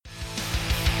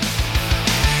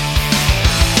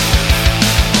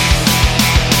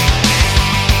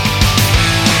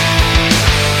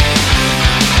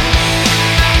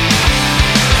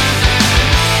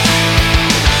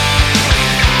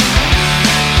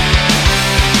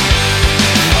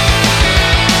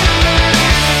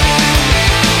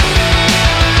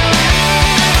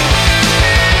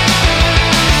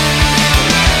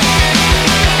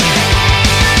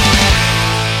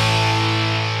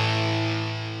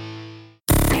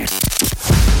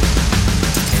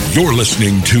You're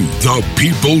listening to the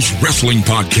People's Wrestling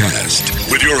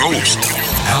Podcast with your host,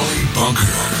 Ali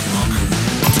Bunker.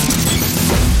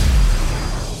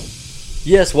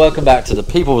 Yes, welcome back to the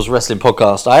People's Wrestling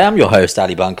Podcast. I am your host,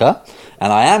 Ali Bunker,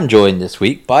 and I am joined this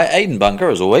week by Aiden Bunker,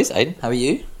 as always. Aiden, how are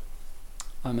you?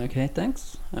 I'm okay,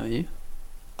 thanks. How are you?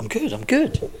 I'm good.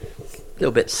 A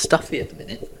little bit stuffy at the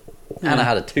minute. Yeah. And I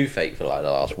had a toothache for like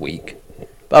the last week.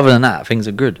 But other than that, things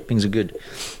are good.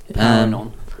 Powering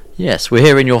on. Yes, we're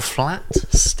here in your flat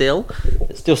still.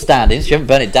 It's still standing, so you haven't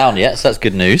burnt it down yet, so that's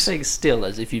good news. Saying still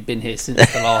as if you've been here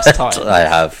since the last time. I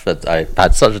have. I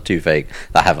had such a toothache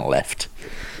that I haven't left.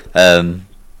 How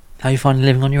are you finding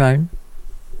living on your own?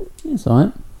 It's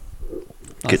alright. Nice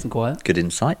Good. and quiet. Good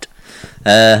insight.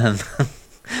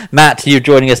 Matt, you're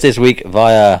joining us this week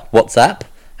via WhatsApp.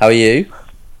 How are you?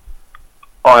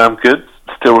 I am good.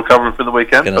 Still recovering from the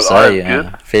weekend, Gonna but say, I am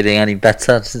good. feeling any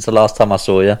better since the last time I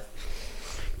saw you?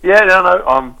 Yeah, no,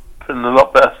 I'm feeling a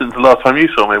lot better since the last time you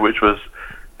saw me, which was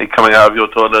me coming out of your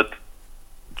toilet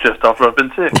just after I've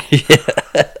been sick.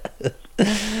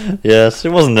 Yeah. Yes,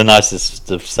 it wasn't the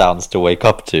nicest of sounds to wake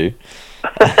up to.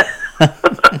 I don't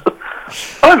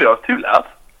think I was too loud.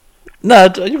 No,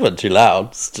 you weren't too loud.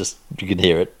 It's just you can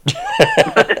hear it.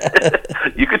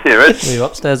 You could hear it. Were you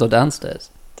upstairs or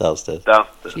downstairs? Downstairs.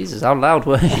 Downstairs. Jesus, how loud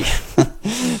were you?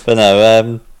 But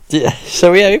no, yeah,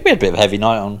 so we had a bit of a heavy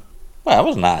night on. Well, it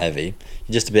wasn't that heavy.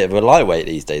 You're just a bit of a lightweight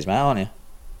these days, Matt, aren't you?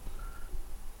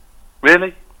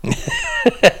 Really?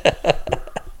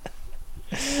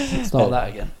 Start that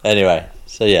again. Anyway,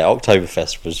 so yeah,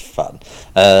 Oktoberfest was fun.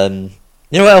 You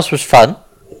know what else was fun?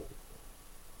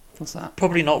 What's that?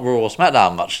 Probably not Raw or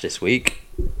Smackdown much this week.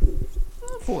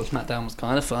 I thought SmackDown was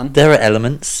kind of fun. There are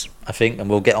elements, I think, and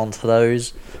we'll get onto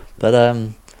those. But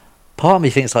part of me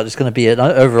thinks like there's going to be an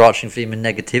overarching theme of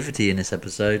negativity in this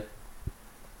episode.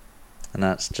 And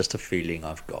that's just a feeling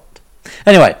I've got.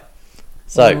 Anyway,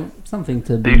 so... Well, something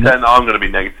to Are be you saying that I'm going to be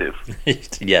negative?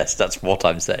 yes, that's what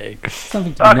I'm saying.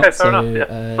 something to be Okay, not fair so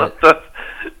enough. Yeah.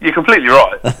 You're completely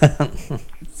right.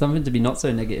 something to be not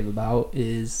so negative about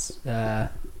is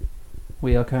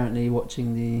we are currently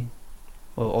watching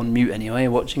on mute anyway,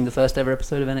 watching the first ever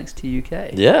episode of NXT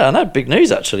UK. Yeah, I know, big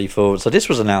news actually. So this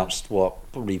was announced,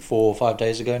 probably 4 or 5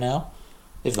 days ago now?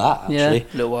 If that, actually. Yeah,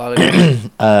 a little while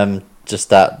ago. Just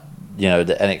that,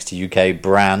 the NXT UK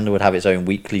brand would have its own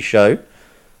weekly show.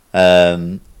 We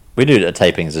knew that the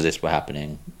tapings of this were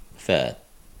happening a fair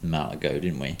amount ago,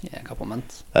 didn't we? Yeah, a couple of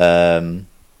months. But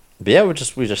yeah, we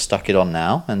just stuck it on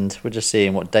now, and we're just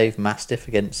seeing what Dave Mastiff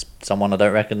against someone I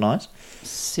don't recognise.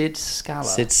 Sid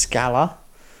Scala.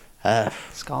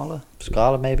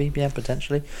 Scala, maybe, yeah,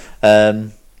 potentially.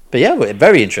 But yeah, we're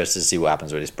very interested to see what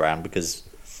happens with this brand, because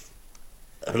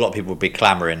a lot of people will be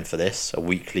clamouring for this, a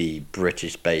weekly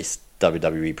British-based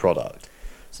WWE product.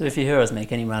 So if you hear us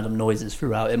make any random noises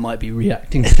throughout, it might be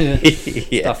reacting to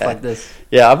Yeah. stuff like this.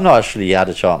 Yeah, I've not actually had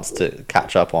a chance to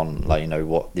catch up on,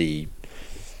 what the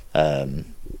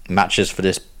matches for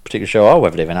this particular show are,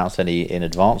 whether they've announced any in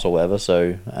advance or whatever.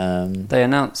 So They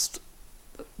announced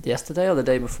yesterday or the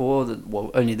day before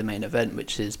only the main event,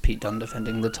 which is Pete Dunne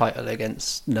defending the title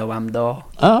against Noam Dar.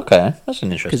 Oh, okay, that's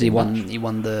an interesting. Because he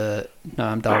won the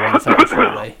Noam Dar won the Fatal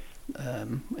 4-Way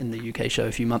in the UK show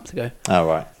a few months ago. Oh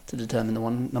right, to determine the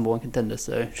number one contender.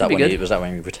 So should that be good. Was that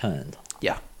when we returned?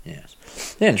 Yeah.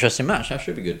 Yes. Yeah, interesting match. That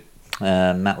should be good.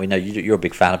 Matt, we know you're a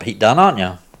big fan of Pete Dunne, aren't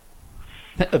you?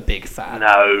 A big fan.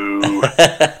 No.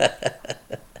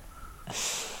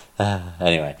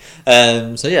 Anyway,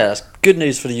 so yeah, that's good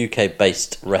news for the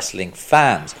UK-based wrestling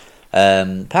fans.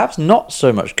 Perhaps not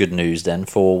so much good news then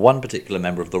for one particular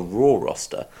member of the Raw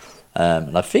roster.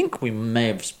 And I think we may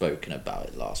have spoken about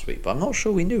it last week, but I'm not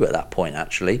sure we knew at that point,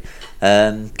 actually.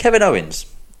 Kevin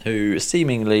Owens, who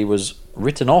seemingly was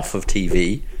written off of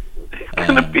TV. He's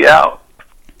going to be out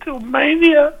till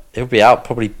Mania. He'll be out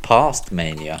probably past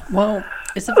Mania. Well,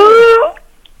 it's a I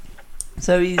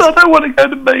so he's don't want to go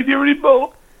to Mania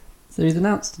anymore. So he's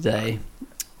announced today,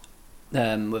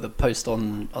 with a post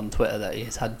on Twitter, that he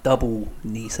has had double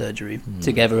knee surgery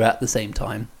together at the same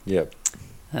time. Yep.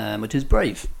 Which is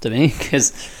brave to me,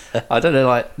 because I don't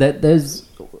know,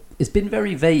 it's been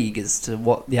very vague as to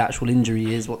what the actual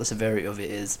injury is, what the severity of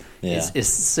it is. Yeah. It's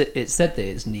said that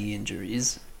it's knee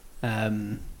injuries,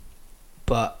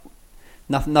 but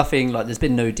nothing like, there's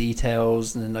been no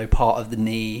details and no part of the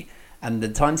knee. And the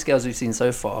timescales we've seen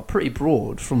so far are pretty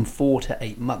broad, from 4 to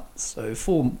 8 months. So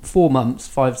 4 months,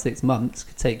 5-6 months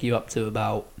could take you up to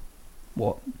about,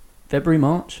 February,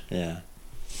 March? Yeah.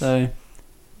 So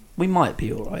we might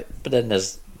be all right. But then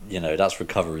there's, that's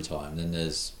recovery time. Then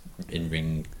there's,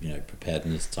 in-ring,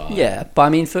 preparedness time. Yeah, but I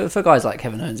mean, for guys like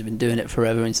Kevin Owens who've been doing it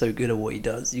forever and so good at what he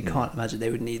does, you can't imagine they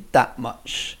would need that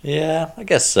much. Yeah, I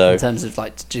guess so. In terms of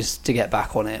just to get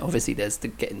back on it, obviously there's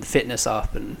getting the fitness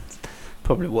up and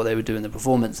probably what they would do in the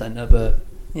performance center. But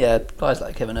yeah, guys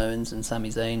like Kevin Owens and Sami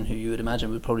Zayn, who you would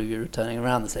imagine would probably be returning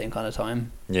around the same kind of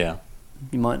time. Yeah,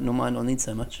 You might not need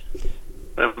so much.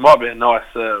 It might be a nice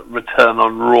return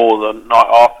on Raw the night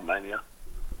after Mania.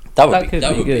 that would That be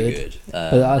could be good.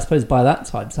 But I suppose by that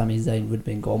time, Sami Zayn would have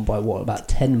been gone by about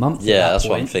 10 months. Yeah, that's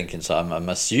point. what I'm thinking. So I'm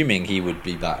assuming he would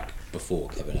be back before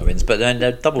Kevin Owens, but then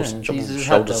they're double Jesus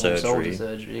shoulder had surgery.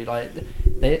 Shoulder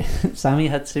surgery. Sammy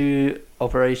had 2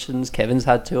 operations. Kevin's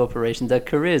had 2 operations. Their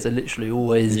careers are literally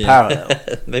always parallel.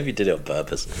 Maybe he did it on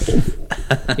purpose.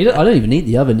 I don't even need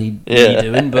the other knee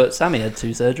doing, but Sammy had 2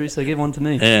 surgeries, so give one to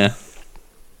me. Yeah.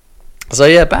 So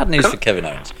yeah, bad news for Kevin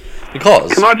Owens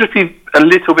because Can I just be a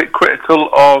little bit critical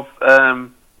of?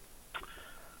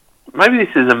 Maybe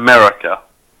this is America.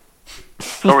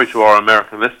 Sorry to our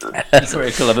American listeners,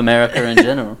 Critical of America in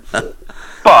general.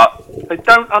 but they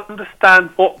don't understand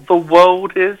what the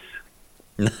world is.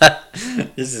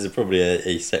 this is probably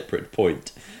a separate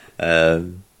point.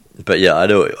 But yeah, I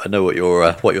know what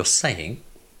you're saying.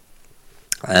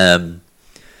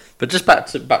 But just back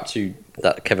to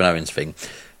that Kevin Owens thing.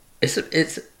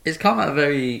 It's kind of a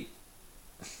very,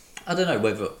 I don't know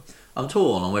whether I'm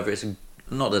torn on whether it's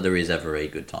not that there is ever a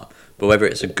good time, but whether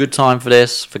it's a good time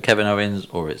for Kevin Owens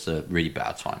or it's a really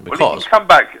bad time because Well, he come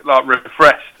back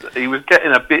refreshed. He was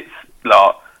getting a bit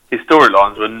his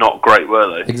storylines were not great,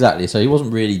 were they? exactly. So he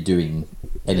wasn't really doing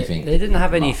anything. They didn't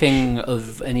have anything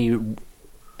of any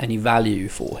value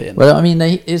for him. Well, I mean,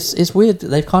 it's weird that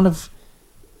they've kind of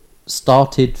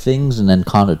started things and then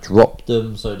kind of dropped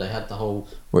them. So they had the whole,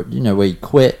 where he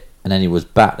quit and then he was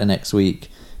back the next week.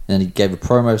 And then he gave a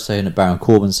promo saying that Baron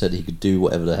Corbin said he could do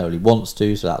whatever the hell he wants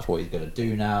to, so that's what he's going to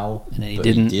do now. And then he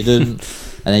didn't.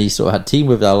 And then he sort of had team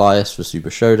with Elias for Super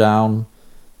Showdown,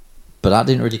 but that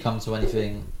didn't really come to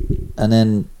anything. And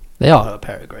then They are a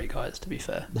pair of great guys, to be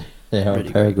fair. they are Really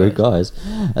a pair of great good guys.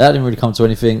 And that didn't really come to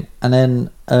anything. And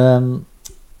then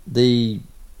the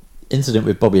incident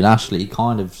with Bobby Lashley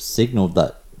kind of signalled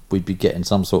that we'd be getting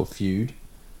some sort of feud,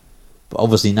 but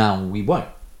obviously now we won't,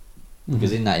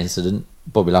 because in that incident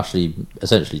Bobby Lashley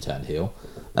essentially turned heel,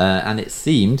 and it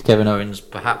seemed Kevin Owens,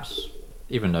 perhaps,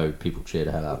 even though people cheer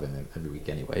the hell out of him every week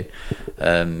anyway,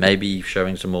 maybe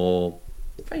showing some more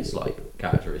face-like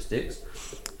characteristics,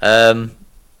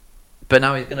 but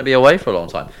now he's going to be away for a long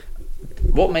time.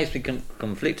 What makes me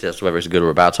conflicted as to whether it's a good or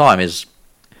a bad time is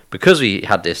because we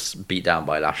had this beat down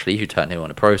by Lashley, who turned heel in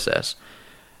the process.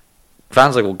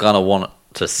 Fans are going to want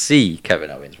to see Kevin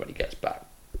Owens when he gets back.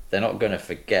 They're not going to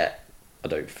forget, I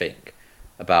don't think,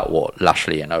 about what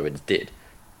Lashley and Owens did.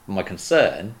 My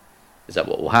concern is that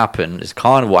what will happen is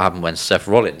kind of what happened when Seth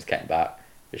Rollins came back,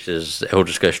 which is he'll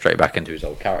just go straight back into his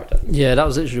old character. Yeah, that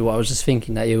was literally what I was just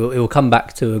thinking, that it will come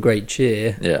back to a great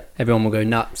cheer. Yeah. Everyone will go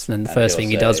nuts, and then the first thing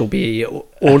he does will be,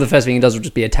 or the first thing he does will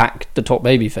just be attack the top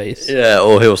babyface. Yeah,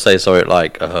 or he'll say something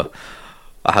like, I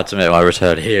had to make my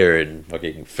return here in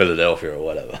fucking Philadelphia or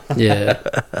whatever. Yeah.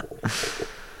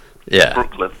 Yeah.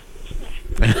 Brooklyn.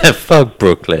 Fuck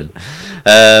Brooklyn.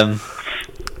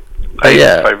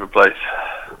 Favourite place.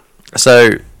 So,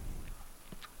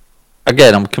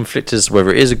 again, I'm conflicted as to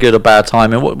whether it is a good or bad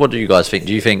time. And what do you guys think?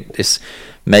 Do you think this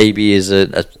maybe is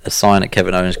a sign that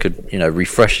Kevin Owens could,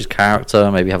 refresh his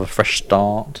character, maybe have a fresh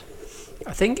start?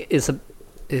 I think it's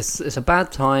a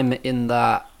bad time in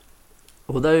that,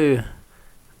 although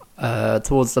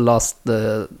towards the last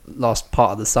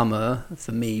part of the summer,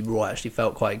 for me, Raw actually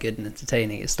felt quite good and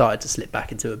entertaining. It started to slip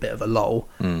back into a bit of a lull,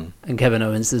 and Kevin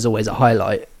Owens is always a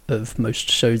highlight of most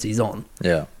shows he's on.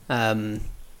 Yeah.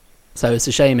 So it's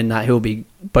a shame in that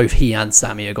both he and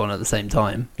Sammy are gone at the same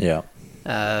time. Yeah.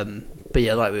 But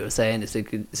yeah, like we were saying, it's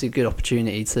a good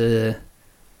opportunity to,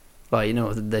 like,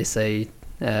 what did they say?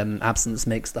 Absence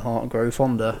makes the heart grow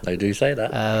fonder. They do say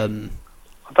that. I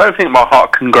don't think my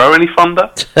heart can grow any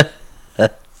fonder.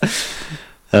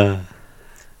 But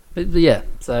yeah,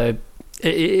 so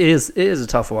it is a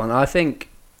tough one. I think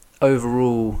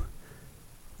overall,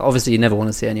 obviously you never want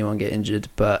to see anyone get injured,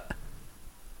 but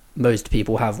most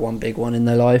people have one big one in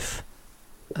their life,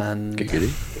 and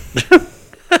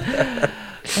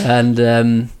and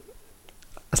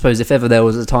I suppose if ever there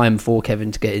was a time for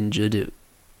Kevin to get injured,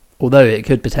 although it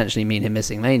could potentially mean him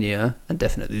missing Mania and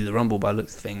definitely the Rumble by the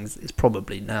looks of things, it's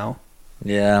probably now.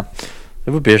 Yeah. It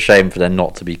would be a shame for there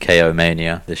not to be KO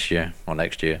Mania this year or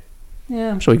next year. Yeah,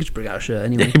 I'm sure he could bring out a shirt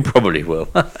anyway. He probably will.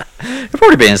 He'll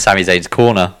probably be in Sami Zayn's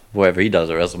corner, whatever he does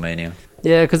at WrestleMania.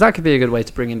 Yeah, because that could be a good way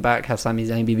to bring him back. Have Sami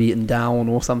Zayn be beaten down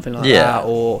or something like that.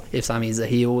 Or if Sami's a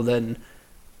heel, then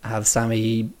have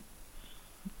Sami,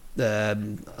 I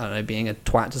don't know, being a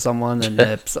twat to someone,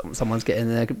 and someone's getting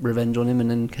their revenge on him,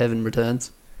 and then Kevin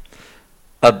returns.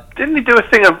 Didn't he do a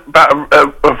thing about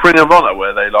a Ring of Honor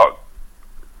where they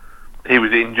he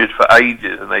was injured for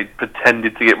ages and they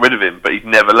pretended to get rid of him, but he'd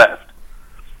never left?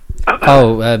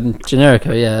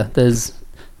 Generico, yeah. There's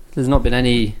not been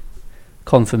any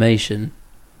confirmation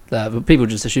that, but people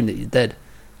just assume that he's dead.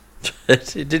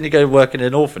 Didn't he go work in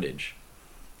an orphanage?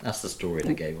 That's the story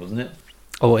they gave, wasn't it?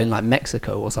 Or in like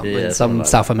Mexico or something, Yeah, some like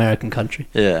South American country.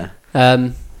 Yeah.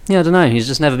 I don't know. He's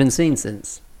just never been seen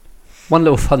since. One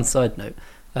little fun side note.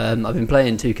 I've been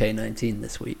playing 2K19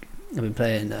 this week. I've been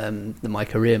playing my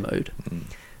career mode,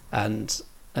 and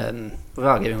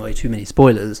without giving away too many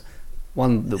spoilers,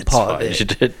 one part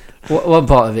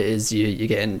of it is you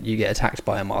get attacked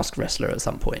by a masked wrestler at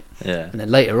some point. Yeah. And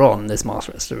then later on, this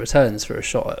masked wrestler returns for a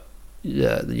shot at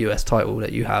the US title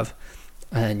that you have,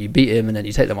 and you beat him, and then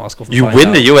you take the mask off. And you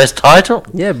win the US title?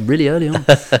 Yeah, really early on.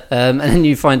 And then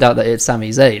you find out that it's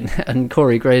Sami Zayn, and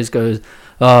Corey Graves goes,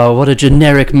 "Oh, what a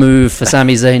generic move for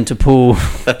Sami Zayn to pull."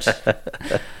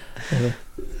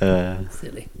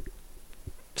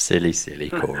 Silly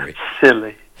Corey.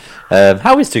 Silly.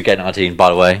 How is 2K19, by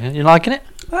the way? You liking it?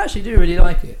 I actually do really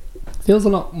like it. Feels a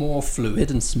lot more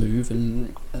fluid and smooth,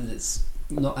 and it's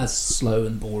not as slow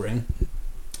and boring.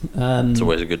 It's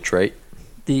always a good trait.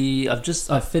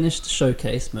 I've finished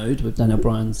Showcase mode with Daniel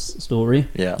Bryan's story.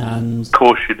 Yeah. And Of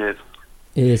course you did.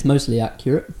 it is mostly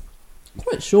accurate.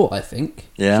 Quite short, I think.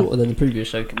 Yeah. Shorter than the previous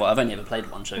Showcase. Well, I've only ever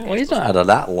played one Showcase. Well, he's not had a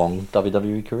that long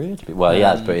WWE career. He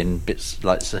has, but in bits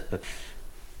like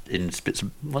in spits.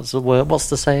 What's the word? What's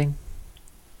the saying?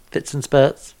 Fits and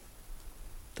spurts.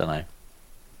 Don't know.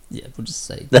 Yeah, we'll just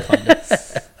say kind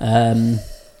of.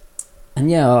 And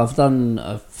yeah, I've done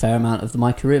a fair amount of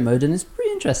my career mode, and it's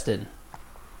pretty interesting.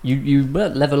 You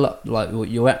level up, like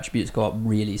your attributes go up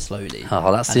really slowly.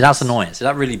 Oh, that's annoying. See,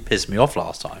 that really pissed me off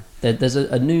last time. There's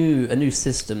a new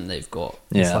system they've got.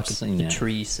 It's Yeah, like I've seen a it.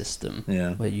 tree system.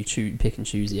 Yeah. Where you pick and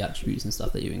choose the attributes and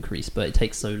stuff that you increase, but it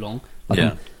takes so long.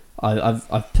 Yeah.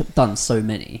 I've done so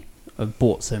many. I've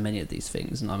bought so many of these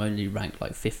things, and I'm only ranked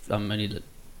like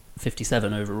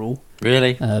 57 overall.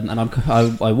 Really? And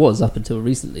I was up until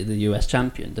recently the US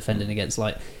champion, defending against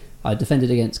I defended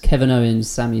against Kevin Owens,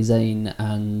 Sami Zayn,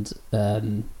 and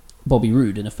Bobby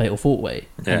Roode in a fatal 4-way.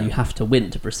 Yeah. And you have to win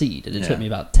to proceed, and it took me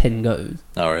about 10 goes.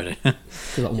 Oh, really?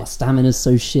 Because all my stamina's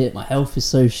so shit, my health is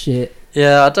so shit.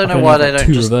 Yeah, I don't know why they don't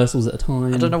two just reversals at a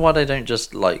time. I don't know why they don't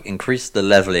just like increase the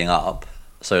leveling up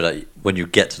so that when you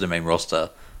get to the main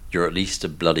roster, you're at least a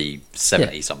bloody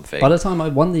 70 something. By the time I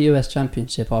won the US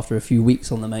championship after a few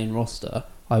weeks on the main roster,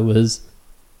 I was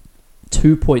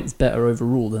 2 points better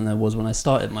overall than I was when I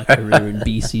started my career in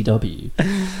BCW.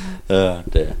 Oh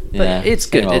dear. But it's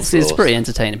good. It's pretty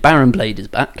entertaining. Baron Blade is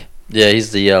back. Yeah,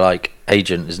 he's the like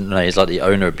agent, isn't he? He's like the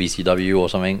owner of BCW or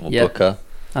something, or Booker.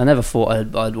 I never thought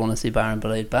I'd want to see Baron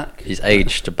Blade back. He's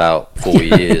aged about 4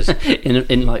 years.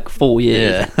 in like 4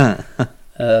 years. Yeah.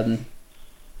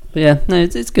 But yeah, no,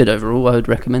 it's good overall. I would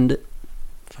recommend it.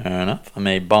 Fair enough. I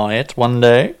may buy it one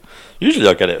day. Usually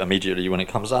I get it immediately when it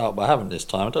comes out, but I haven't this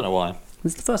time. I don't know why.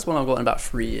 It's the first one I've got in about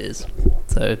 3 years.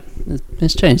 So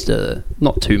it's changed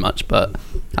not too much, but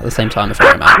at the same time a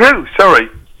fair amount. No, sorry.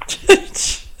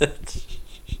 Is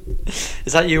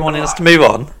that you wanting us to move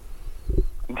on?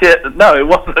 Yeah, no, it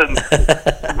wasn't.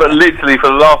 But literally for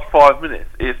the last 5 minutes,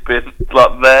 it's been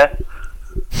like there.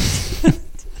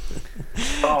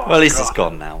 Well, at least it's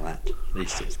gone now, Matt. At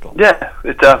least it's gone. Yeah,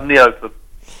 it's out in the open.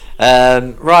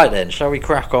 Right then, shall we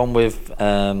crack on with...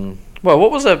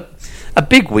 what was a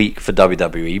big week for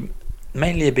WWE?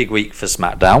 Mainly a big week for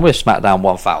SmackDown, with SmackDown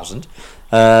 1000.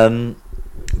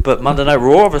 But Monday Night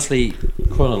Raw, obviously,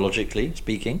 chronologically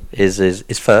speaking, is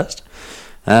first.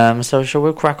 So shall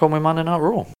we crack on with Monday Night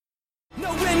Raw?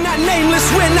 No, we're not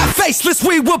nameless, we're not faceless,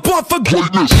 we were born for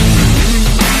greatness.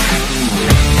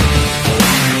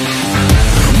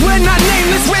 We're not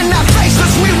nameless, we're not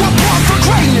faceless, we were born for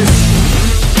greatness.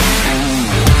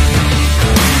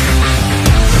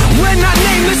 We're not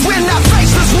nameless, we're not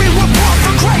faceless, we were born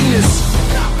for greatness.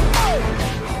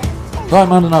 Right,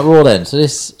 Monday Night Raw then.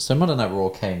 So Monday Night Raw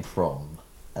came from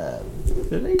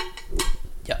Philly?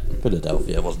 Yeah.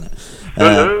 Philadelphia, wasn't it?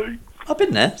 Hello. I've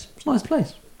been there. It's a nice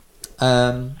place.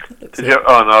 Did you?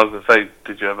 Oh no, I was going to say,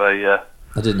 did you have a?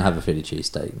 I didn't have a Philly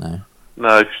cheesesteak, no.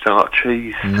 No, you don't like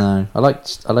cheese. No, I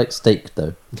like steak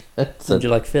though. So, Would you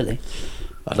like Philly?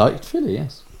 I liked Philly,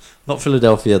 yes. Not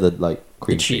Philadelphia, the like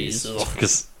cream The cheese, cheese,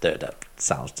 because that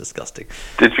sounds disgusting.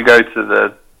 Did you go to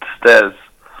the stairs.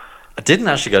 I didn't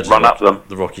actually go to Run up them.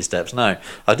 the Rocky Steps. No,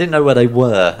 I didn't know where they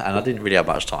were, and I didn't really have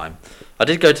much time. I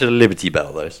did go to the Liberty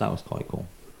Bell though, so that was quite cool.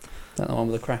 That the one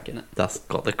with the crack in it. That's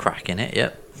got the crack in it.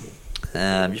 Yep.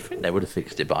 You think they would have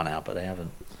fixed it by now, but they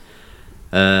haven't.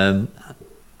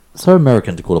 So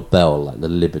American to call a bell like the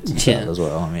Liberty Bell as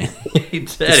well. I mean,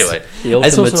 anyway, The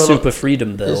ultimate super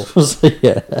freedom bell.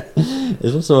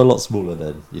 It's also a lot smaller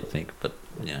than you'd think, but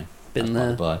you know, Been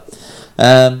there.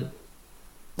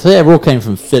 So yeah, Raw came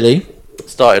from Philly.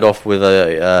 Started off with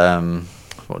a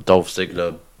Dolph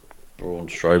Ziggler, Braun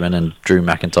Strowman, and Drew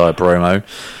McIntyre promo,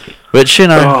 which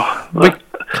we're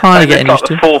kind of getting used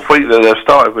to. The fourth week that they've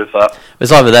started with that.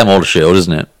 It's either them or the Shield,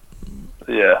 isn't it?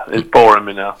 Yeah, it's boring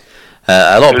me now.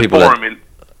 A lot of people.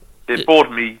 It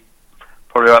bored me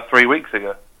probably about 3 weeks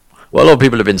ago. Well, a lot of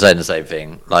people have been saying the same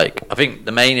thing. Like, I think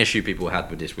the main issue people had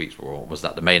with this week's Raw was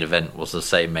that the main event was the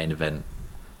same main event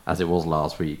as it was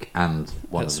last week, and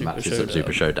one of the matches at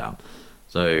Super Showdown.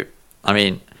 So, I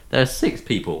mean, there are 6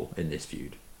 people in this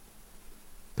feud.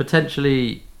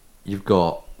 Potentially, you've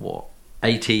got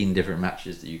 18 different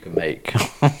matches that you can make.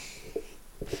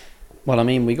 Well, I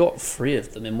mean, we got 3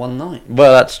 of them in one night.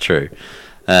 Well, that's true.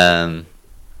 But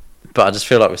I just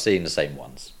feel like we're seeing the same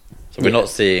ones. So we're not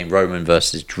seeing Roman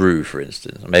versus Drew, for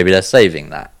instance. Maybe they're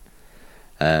saving that,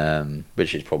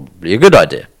 which is probably a good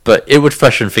idea. But it would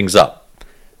freshen things up.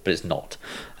 But it's not.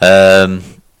 The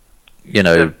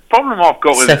problem I've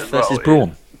got with Seth it as well versus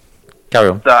Braun. Carry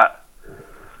on. That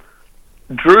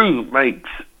Drew makes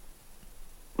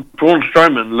Braun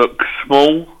Strowman look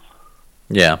small.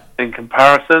 Yeah. In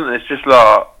comparison, it's just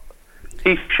like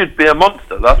he should be a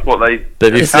monster. That's what they.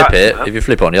 But if you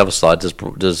flip it on the other side, does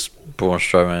Braun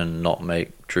Strowman not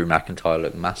make Drew McIntyre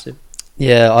look massive?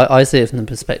 Yeah, I see it from the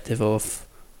perspective of,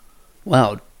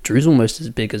 wow, Drew's almost as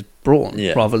big as Braun,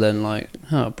 rather than like,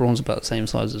 Braun's about the same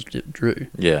size as Drew.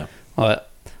 Yeah.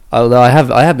 Although I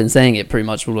have been saying it pretty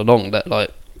much all along that like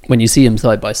when you see him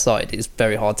side by side, it's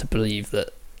very hard to believe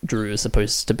that Drew is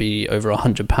supposed to be over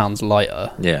 100 pounds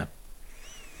lighter. Yeah.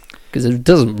 Because it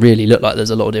doesn't really look like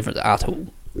there's a lot of difference at all.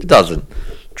 It doesn't.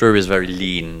 Drew is very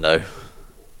lean, though.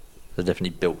 They're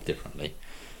definitely built differently.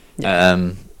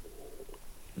 Yeah.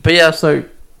 But yeah, so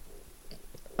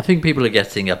I think people are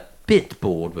getting a bit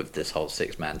bored with this whole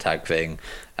 6-man tag thing.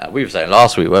 We were saying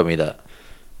last week, weren't we, that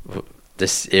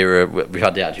this era, we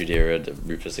had the Attitude Era, the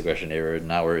Ruthless Aggression Era, and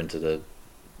now we're into the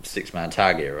 6-man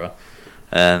tag era.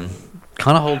 Kind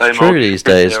of holds true these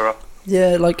days. Era.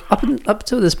 Yeah, like up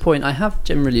till this point, I have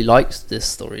generally liked this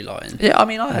storyline. Yeah, I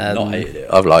mean, I have not hated it.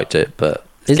 I've liked it, but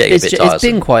it's getting a bit tiresome. It's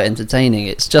been quite entertaining.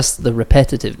 It's just the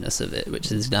repetitiveness of it,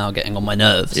 which is now getting on my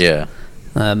nerves. Yeah.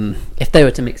 If they were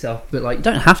to mix it up, but like, you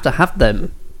don't have to have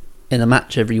them in a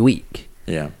match every week.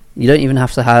 Yeah. You don't even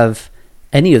have to have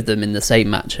any of them in the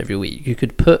same match every week. You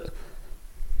could put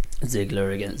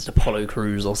Ziggler against Apollo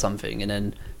Crews or something, and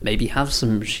then maybe have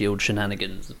some Shield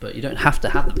shenanigans, but you don't have to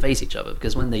have them face each other,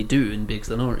 because when they do in big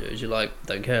scenarios, you're like,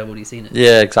 don't care, I've already seen it.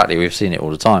 Yeah, exactly. We've seen it all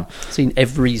the time. Seen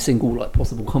every single like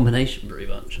possible combination, pretty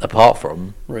much. Apart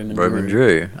from Roman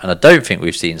Drew. And I don't think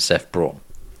we've seen Seth Braun.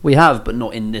 We have, but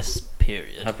not in this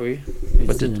period. Have we?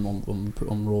 We've seen him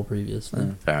on Raw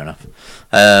previously. Fair enough.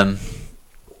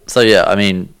 So yeah, I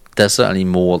mean, there's certainly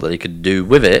more that they could do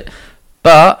with it.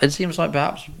 But it seems like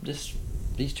perhaps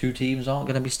these two teams aren't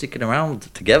going to be sticking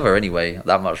around together anyway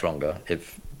that much longer,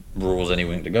 if Raw's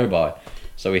anything to go by.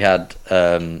 So we had,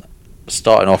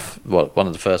 starting off, one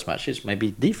of the first matches,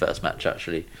 maybe the first match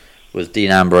actually, was Dean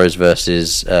Ambrose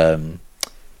versus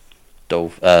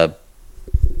Dolph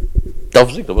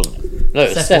Ziggler, wasn't it? No,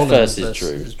 it was Seth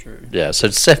versus Drew. Yeah, so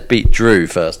Seth beat Drew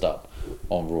first up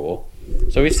on Raw.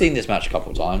 So we've seen this match a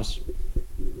couple of times.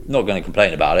 Not going to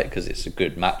complain about it because it's a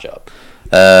good matchup.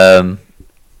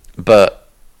 But,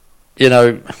 you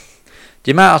know,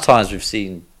 the amount of times we've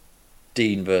seen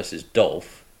Dean versus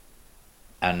Dolph,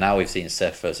 and now we've seen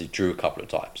Seth versus Drew a couple of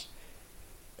times.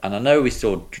 And I know we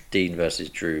saw Dean versus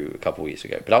Drew a couple of weeks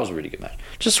ago, but that was a really good match.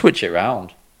 Just switch it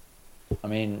around. I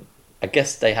mean, I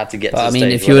guess they had to get to the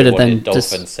stage where they wanted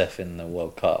Dolph and Seth in the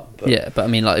World Cup. But yeah, but I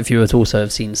mean, like, if you were to also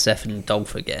have seen Seth and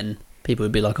Dolph again, people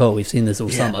would be like, "Oh, we've seen this all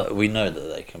summer." But we know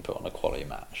that they can put on a quality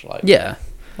match. Like, yeah,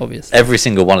 obviously. Every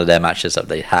single one of their matches that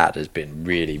they had has been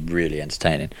really, really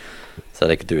entertaining. So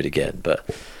they could do it again, but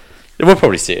we'll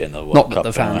probably see it in the World Cup. Not that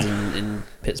the fans in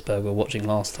Pittsburgh were watching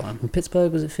last time.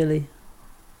 Pittsburgh, was it Philly?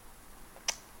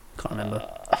 Can't remember.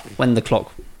 When the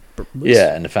clock was...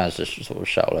 Yeah, and the fans just sort of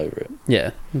shout all over it.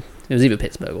 Yeah, it was either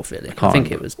Pittsburgh or Philly. I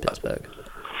think it was Pittsburgh.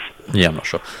 Yeah, I'm not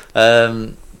sure.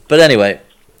 But anyway,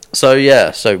 so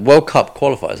World Cup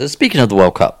qualifiers. So speaking of the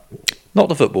World Cup, not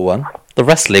the football one, the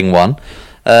wrestling one.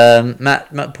 Matt,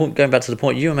 going back to the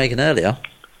point you were making earlier,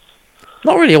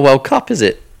 not really a World Cup, is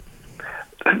it?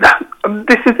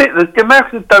 This is it. The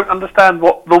Americans don't understand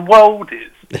what the world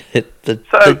is.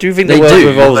 They do think They the world do.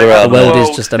 revolves The around world them.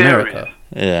 is just America.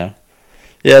 Yeah.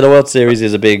 Yeah, the World Series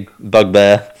is a big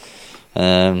bugbear.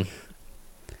 The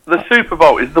Super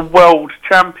Bowl is the world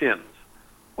champions.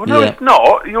 Well, no, it's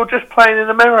not. You're just playing in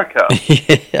America.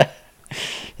 Yeah.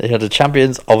 They are the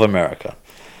champions of America.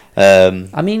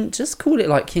 I mean, just call it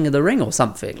like King of the Ring or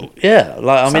something. Yeah,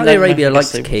 like Saudi Arabia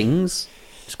likes kings.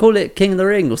 Just call it King of the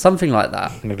Ring or something like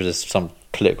that. Maybe there's some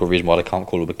political reason why they can't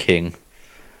call him a king.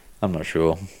 I'm not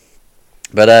sure.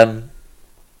 But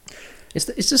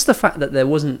it's just the fact that there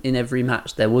wasn't in every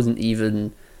match. There wasn't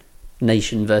even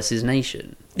nation versus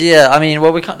nation. Yeah, I mean,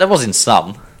 well, there was in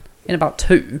some. In about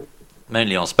 2.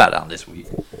 Mainly on SmackDown this week.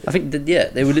 I think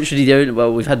they were literally the only.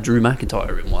 Well, we've had Drew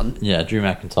McIntyre in one. Yeah, Drew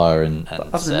McIntyre and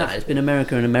But other than that, it's been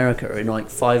America and America in like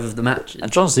 5 of the matches.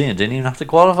 John Cena didn't even have to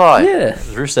qualify. Yeah.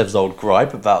 Rusev's old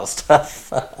gripe about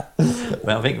stuff.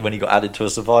 I think when he got added to a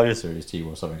Survivor Series team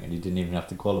or something and he didn't even have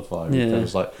to qualify. Yeah. It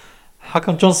was like, how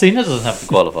come John Cena doesn't have to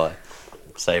qualify?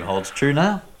 Same holds true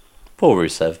now. Poor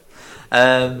Rusev.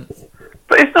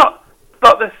 But it's not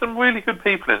like there's some really good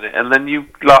people in it, and then you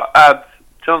like add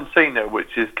John Cena,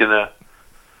 which is gonna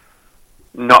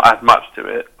not add much to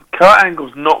it. Kurt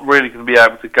Angle's not really going to be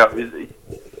able to go, is he?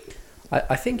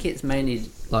 I think it's mainly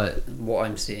like what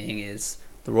I'm seeing is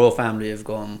the royal family have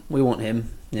gone. We want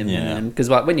him, because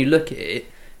like when you look at it,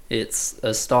 it's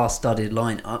a star-studded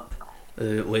lineup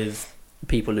with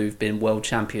people who've been world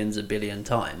champions a billion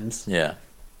times. Yeah.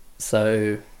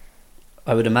 So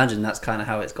I would imagine that's kind of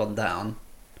how it's gone down.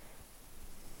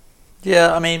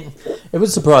 Yeah, I mean, it would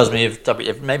surprise me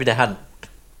if maybe they hadn't,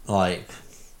 like,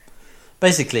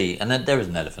 basically, and then there is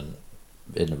an elephant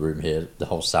in the room here, the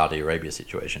whole Saudi Arabia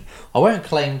situation. I won't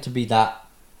claim to be that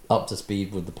up to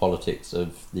speed with the politics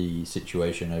of the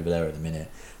situation over there at the minute,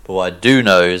 but what I do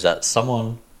know is that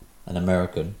someone, an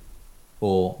American,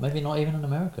 or maybe not even an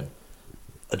American,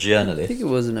 a journalist, I think it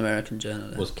was an American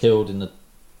journalist, was killed in the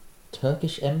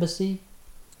Turkish embassy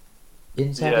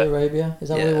in Saudi Arabia. Is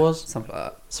that what it was? Something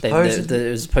like that. Supposedly,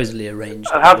 it was supposedly arranged.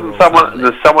 And hasn't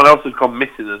someone else has gone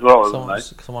missing as well,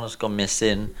 someone has gone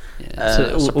missing.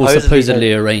 Yeah.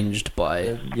 Supposedly arranged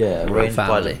by arranged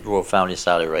by the royal family of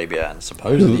Saudi Arabia, and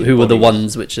supposedly who were the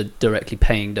ones which are directly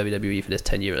paying WWE for this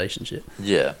 10-year relationship.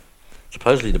 Yeah,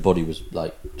 supposedly the body was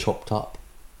like chopped up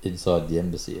inside the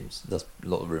embassy. And that's a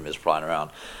lot of rumours flying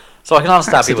around. So I can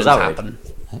understand people's outrage.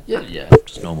 Yeah,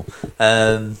 just normal.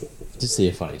 Did see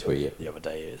a funny tweet the other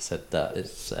day. It said that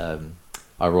it's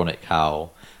ironic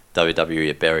how WWE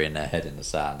are burying their head in the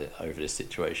sand over this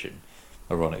situation.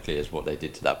 Ironically, is what they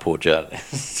did to that poor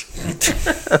journalist.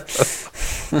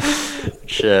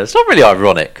 Which, it's not really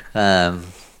ironic,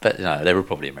 but you know they were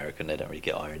probably American. They don't really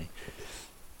get irony.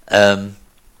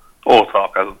 Or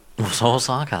sarcasm. Or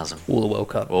sarcasm. Or the World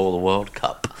Cup. Or the World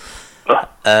Cup. Or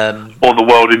the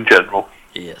world in general.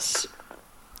 Yes.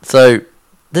 So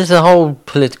there's a whole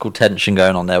political tension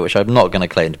going on there, which I'm not going to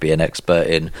claim to be an expert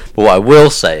in. But what I will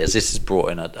say is this has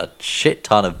brought in a shit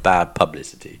ton of bad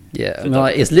publicity. Yeah, I mean,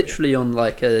 like, it's literally on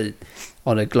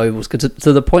a global scale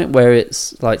to the point where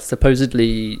it's like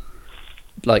supposedly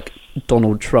like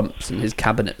Donald Trump's and his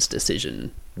cabinet's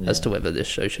decision as to whether this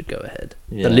show should go ahead.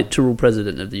 Yeah. The literal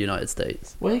president of the United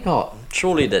States. Well,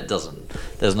 surely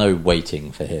there's no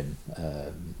waiting for him.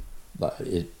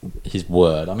 His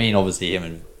word. I mean, obviously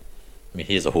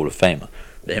he's a Hall of Famer.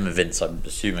 But him and Vince, I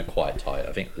assume, are quite tight.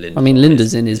 I think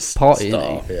Linda's in his party,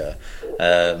 staff, isn't he?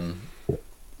 Yeah.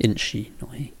 Isn't she?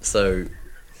 Not he. So,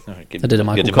 I did a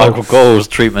Michael Michael Cole's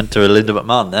treatment to a Linda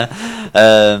McMahon there.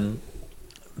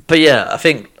 But yeah, I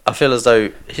feel as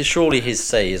though surely his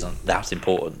say isn't that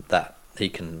important that he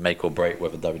can make or break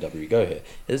whether WWE go here.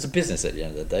 It's a business at the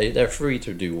end of the day. They're free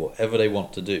to do whatever they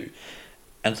want to do.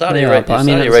 And Saudi Arabia,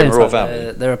 royal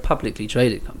family, they're a publicly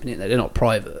traded company. They're not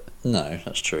private. No,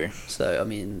 that's true. So I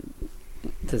mean,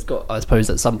 I suppose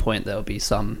at some point there'll be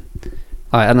some.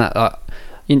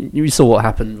 You saw what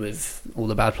happened with all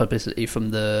the bad publicity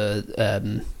from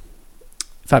the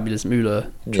Fabulous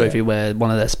Moolah trophy, where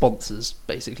one of their sponsors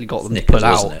basically got them to pull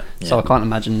out. Yeah. So I can't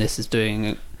imagine this is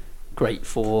doing great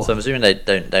for. So I'm assuming they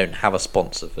don't have a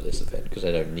sponsor for this event because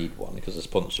they don't need one because the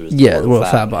sponsor is the Royal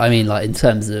Family. But I mean, like in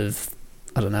terms of,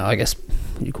 I don't know, I guess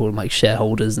you call them like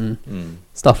shareholders and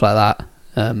stuff like that.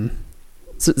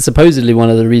 Supposedly one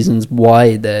of the reasons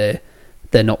why they're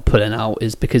not pulling out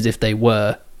is because if they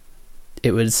were,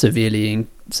 it would severely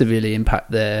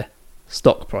impact their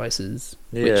stock prices,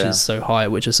 which are so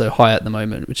high at the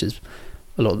moment, which is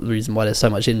a lot of the reason why there's so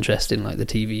much interest in like the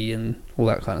TV and all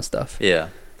that kind of stuff. Yeah.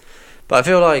 But I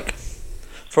feel like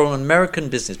from an American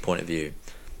business point of view,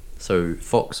 so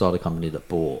Fox are the company that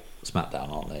bought SmackDown,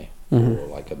 aren't they? For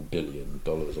like $1 billion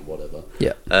or whatever.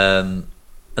 Yeah. An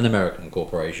American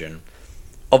corporation.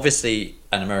 Obviously,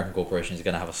 an American corporation is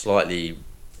going to have a slightly,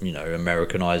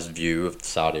 Americanized view of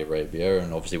Saudi Arabia,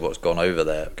 and obviously what's gone over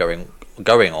there, going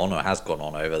on or has gone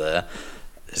on over there,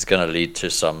 is going to lead to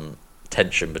some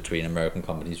tension between American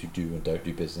companies who do and don't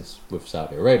do business with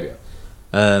Saudi Arabia.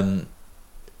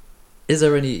 Is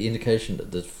there any indication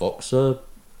that the Fox are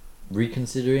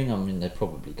reconsidering? I mean, they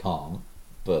probably can't,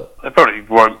 but they probably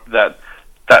won't. That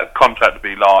contract to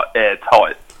be like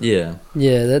airtight. Yeah.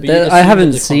 I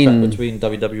haven't seen between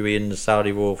WWE and the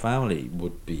Saudi royal family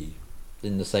would be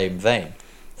in the same vein.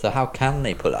 So how can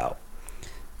they pull out?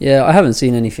 Yeah, I haven't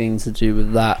seen anything to do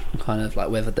with that kind of like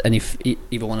whether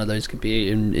either one of those could be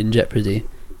in jeopardy.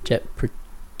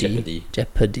 Jeopardy.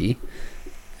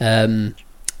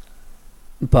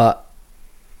 But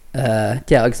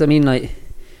because I mean, like,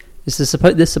 this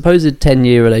supposed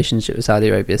 10-year relationship with Saudi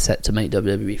Arabia is set to make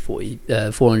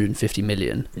WWE 450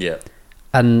 million. Yeah,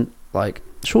 and like,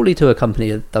 surely to a company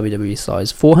of WWE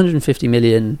size, 450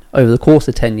 million over the course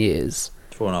of 10 years,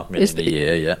 4.5 million a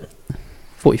year. Yeah,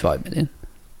 45 million.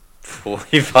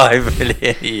 45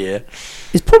 million a year.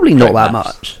 It's probably not that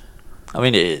much. I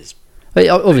mean, it is. But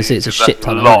obviously, it's a shit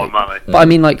ton of money. But I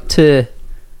mean, like, to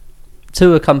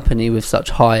a company with such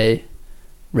high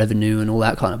revenue and all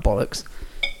that kind of bollocks,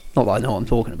 not that I know what I'm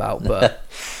talking about, but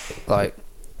like,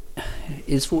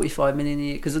 is 45 million a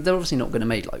year? Because they're obviously not going to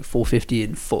make like 450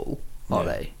 in full, are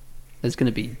they? There's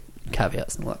going to be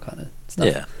caveats and all that kind of stuff.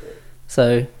 Yeah.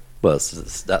 So, well,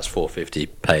 that's 450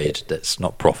 paid. That's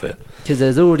not profit. Because there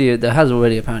has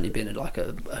already apparently been like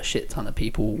a shit ton of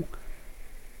people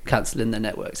cancelling their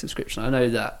network subscription. I know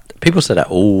that people say that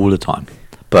all the time,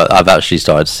 but I've actually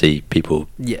started to see people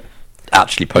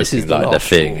actually posting like their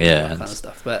thing, that kind of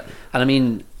stuff. And I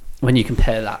mean, when you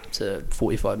compare that to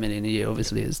 45 million a year,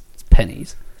 obviously it's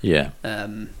pennies. Yeah. Yeah,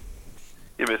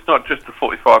 but it's not just the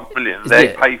 45 million. They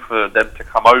pay for them to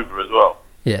come over as well.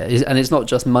 Yeah, and it's not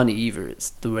just money either.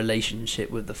 It's the relationship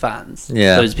with the fans.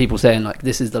 Yeah. Those people saying like,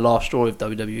 this is the last straw of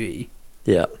WWE.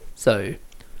 Yeah. So,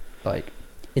 like,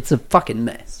 it's a fucking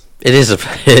mess. It is an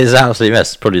absolute mess.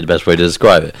 It's probably the best way to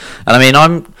describe it. And I mean,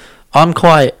 I'm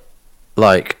quite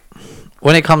like,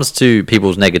 when it comes to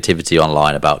people's negativity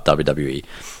online about WWE,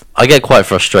 I get quite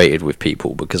frustrated with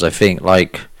people because I think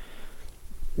like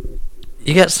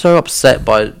you get so upset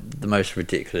by the most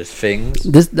ridiculous things.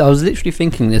 I was literally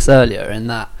thinking this earlier, in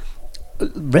that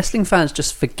wrestling fans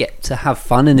just forget to have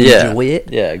fun and enjoy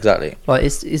it. Yeah, exactly. Like,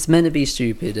 it's meant to be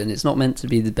stupid, and it's not meant to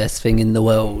be the best thing in the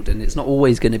world, and it's not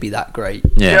always going to be that great.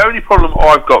 Yeah. The only problem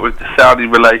I've got with the Saudi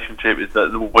relationship is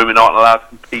that the women aren't allowed to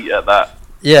compete at that.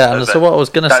 Yeah, and so what I was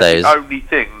going to say is the only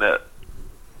thing that.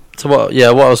 So what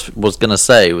I was going to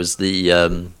say was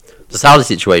the Saudi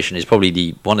situation is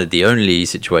probably one of the only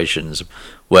situations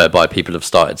whereby people have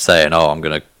started saying, "Oh, I'm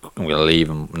gonna leave.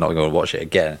 I'm not going to watch it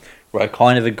again." Where I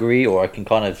kind of agree, or I can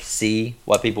kind of see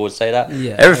why people would say that.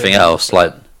 Yeah, everything else,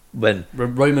 like when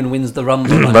Roman wins the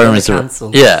Rumble, Roman's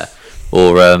cancel. Yeah,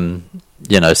 or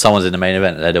someone's in the main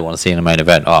event and they don't want to see in the main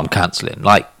event. Oh, I'm cancelling.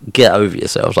 Like, get over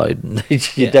yourself. Like,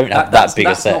 you don't have that big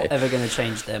a say. That's not ever going to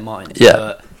change their minds. Yeah.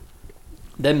 But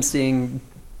them seeing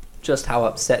just how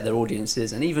upset their audience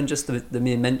is, and even just the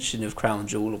mere mention of Crown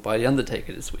Jewel by The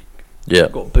Undertaker this week. Yeah.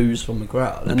 Got boos from the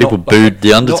crowd. And people booed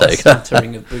The Undertaker. Not a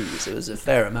smattering of boos. It was a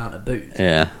fair amount of boos.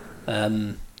 Yeah.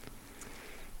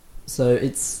 So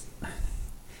it's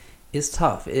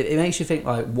tough. It makes you think,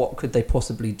 like, what could they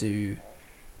possibly do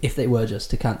if they were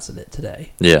just to cancel it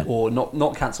today? Yeah. Or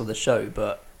not cancel the show,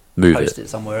 but post it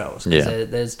somewhere else. Yeah.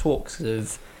 There's talks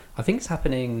of, I think it's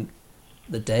happening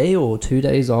the day or 2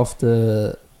 days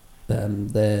after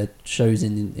their shows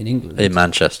in England. In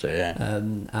Manchester, yeah.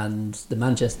 And the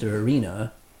Manchester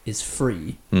Arena is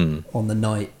free on the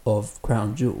night of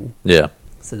Crown Jewel. Yeah.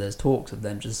 So there's talks of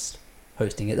them just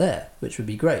hosting it there, which would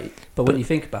be great. But when you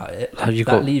think about it,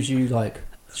 leaves you like,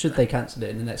 should they cancel it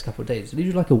in the next couple of days, it leaves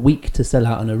you like a week to sell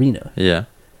out an arena. Yeah.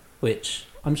 Which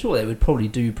I'm sure they would probably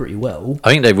do pretty well. I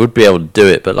think they would be able to do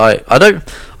it, but like I don't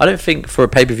think for a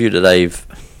pay-per-view that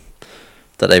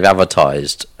they've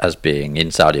advertised as being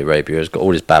in Saudi Arabia has got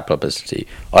all this bad publicity.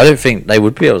 I don't think they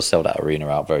would be able to sell that arena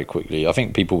out very quickly. I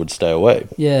think people would stay away.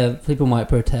 Yeah, people might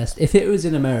protest. If it was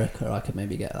in America, I could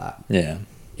maybe get that. Yeah.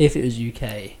 If it was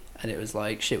UK and it was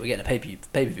like, shit, we're getting a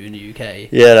pay-per-view in the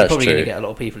UK. Yeah, that's probably true. going to get a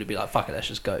lot of people who'd be like, fuck it, let's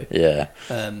just go. Yeah.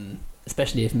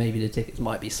 Especially if maybe the tickets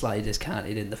might be slightly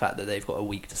discounted in the fact that they've got a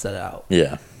week to sell it out.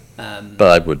 Yeah. But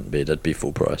I wouldn't be. That'd be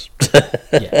full price.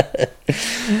 Yeah.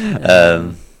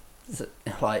 So,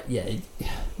 like, yeah,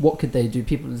 what could they do?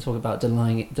 People talk about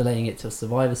delaying it to a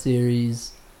Survivor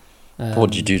Series.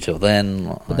 What do you do till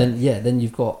then? But then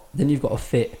you've got to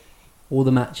fit all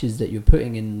the matches that you're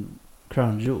putting in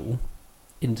Crown Jewel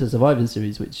into Survivor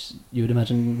Series, which you would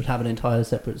imagine would have an entire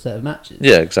separate set of matches.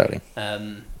 Yeah, exactly.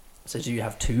 So do you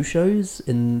have 2 shows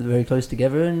very close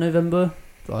together in November,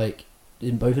 like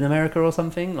in both in America or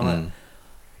something? Like,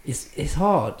 it's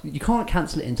hard. You can't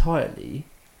cancel it entirely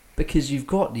because you've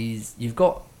got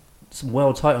some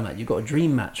world title match. You've got a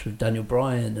dream match with Daniel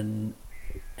Bryan and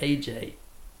AJ,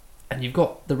 and you've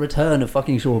got the return of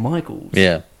fucking Shawn Michaels.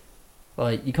 Yeah.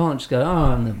 Like, you can't just go,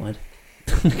 oh, never mind.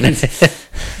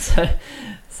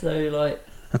 so like,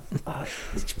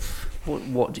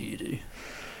 what do you do?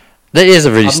 That is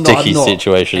a really sticky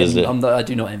situation, isn't it? I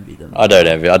do not envy them. I don't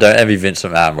envy Vince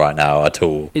McMahon right now at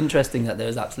all. Interesting that there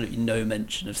was absolutely no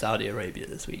mention of Saudi Arabia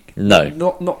this week. No.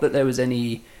 Not that there was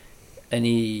any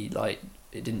like,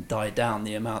 it didn't die down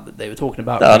the amount that they were talking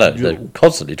about. No, they're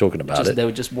constantly talking about it.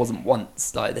 There just wasn't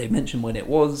once. Like, they mentioned when it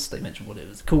was, they mentioned what it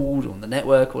was called on the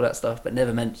network, all that stuff, but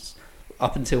never mentioned.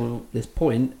 Up until this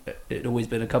point, it had always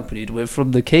been accompanied with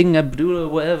from the King Abdullah,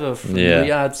 whatever, from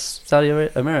Riyadh, Saudi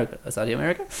America. Saudi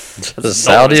America.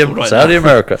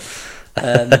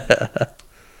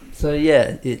 So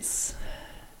yeah, it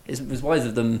was wise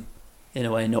of them in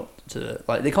a way not to,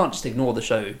 like, they can't just ignore the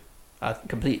show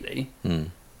completely.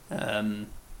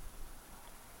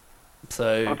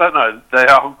 So I don't know. They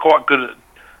are quite good at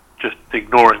just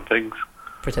ignoring things,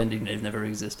 pretending they've never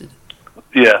existed.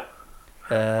 Yeah.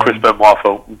 Chris Benoit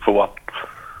for one.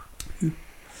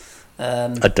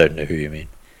 I don't know who you mean.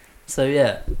 So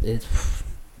yeah,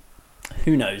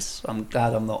 who knows? I'm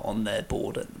glad I'm not on their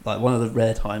board. Like, one of the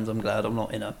rare times I'm glad I'm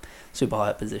not in a super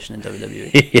high position in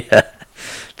WWE. Yeah.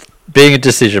 Being a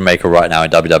decision maker right now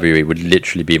in WWE would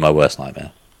literally be my worst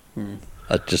nightmare.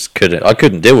 I just couldn't. I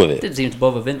couldn't deal with it. Didn't seem to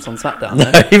bother Vince on SmackDown. No,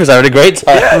 he was having a great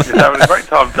time. Yeah, he was having a great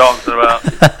time dancing about.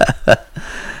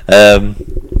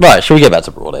 Right, shall we get back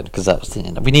to Raw then? Because that was the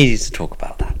end. We needed to talk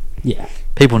about that. Yeah.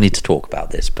 People need to talk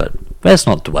about this, but let's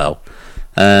not dwell.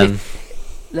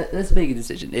 Let's make a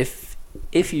decision.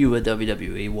 If you were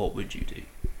WWE, what would you do?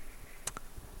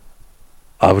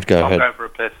 I would go ahead. I'm going for a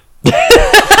piss.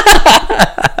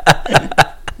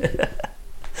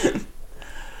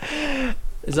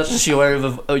 Is that just your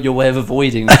way of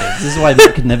avoiding things? This is why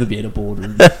Matt could never be in a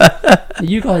boardroom.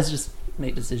 You guys just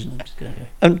make decisions. I'm just going to go.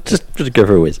 I'm just go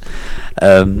for a whiz.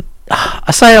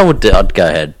 I say I'd go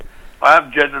ahead. I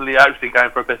am generally actually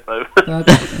going for a piss though. Right,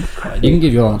 you can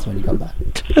give your answer when you come back.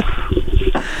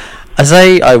 I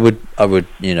say I would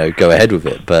go ahead with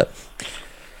it, but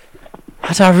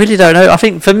I really don't know. I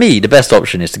think for me the best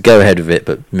option is to go ahead with it,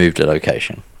 but move the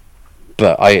location.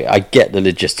 But I get the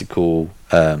logistical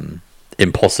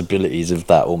impossibilities of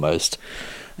that almost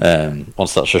on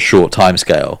such a short time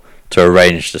scale. To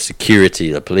arrange the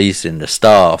security, the policing, the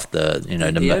staff, the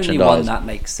merchandise. The only one that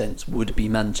makes sense would be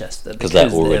Manchester because they're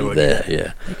already there.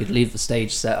 Yeah, they could leave the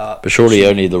stage set up. But surely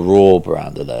only the Raw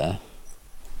brand are there.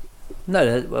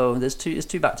 No, well, there's two. It's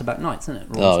 2 back-to-back nights, isn't it?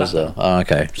 Raw is there? Oh,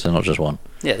 okay, so not just one.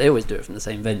 Yeah, they always do it from the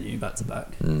same venue,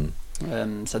 back-to-back.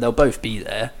 So they'll both be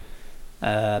there.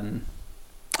 So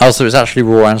it's actually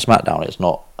Raw and SmackDown. It's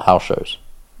not house shows.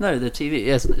 No, the TV.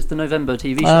 Yes, it's the November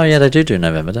TV show. Oh, yeah, they do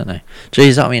November, don't they?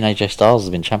 Jeez, that mean AJ Styles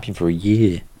has been champion for a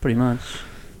year. Pretty much.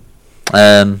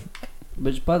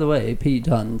 Which, by the way, Pete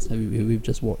Dunne, who we've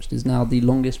just watched, is now the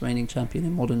longest reigning champion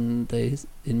in modern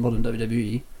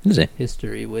WWE is he?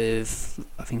 History. With,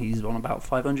 I think he's on about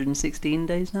 516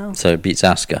 days now. So it beats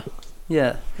Asuka.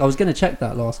 Yeah, I was going to check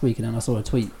that last week, and then I saw a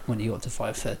tweet when he got to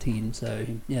 513. So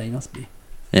yeah, he must be.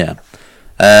 Yeah.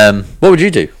 What would you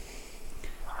do?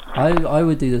 I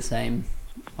would do the same.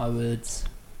 I would.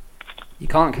 You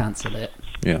can't cancel it.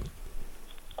 Yeah.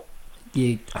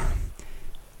 You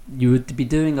would be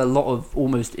doing a lot of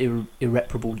almost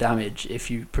irreparable damage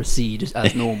if you proceed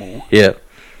as normal. Yeah.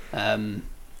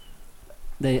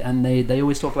 They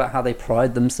always talk about how they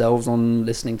pride themselves on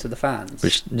listening to the fans.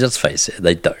 Which, just face it,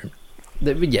 they don't.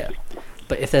 Yeah.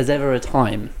 But if there's ever a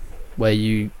time where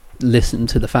you listen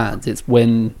to the fans, it's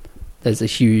when there's a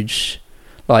huge.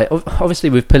 Like, obviously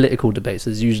with political debates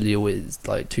there's usually always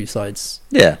like 2 sides,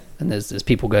 and there's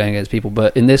people going against people,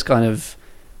 but in this kind of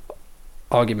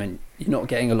argument you're not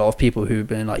getting a lot of people who've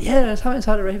been like, yeah, it's how in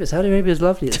Saudi Arabia is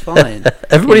lovely, it's fine.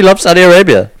 Everybody loves Saudi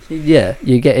Arabia. Yeah,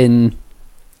 you're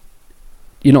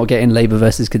not getting Labour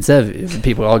versus Conservative and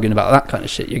people arguing about that kind of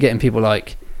shit. You're getting people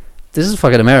like, this is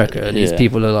fucking America, and these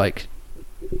people are like,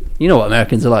 you know what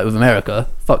Americans are like with America,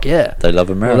 fuck yeah, they love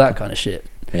America, all that kind of shit.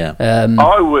 Yeah.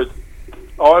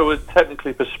 I would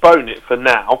technically postpone it for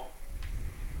now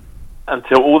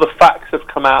until all the facts have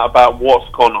come out about what's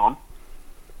gone on,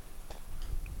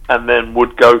 and then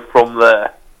would go from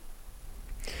there.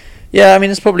 Yeah, I mean,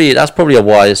 that's probably a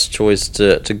wise choice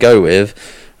to go with.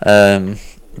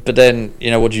 But then,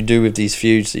 what do you do with these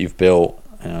feuds that you've built?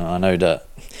 I know that.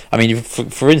 I mean,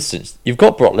 for instance, you've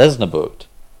got Brock Lesnar booked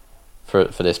for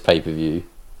this pay-per-view.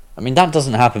 I mean, that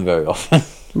doesn't happen very often.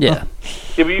 Yeah.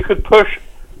 Yeah, but you could push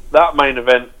that main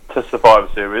event to Survivor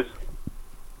Series.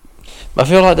 I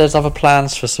feel like there's other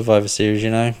plans for Survivor Series,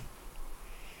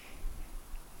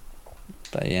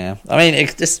 But yeah, I mean,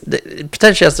 it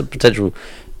potentially has the potential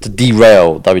to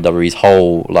derail WWE's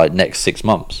whole next 6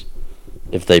 months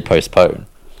if they postpone.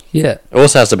 Yeah. It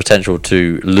also has the potential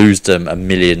to lose them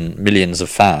millions of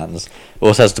fans. It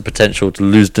also has the potential to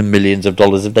lose them millions of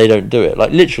dollars if they don't do it.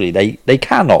 Literally, they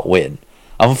cannot win.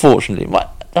 Unfortunately,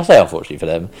 I say unfortunately for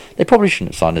them, they probably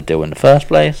shouldn't have signed a deal in the first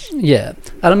place. Yeah,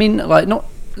 and I mean,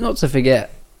 not to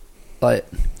forget,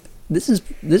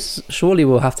 this surely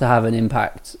will have to have an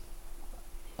impact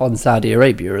on Saudi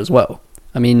Arabia as well.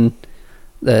 I mean,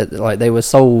 they were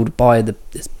sold by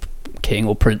this king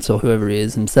or prince or whoever he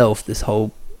is himself this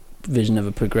whole vision of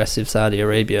a progressive Saudi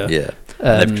Arabia. Yeah,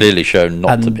 and they've clearly shown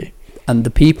not to be. And the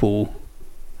people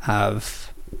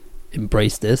have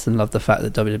embraced this and love the fact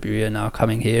that WWE are now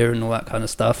coming here and all that kind of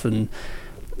stuff. And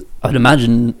I'd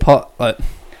imagine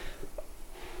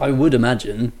I would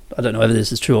imagine, I don't know whether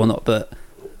this is true or not, but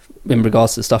in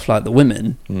regards to stuff like the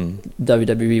women,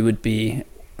 WWE would be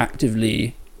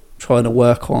actively trying to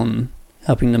work on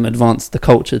helping them advance the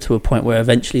culture to a point where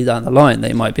eventually down the line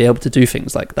they might be able to do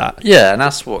things like that. Yeah, and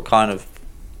that's kind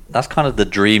of the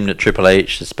dream that Triple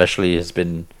H especially has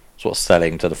been sort of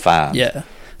selling to the fans. Yeah.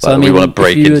 So I mean, we want to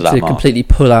break if you into were to that completely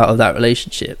pull out of that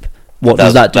relationship, what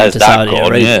does that do to Saudi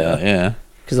Arabia? Yeah.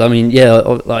 Because I mean,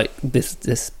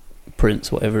 this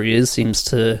prince, whatever he is, seems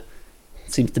to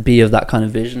be of that kind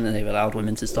of vision, and they've allowed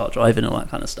women to start driving and all that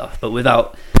kind of stuff. But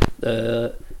without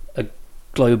a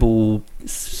global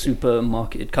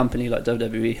supermarketed company like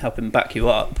WWE helping back you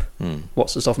up,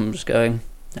 what's to stop them just going,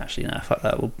 actually, no, fuck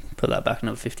that, we'll put that back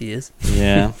another 50 years.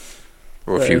 Yeah.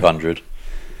 Or a few hundred.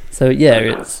 So yeah,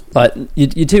 it's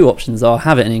your two options are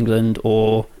have it in England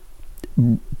or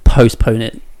postpone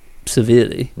it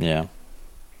severely. Yeah.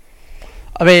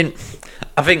 I mean,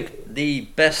 I think the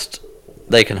best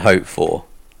they can hope for,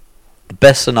 the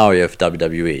best scenario for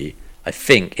WWE, I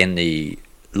think in the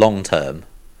long term,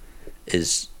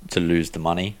 is to lose the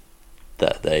money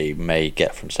that they may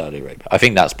get from Saudi Arabia. I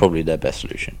think that's probably their best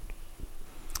solution.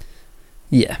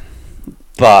 Yeah.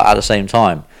 But at the same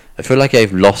time, I feel like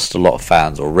they've lost a lot of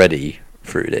fans already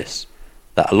through this.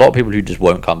 That a lot of people who just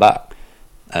won't come back.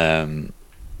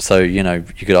 So, you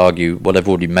could argue, well, they've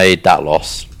already made that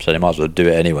loss, so they might as well do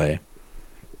it anyway.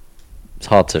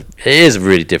 It is a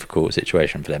really difficult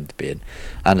situation for them to be in.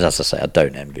 And as I say, I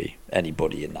don't envy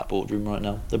anybody in that boardroom right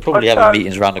now. They're probably having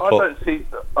meetings around the clock.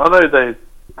 I know they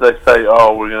say,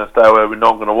 oh, we're going to stay away, we're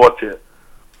not going to watch it.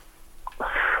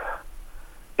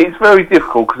 It's very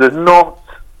difficult because there's not...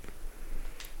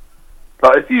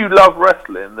 if you love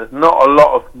wrestling, there's not a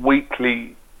lot of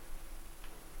weekly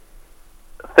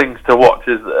things to watch,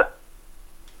 is there?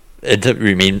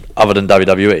 You mean other than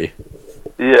WWE?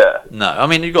 Yeah. No, I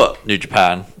mean, you've got New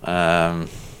Japan and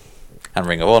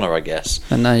Ring of Honor, I guess.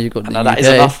 And now you've got and that is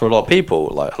enough for a lot of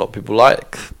people. A lot of people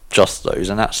like just those,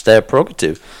 and that's their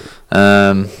prerogative.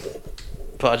 But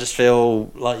I just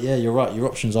feel you're right. Your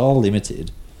options are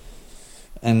limited.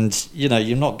 And,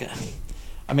 you're not...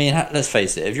 I mean, let's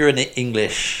face it. If you're an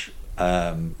English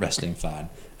wrestling fan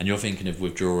and you're thinking of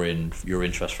withdrawing your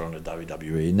interest from the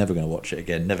WWE, never going to watch it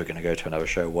again, never going to go to another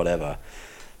show, whatever,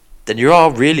 then you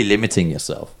are really limiting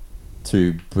yourself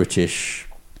to British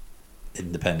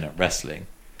independent wrestling,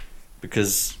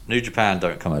 because New Japan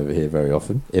don't come over here very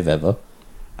often, if ever,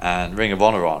 and Ring of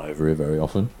Honor aren't over here very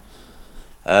often.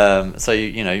 So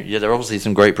there are obviously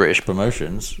some great British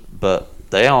promotions, but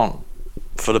they aren't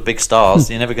for the big stars.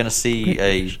 You're never going to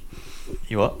see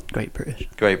Great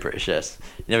British, yes.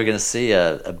 You're never going to see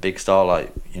a big star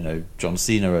like John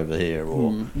Cena over here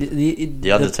or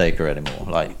the Undertaker anymore.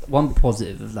 One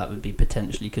positive of that would be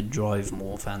potentially could drive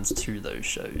more fans to those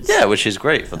shows. Yeah, which is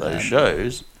great for those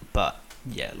shows. But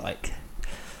yeah,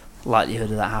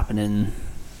 likelihood of that happening,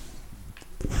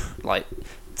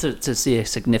 to see a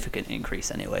significant increase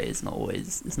anyway is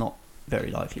not very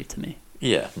likely to me.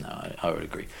 Yeah, no, I would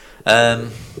agree.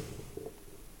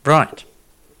 Right.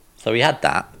 So we had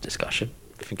that discussion.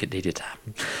 I think it needed to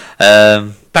happen.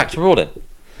 Back to Raw then.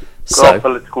 Got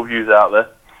political views out there.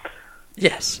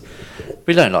 Yes.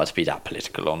 We don't like to be that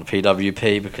political on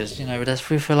PWP because,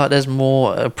 we feel like there's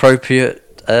more appropriate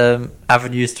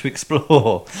avenues to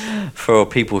explore for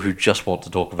people who just want to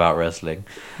talk about wrestling.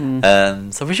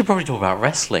 So we should probably talk about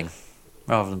wrestling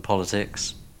rather than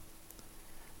politics.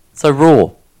 So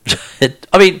Raw.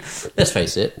 Let's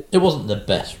face it, it wasn't the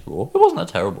best Raw. It wasn't a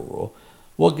terrible Raw.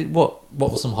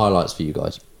 What were some highlights for you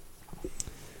guys?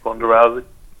 Ronda Rousey.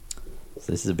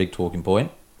 So this is a big talking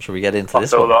point. Shall we get into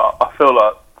this one? I feel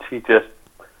like she just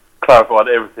clarified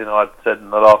everything I'd said in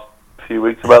the last few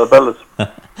weeks about the Bellas.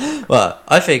 Well,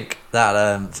 I think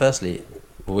that firstly,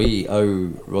 we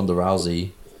owe Ronda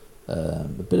Rousey a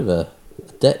bit of a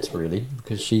debt, really,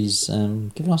 because she's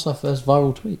given us our first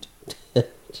viral tweet.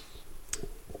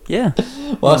 Yeah.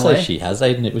 Well, I say she has.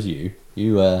 Aiden, it was you.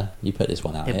 You put this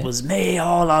one out here. It was me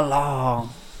all along.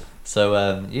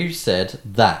 So you said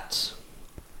that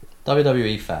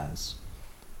WWE fans,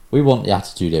 we want the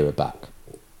Attitude Era back.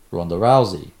 Ronda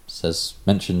Rousey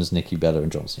mentions Nikki Bella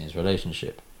and John Cena's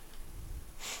relationship.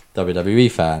 WWE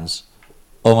fans,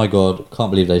 oh my god,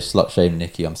 can't believe they slut shamed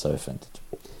Nikki. I'm so offended.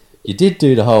 You did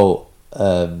do the whole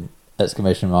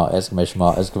exclamation mark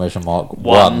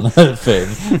one thing,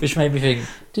 which made me think,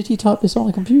 did he type this on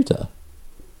a computer?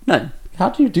 No. How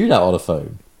do you do that on a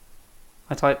phone?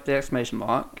 I typed the exclamation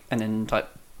mark and then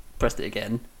pressed it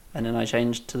again, and then I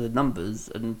changed to the numbers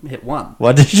and hit 1.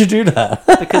 Why did you do that?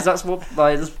 Because that's what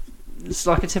it's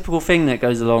like a typical thing that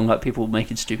goes along, like people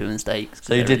making stupid mistakes.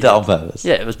 So you did that on purpose?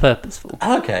 Yeah, it was purposeful.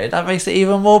 Okay, that makes it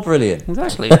even more brilliant.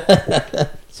 Exactly.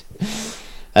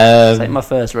 It's like my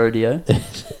first rodeo.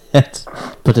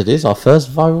 But it is our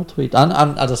first viral tweet. And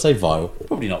as I say viral,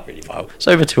 probably not really viral. It's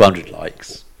over 200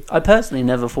 likes. I personally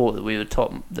never thought that we would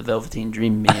top the Velveteen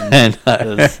Dream meme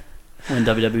of when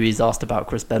WWE's asked about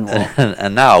Chris Benoit.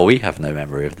 And now we have no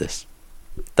memory of this.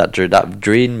 That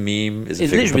dream meme is a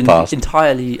thing of the past.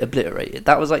 Entirely obliterated.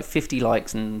 That was like 50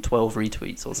 likes and 12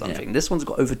 retweets or something. Yeah. This one's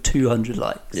got over 200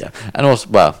 likes. Yeah, and also,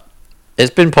 well,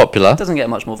 it's been popular. It doesn't get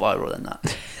much more viral than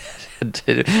that.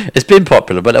 It's been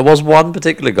popular, but there was one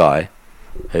particular guy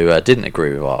who didn't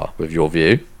agree with your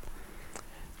view.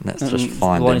 Let's just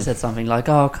find the one him. who said something like,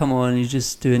 "Oh, come on, you're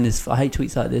just doing this. I hate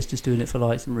tweets like this. Just doing it for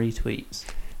likes and retweets."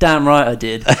 Damn right, I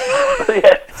did.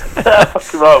 Yeah,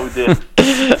 fucking right, we did.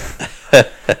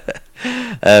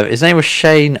 His name was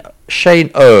Shane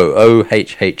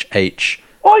OHHH.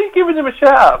 Why are you giving him a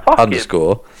shout out? Fuck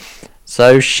 _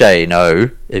 So Shane O,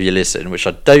 if you listen, which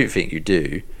I don't think you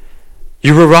do,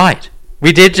 you were right.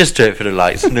 We did just do it for the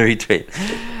likes and the retweet.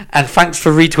 And thanks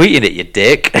for retweeting it, you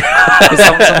dick.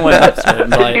 Someone went up to him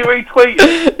like, he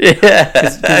retweeted it?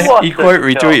 Yeah. He quote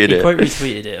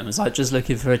retweeted it and was like, just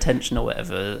looking for attention or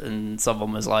whatever. And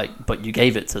someone was like, but you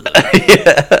gave it to them.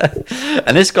 Yeah.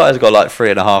 And this guy's got like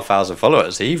 3,500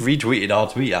 followers. He retweeted our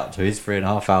tweet out to his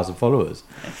 3,500 followers.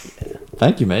 Yeah.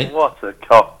 Thank you, mate. What a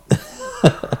cop.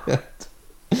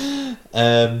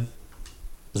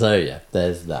 So yeah,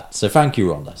 there's that. So thank you,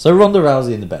 Ronda. So Ronda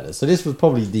Rousey and the Bellas. So this was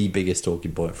probably the biggest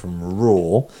talking point from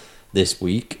Raw this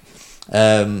week.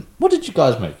 What did you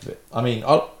guys make of it? I mean,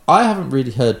 I haven't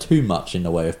really heard too much in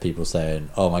the way of people saying,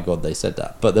 "Oh my god, they said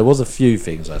that." But there was a few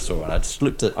things I saw, and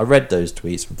I read those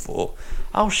tweets and thought,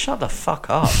 "Oh, shut the fuck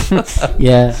up."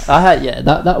 Yeah,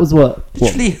 that was what.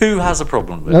 Literally, who has a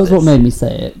problem with that? Was this? what made me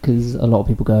say it, because a lot of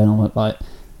people going on like,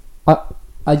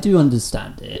 I do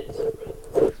understand it.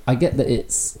 I get that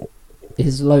it's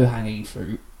low hanging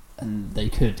fruit, and they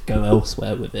could go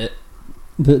elsewhere with it,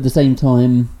 but at the same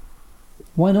time,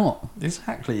 why not?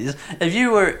 Exactly. If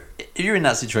you were in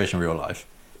that situation in real life,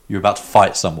 you're about to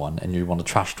fight someone and you want to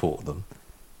trash talk them,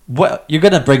 well, you're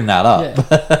going to bring that up.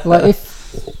 Yeah. Like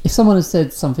if someone had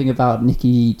said something about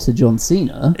Nikki to John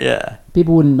Cena, yeah,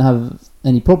 people wouldn't have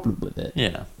any problem with it.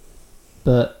 Yeah,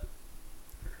 but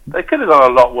they could have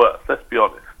done a lot worse. Let's be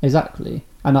honest. Exactly,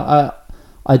 and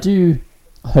I do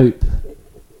hope.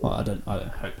 Well, I don't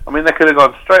hope. I mean, they could have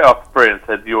gone straight after Brie and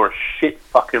said, "You're a shit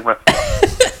fucking wrestler."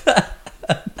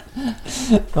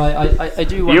 I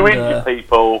do wonder. You injure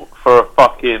people for a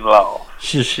fucking laugh.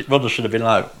 Ronda should have been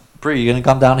like, "Brie, you're going to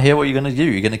come down here. What are you going to do?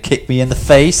 You're going to kick me in the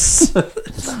face?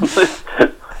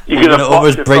 You're going to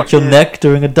almost break your neck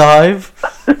doing a dive."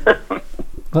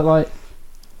 But like,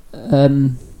 I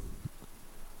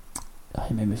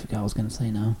made me forget what I was going to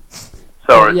say now.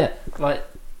 Sorry. Yeah, like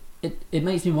it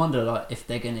makes me wonder, like, if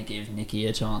they're going to give Nikki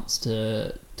a chance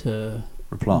to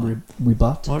reply,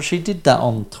 rebut. Well, she did that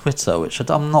on Twitter, which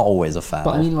I'm not always a fan.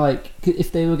 But of. I mean, like,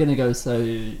 if they were going to go so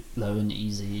low and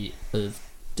easy of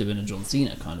doing a John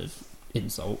Cena kind of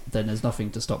insult, then there's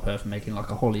nothing to stop her from making like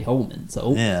a Holly Holm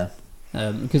insult. Yeah.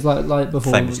 Because like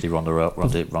before, famously Ronda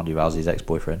Rousey's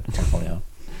ex-boyfriend.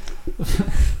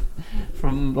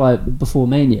 from like before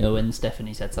Mania when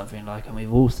Stephanie said something like, and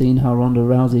we've all seen how Ronda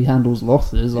Rousey handles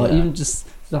losses, like even just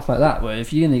stuff like that, where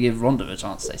if you're going to give Ronda a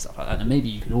chance to say stuff like that, then maybe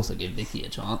you could also give Vicky a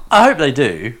chance. I hope they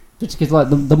do. Because like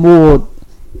the more,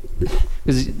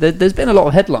 because there's been a lot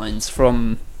of headlines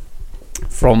from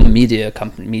media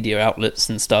outlets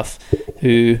and stuff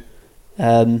who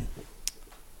I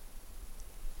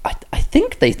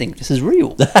think they think this is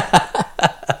real.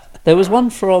 There was one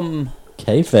from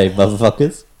Kayfabe,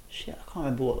 motherfuckers. Shit, I can't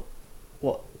remember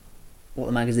what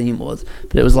the magazine was,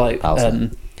 but it was like Power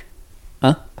Slam.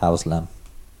 Huh? Power Slam.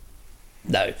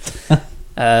 No.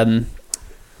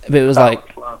 But it was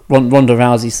like Ronda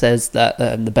Rousey says that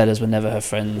the Bellas were never her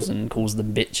friends and calls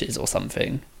them bitches or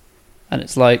something, and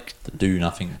it's like The do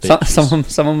nothing bitches.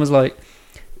 someone was like,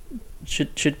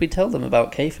 should we tell them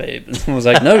about kayfabe? And someone was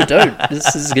like, no, don't.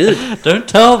 This is good. Don't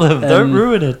tell them. Don't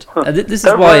ruin it. And this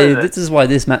Don't is why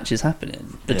this match is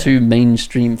happening. The two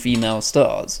mainstream female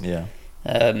stars. Yeah.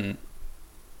 I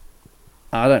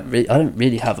don't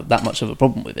really have that much of a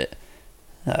problem with it,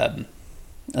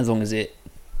 as long as it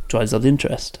drives up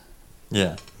interest.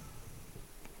 Yeah.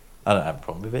 I don't have a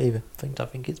problem with it either. I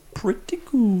think it's pretty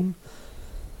cool.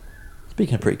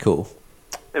 Speaking of pretty cool.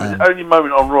 It was the only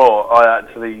moment on Raw I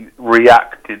actually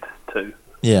reacted to.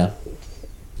 Yeah.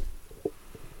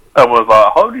 And was like,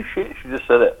 holy shit, she just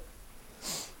said it.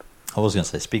 I was going to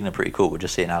say, speaking of pretty cool, we're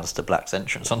just seeing Alistair Black's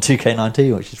entrance on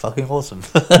 2K19, which is fucking awesome.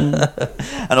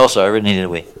 And also, I really needed a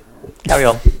wee. Carry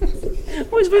on.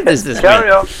 What is with this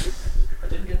Carry on. I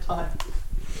didn't get time.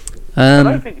 I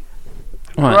don't think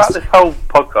right. throughout this whole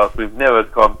podcast we've never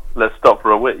gone, let's stop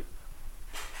for a wee.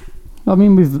 I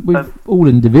mean, we've all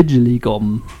individually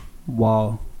gone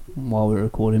while we're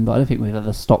recording, but I don't think we've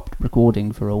ever stopped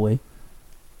recording for a week.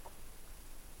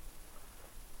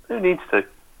 Who needs to?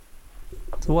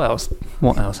 So what else?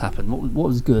 What else happened? What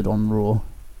was good on Raw?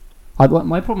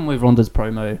 My problem with Ronda's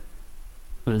promo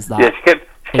was that Yeah, she kept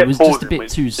it was just a pausing bit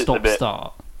with too just a stop bit.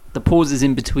 start. The pauses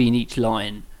in between each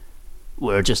line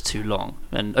were just too long,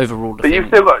 and overall the But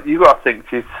thing, you got to think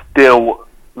she's still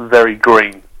very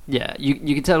green. yeah, you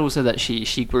can tell also that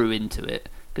she grew into it,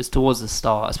 because towards the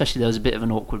start, especially, there was a bit of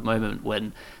an awkward moment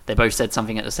when they both said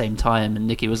something at the same time, and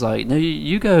Nikki was like, "No,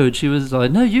 you go," and she was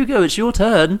like, "No, you go, it's your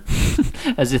turn,"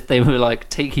 as if they were like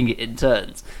taking it in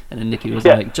turns, and then Nikki was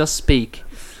like, "Just speak."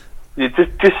 You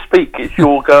just speak. It's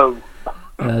your go.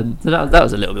 So that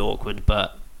was a little bit awkward,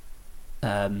 but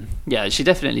yeah, she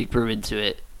definitely grew into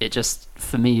it. It just,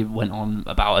 for me, went on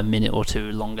about a minute or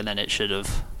two longer than it should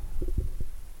have.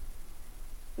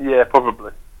 Yeah,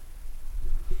 probably.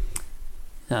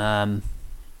 I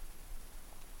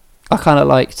kind of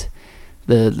liked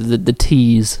the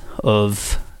tease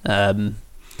of we're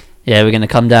going to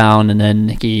come down, and then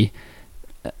Nikki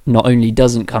not only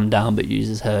doesn't come down but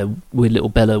uses her weird little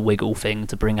Bella wiggle thing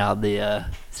to bring out the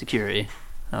security.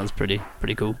 That was pretty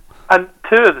cool. And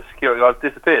two of the security guards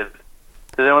disappeared.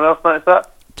 Did anyone else notice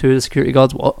that? Two of the security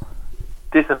guards what?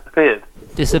 Disappeared.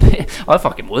 Disappear? I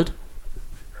fucking would.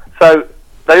 So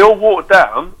they all walked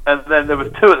down, and then there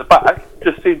was two at the back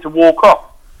just seemed to walk off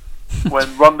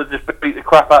when Ronda just beat the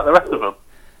crap out of the rest of them.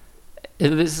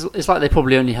 It's like they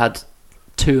probably only had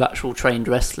two actual trained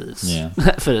wrestlers Yeah.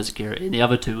 for the security, and the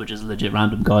other two were just legit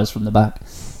random guys from the back.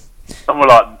 And we're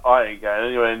like, I ain't going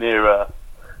anywhere near her.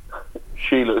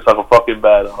 She looks like a fucking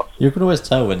badass. You can always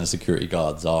tell when the security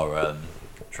guards are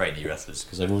trainee wrestlers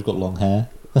because they've always got long hair.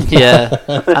 Yeah,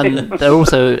 and they're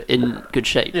also in good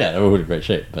shape. Yeah, they're all in great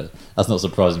shape, but that's not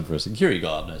surprising for a security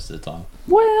guard most of the time.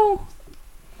 Well,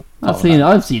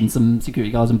 I've seen some security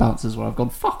guards and bouncers where I've gone,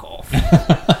 fuck off.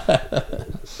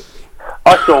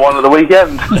 I saw one at the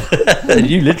weekend.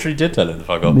 You literally did tell him to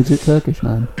fuck off. Midget Turkish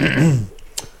man.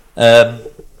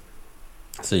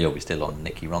 So you'll be still on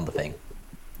Nikki Ronda thing.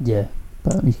 Yeah,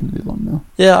 but we can move on now.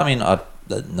 Yeah, I mean,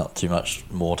 not too much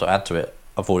more to add to it.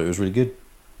 I thought it was really good.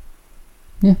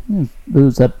 Yeah, it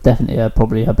was definitely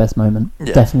probably her best moment.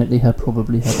 Yeah. Definitely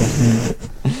probably her best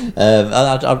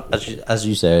moment. As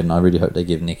you said, and I really hope they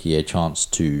give Nikki a chance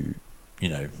to,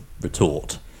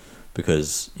 retort,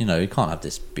 because you can't have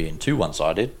this being too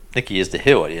one-sided. Nikki is the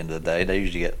heel at the end of the day. They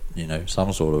usually get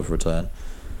some sort of return.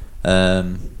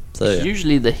 So It's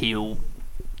usually the heel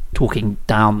talking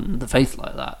down the face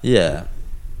like that, yeah,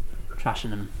 trashing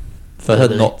him. for her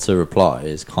not to reply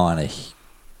is kind of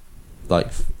like,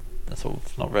 that's all.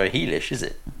 It's not very heelish, is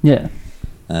it? Yeah.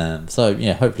 So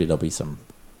yeah, hopefully there'll be some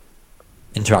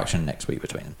interaction next week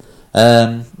between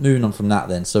them. Moving on from that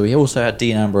then, so we also had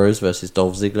Dean Ambrose versus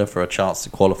Dolph Ziggler for a chance to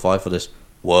qualify for this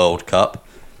World Cup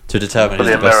to determine For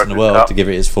who's the the best in the American world, Cup. to give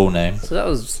it its full name. So that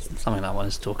was something I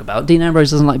wanted to talk about. Dean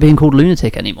Ambrose doesn't like being called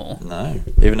lunatic anymore. No,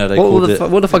 even though they called it.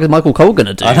 What the fuck is Michael Cole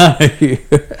gonna do? I know.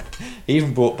 He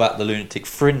even brought back the lunatic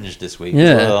fringe this week Yeah.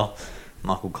 as well.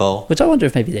 Michael Cole. Which I wonder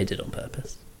if maybe they did on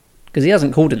purpose. Because he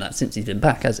hasn't called him that since he's been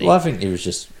back, has he? Well, I think he was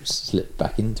just slipped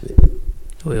back into it.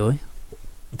 Oi, oi.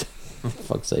 For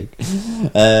fuck's sake.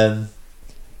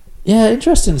 Yeah,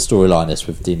 interesting storyline this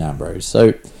with Dean Ambrose.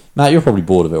 So, Matt, you're probably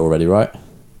bored of it already, right?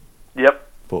 Yep.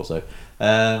 Thought so.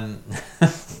 I'm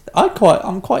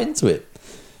quite into it.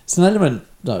 It's an element,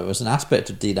 no, it's an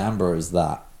aspect of Dean Ambrose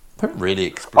that I haven't really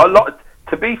explored.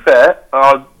 To be fair,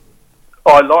 I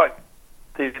like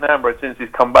Dean Ambrose since he's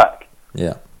come back.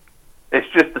 Yeah. It's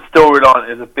just the storyline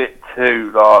is a bit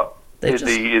too like, isn't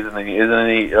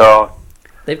he?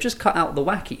 They've just cut out the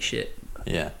wacky shit.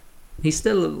 Yeah. He's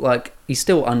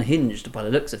still unhinged by the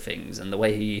looks of things and the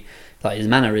way he, like his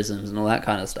mannerisms and all that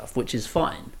kind of stuff, which is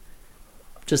fine.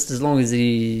 Just as long as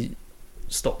he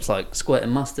stops like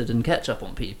squirting mustard and ketchup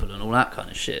on people and all that kind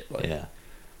of shit. Like, Yeah.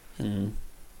 And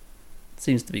it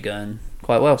seems to be going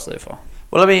quite well so far.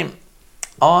 Well, I mean,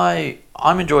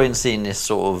 I'm enjoying seeing this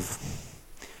sort of.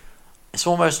 It's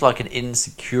almost like an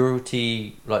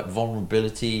insecurity, like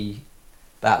vulnerability,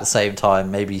 but at the same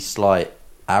time, maybe slight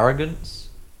arrogance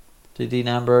to Dean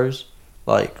Ambrose.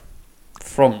 Like,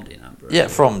 From Dean Ambrose. yeah,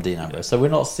 from Dean Ambrose. So we're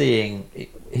not seeing.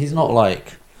 He's not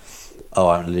like, oh,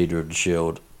 I'm the leader of the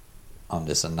Shield, I'm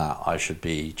this and that, I should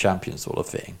be champion sort of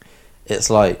thing. It's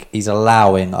like he's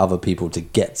allowing other people to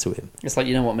get to him. It's like,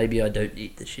 you know what, maybe I don't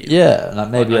need the Shield. Yeah, like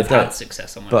maybe I've I don't. had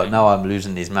success on my But own. now I'm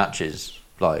losing these matches.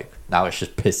 Like, now it's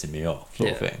just pissing me off,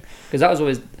 sort of thing. Because that was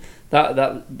always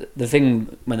the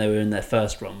thing when they were in their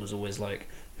first run was always like,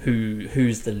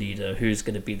 who's the leader, who's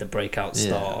going to be the breakout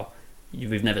star.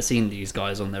 We've never seen these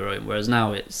guys on their own, whereas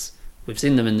now we've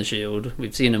seen them in the Shield,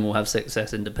 we've seen them all have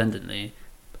success independently.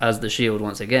 As the Shield,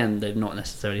 once again, they've not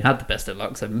necessarily had the best of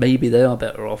luck, so maybe they are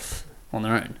better off on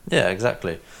their own. Yeah,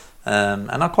 exactly.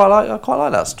 And I quite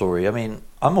like that story. I mean,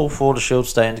 I'm all for the Shield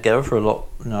staying together for a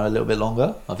little bit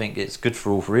longer. I think it's good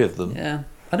for all three of them. Yeah,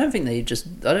 I don't think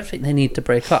they need to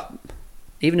break up,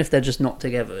 even if they're just not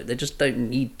together. They just don't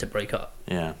need to break up.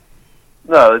 Yeah.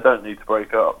 No, they don't need to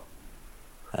break up.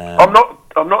 I'm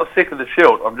not sick of the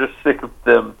Shield. I'm just sick of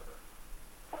them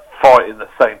fighting the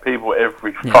same people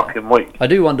every fucking week. I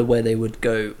do wonder where they would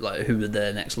go, like who are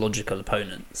their next logical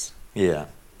opponents. Yeah.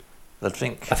 I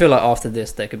think. I feel like after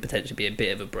this, there could potentially be a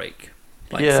bit of a break,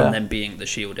 like from them being the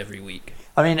Shield every week.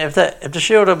 I mean, if the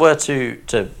Shield were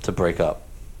to break up,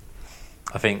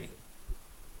 I think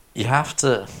you have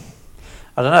to.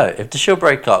 I don't know. If the Shield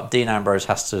break up, Dean Ambrose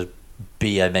has to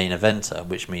be a main eventer,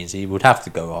 which means he would have to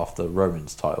go after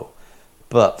Roman's title.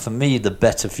 But for me, the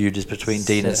better feud is between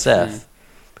Dean and Seth,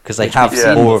 because they have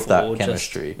more of that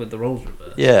chemistry with the roles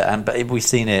reversed. Yeah, but we've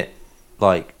seen it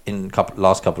like in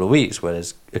last couple of weeks where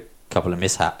there's a couple of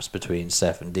mishaps between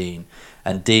Seth and Dean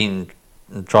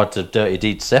tried to dirty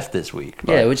deed Seth this week.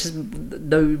 Yeah, which is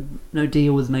no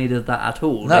deal was made of that at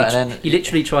all. No, and then, he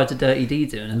literally tried to dirty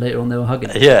deed him, and later on they were hugging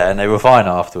him. Yeah, and they were fine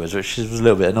afterwards, which was a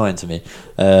little bit annoying to me.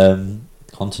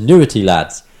 Continuity,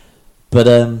 lads. But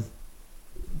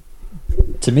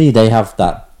to me, they have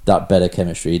that better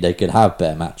chemistry. They could have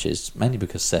better matches, mainly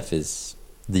because Seth is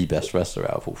the best wrestler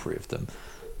out of all three of them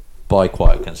by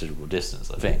quite a considerable distance,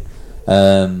 I think.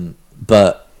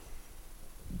 But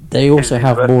they also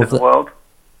have more of the world.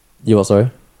 You what? Sorry.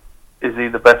 Is he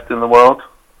the best in the world?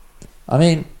 I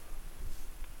mean,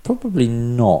 probably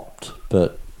not.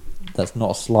 But that's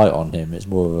not a slight on him. It's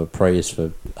more of a praise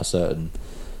for a certain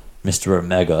Mr.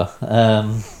 Omega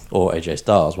or AJ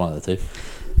Styles, one of the two.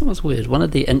 That's weird. One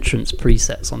of the entrance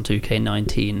presets on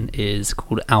 2K19 is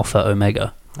called Alpha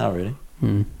Omega. Oh, really?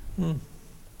 And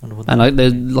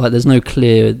there's no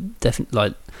clear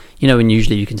when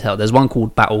usually you can tell. There's one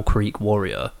called Battle Creek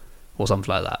Warrior or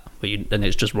something like that, and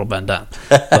it's just Rob Van Dam.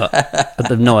 But I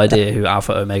have no idea who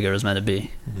Alpha Omega is meant to be.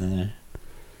 No,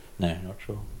 not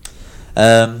sure.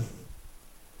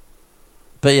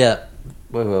 But yeah,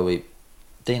 where were we?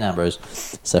 Dean Ambrose,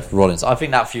 Seth Rollins. I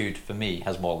think that feud for me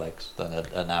has more legs than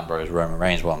an Ambrose Roman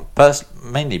Reigns one.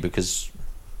 Mainly because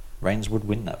Reigns would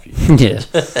win that feud. Yeah,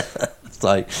 it's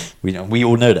like we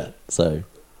all know that. So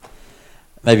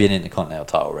maybe an Intercontinental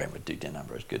title reign would do Dean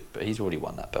Ambrose good, but he's already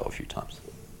won that belt a few times.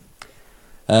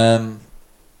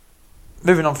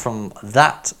 Moving on from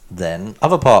that, then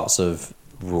other parts of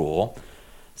Raw.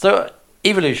 So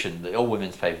Evolution, the all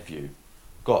women's pay-per-view,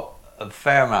 got a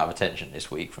fair amount of attention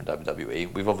this week from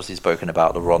WWE. We've obviously spoken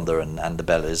about the Ronda and the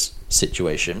Bellas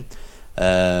situation.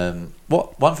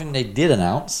 One thing they did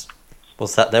announce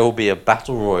was that there will be a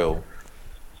battle royal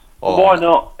Why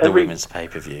not? The women's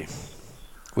pay-per-view,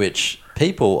 which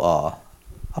people are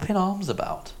up in arms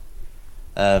about.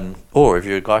 Or if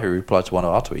you're a guy who replied to one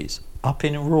of our tweets, up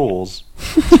in roars.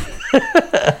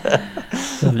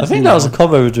 I think that was a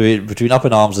combo between up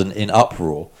in arms and in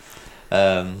uproar.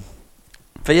 But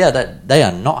yeah, they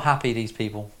are not happy, these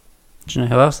people. Do you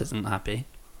know who else isn't happy?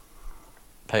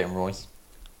 Peyton Royce.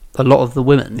 A lot of the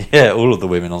women. Yeah, all of the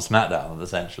women on SmackDown,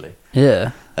 essentially.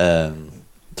 Yeah.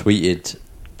 Tweeted,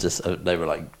 just they were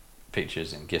like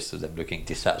pictures and gifs of them looking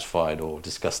dissatisfied or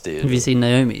disgusted. Have you seen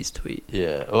Naomi's tweet?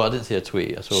 Yeah. Oh, I didn't see a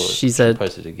tweet. I saw she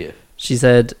posted a gif. She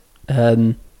said,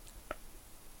 I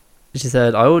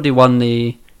already won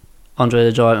the Andre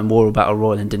the Giant Memorial Battle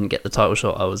Royal and didn't get the title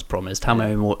shot I was promised. How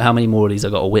many more of these I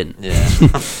got to win? Yeah.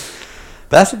 But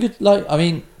that's a good, I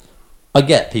mean, I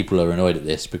get people are annoyed at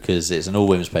this because it's an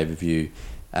all-women's pay-per-view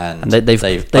and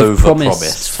they've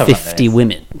promised 50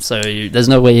 women. So there's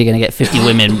no way you're going to get 50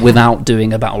 women without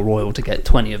doing a Battle Royal to get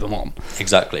 20 of them on.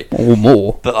 Exactly. Or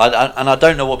more. But I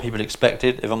don't know what people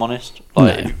expected, if I'm honest.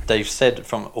 No. They've said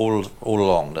from all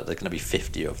along that there's going to be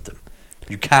 50 of them.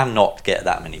 You cannot get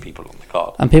that many people on the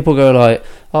card. And people go like,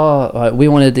 we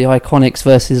wanted the Iconics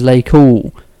versus Lay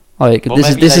Cool. Like, well,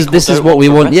 this is what we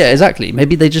want. Yeah, exactly.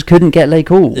 Maybe they just couldn't get Lay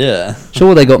Cool. Yeah.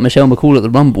 Sure, they got Michelle McCool at the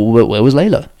Rumble, but where was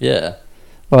Layla? Yeah.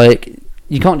 Like,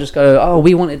 you can't just go,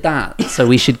 we wanted that, so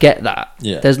we should get that.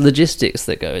 Yeah. There's logistics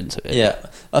that go into it. Yeah.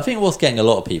 I think what's getting a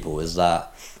lot of people is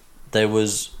that there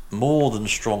was more than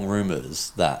strong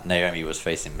rumours that Naomi was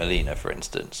facing Melina, for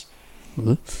instance.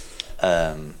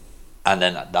 Mm-hmm. And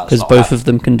then that's because both of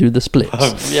them can do the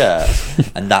splits. Yeah.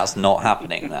 And that's not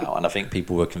happening now. And I think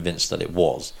people were convinced that it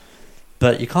was.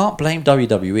 But you can't blame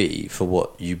WWE for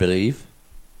what you believe.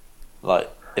 Like,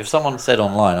 if someone said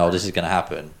online, this is going to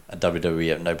happen, and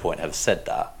WWE at no point have said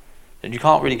that, then you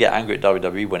can't really get angry at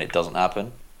WWE when it doesn't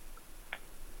happen.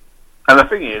 And the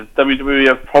thing is, WWE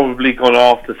have probably gone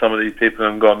after some of these people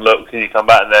and gone, look, can you come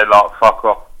back? And they're like, fuck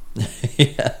off.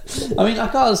 Yeah. I mean, I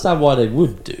can't understand why they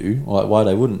would why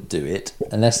they wouldn't do it,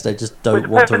 unless they just don't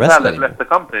want to wrestle anymore. Left the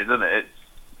company, doesn't it?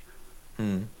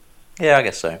 Yeah, I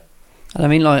guess so. And I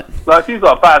mean, like if you've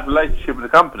got a bad relationship with the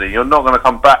company, you're not going to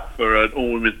come back for an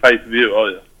all-women's pay-per-view, are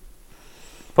you?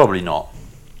 Probably not.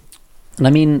 And I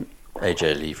mean,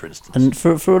 AJ Lee, for instance. And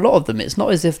for a lot of them, it's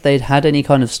not as if they'd had any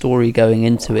kind of story going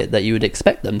into it that you would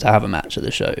expect them to have a match at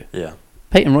the show. Yeah.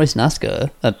 Peyton Royce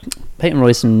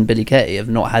and Billie Kay have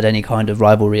not had any kind of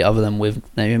rivalry other than with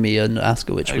Naomi and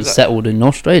Asuka, which was settled in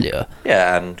Australia.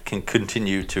 Yeah, and can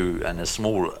continue to, in a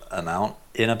small amount,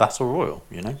 in a battle royal,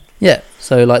 you know? Yeah,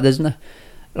 so there's no...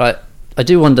 I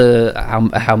do wonder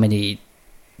how many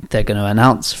they're going to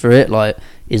announce for it.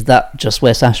 Is that just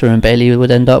where Sasha and Bayley would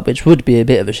end up? Which would be a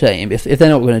bit of a shame. If they're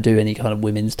not going to do any kind of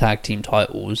women's tag team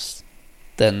titles,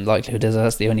 then likelihood is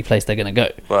that's the only place they're going to go.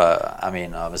 Well, I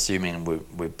mean, I'm assuming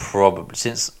we probably,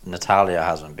 since Natalia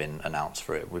hasn't been announced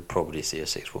for it, we'd probably see a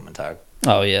 6-woman tag.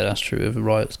 Oh yeah, that's true. If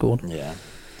Riot scored. Yeah.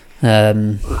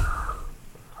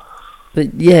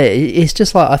 But yeah, it's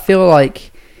just I feel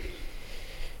like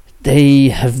they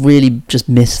have really just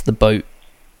missed the boat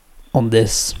on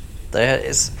this.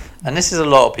 And this is a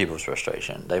lot of people's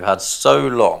frustration. They've had so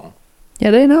long.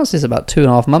 Yeah, they announced this about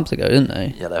 2.5 months ago, didn't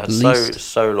they? Yeah, they had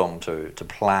so long to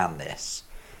plan this,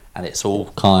 and it's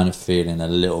all kind of feeling a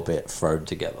little bit thrown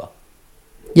together.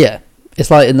 Yeah, it's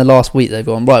like in the last week they've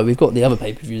gone, right, we've got the other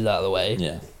pay-per-views out of the way.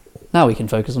 Yeah. Now we can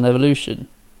focus on Evolution.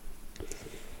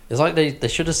 It's like they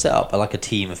should have set up a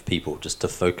team of people just to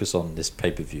focus on this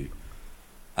pay-per-view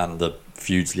and the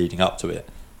feuds leading up to it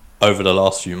over the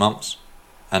last few months,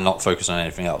 and not focus on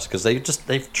anything else, because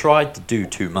they've tried to do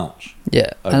too much.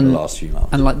 Yeah, over the last few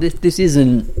months. And this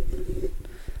isn't,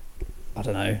 I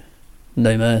don't know,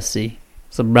 No Mercy,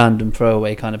 some random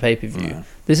throwaway kind of pay-per-view. Yeah.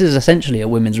 This is essentially a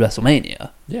women's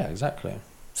WrestleMania. Yeah, exactly.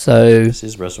 So this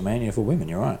is WrestleMania for women.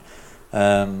 You're right.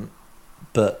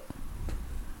 But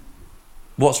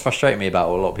what's frustrating me about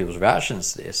a lot of people's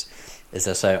reactions to this is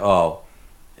they say,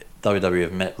 WWE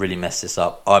have really messed this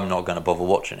up, I'm not going to bother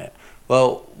watching it.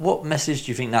 Well, what message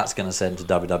do you think that's going to send to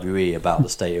WWE about the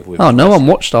state of women? No one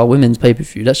watched our women's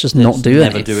pay-per-view. Let's just not do it.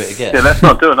 Never do it again. Yeah, let's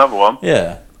not do another one.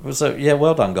 Yeah. So, yeah,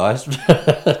 well done, guys.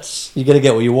 You're going to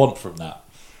get what you want from that.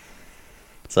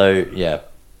 So, yeah.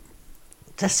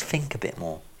 Just think a bit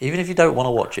more. Even if you don't want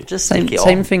to watch it, just think it on.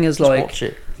 Same thing as just watch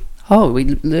it.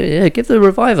 Give the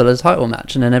Revival a title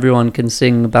match, and then everyone can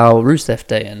sing about Rusev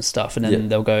Day and stuff, and then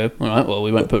they'll go, all right, well,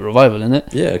 we won't put Revival in it.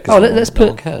 Yeah, because no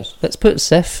one cares. Let's put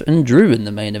Seth and Drew in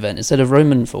the main event instead of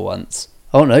Roman for once.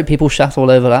 Oh no, people shat all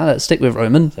over that. Let's stick with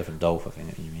Roman. Seth and Dolph, I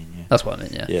think you mean. Yeah, that's what I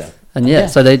mean. Yeah, yeah, and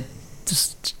so the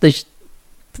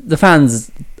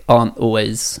fans aren't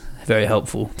always very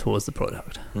helpful towards the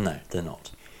product. No, they're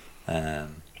not.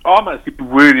 I'm actually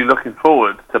really looking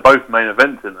forward to both main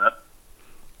events in that.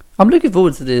 I'm looking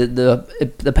forward to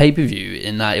the pay-per-view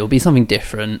in that it will be something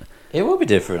different. It will be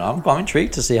different. I'm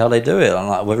intrigued to see how they do it. I'm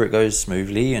like whether it goes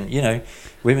smoothly. And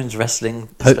women's wrestling,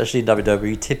 especially in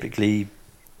WWE, typically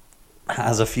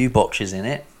has a few botches in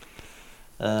it.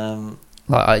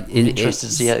 Interested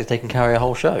to see how they can carry a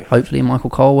whole show. Hopefully, Michael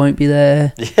Cole won't be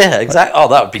there. Yeah, exactly. Oh,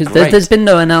 that would be great. There's been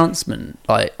no announcement.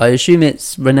 Like, I assume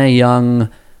it's Renee Young,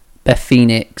 Beth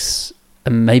Phoenix,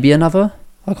 and maybe another.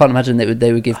 I can't imagine they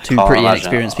would give two pretty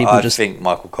inexperienced people. I think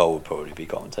Michael Cole would probably be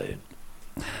commentating.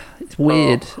 It's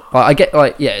weird. I get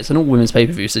it's an all women's pay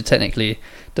per view, so technically,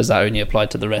 does that only apply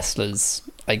to the wrestlers?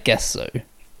 I guess so.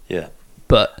 Yeah.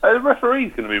 But the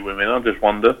referee's going to be women. I just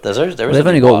wonder. They've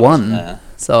only got one,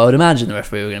 so I would imagine the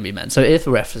referee were going to be men. So if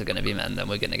the refs are going to be men, then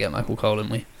we're going to get Michael Cole, aren't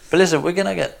we? But listen, we're going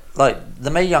to get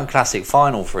the Mae Young Classic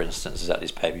final, for instance, is at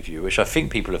this pay per view, which I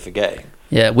think people are forgetting.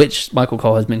 Yeah, which Michael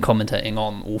Cole has been commentating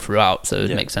on all throughout, so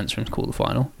it makes sense for him to call the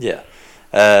final. Yeah,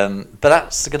 but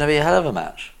that's going to be a hell of a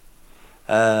match.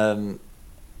 And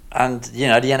the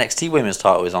NXT Women's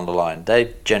title is on the line. They're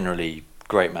generally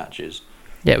great matches.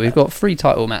 Yeah, we've got 3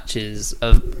 title matches,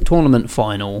 a tournament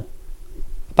final,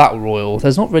 battle royal.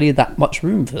 There's not really that much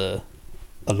room for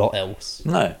a lot else.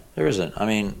 No, there isn't. I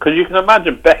mean, because you can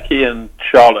imagine Becky and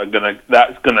Charlotte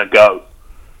that's gonna go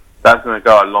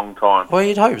a long time. Well,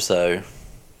 you'd hope so.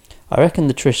 I reckon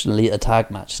the Trish and Lita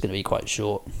tag match is going to be quite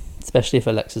short, especially if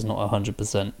Alexa's not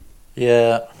 100%.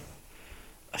 Yeah.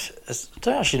 I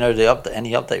don't actually know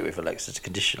any update with Alexa's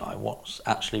condition. What's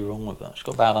actually wrong with her? She's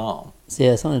got a bad arm. So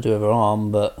yeah, something to do with her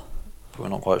arm, but we're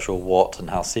not quite sure what and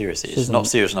how serious it is. It's not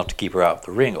serious enough to keep her out of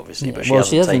the ring, obviously, but she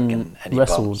hasn't taken any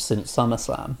wrestled bumps since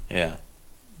SummerSlam. Yeah.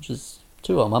 Which is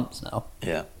 2 whole months now.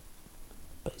 Yeah.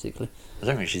 Basically. I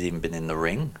don't think she's even been in the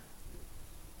ring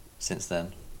since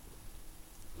then.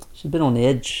 She's been on the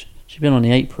edge. She's been on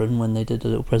the apron when they did a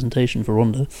little presentation for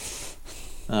Ronda.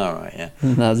 All right, yeah.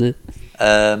 That was it.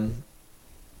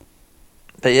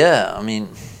 But yeah, I mean,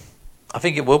 I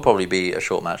think it will probably be a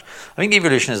short match. I think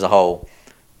Evolution as a whole,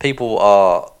 people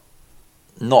are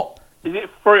not... Is it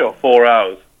 3 or 4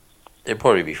 hours? It'll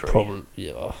probably be 3. Probably,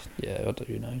 yeah, I don't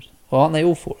know. Well, aren't they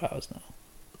all 4 hours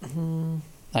now?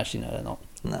 Actually, no, they're not.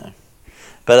 No.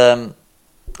 But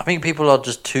I think people are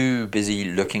just too busy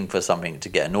looking for something to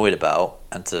get annoyed about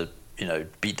and to,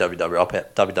 beat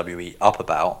WWE up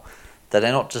about, that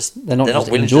they're not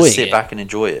willing to sit back and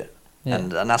enjoy it. Yeah.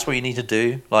 And that's what you need to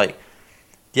do.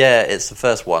 It's the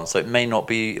first one, so it may not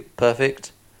be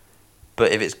perfect,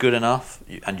 but if it's good enough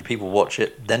and people watch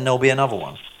it, then there'll be another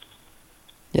one.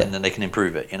 Yeah. And then they can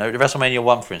improve it. The WrestleMania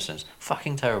 1, for instance,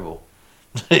 fucking terrible.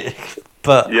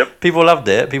 But people loved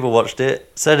it, people watched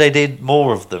it, so they did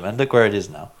more of them, and look where it is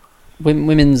now.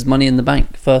 Women's Money in the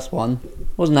Bank, first one,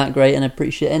 wasn't that great and a pretty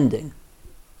shit ending.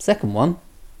 Second one,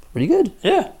 pretty good.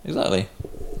 Yeah, exactly.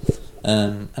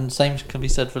 And the same can be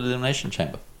said for the Elimination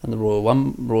Chamber. And the Royal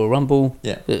Rumble.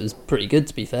 Yeah. It was pretty good,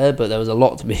 to be fair, but there was a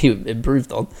lot to be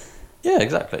improved on. Yeah,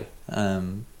 exactly.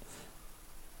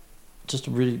 Just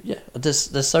really,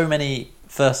 there's so many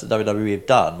firsts that WWE have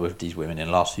done with these women in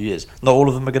the last few years. Not all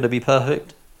of them are going to be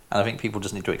perfect, and I think people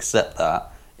just need to accept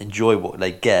that, enjoy what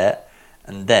they get,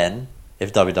 and then,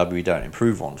 if WWE don't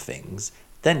improve on things,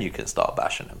 then you can start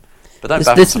bashing them. But don't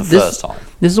bash them for the first time.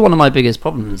 This is one of my biggest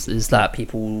problems, is that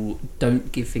people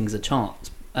don't give things a chance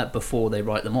before they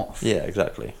write them off. Yeah,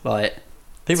 exactly.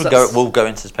 People will go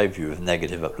into this pay-per-view with a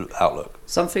negative outlook.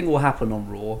 Something will happen on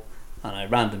Raw, I don't know,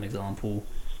 random example,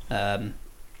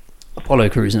 Apollo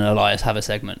Crews and Elias have a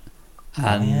segment.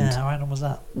 And how random was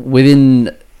that?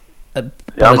 Within... by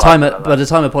the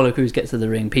time Apollo Crews gets to the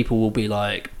ring, people will be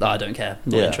like, I don't care,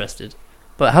 I'm not interested.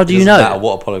 But how do you know? It doesn't matter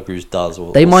what Apollo Crews does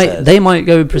or they might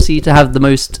go and proceed to have the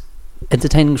most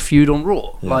entertaining feud on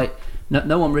Raw. Yeah.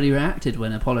 No one really reacted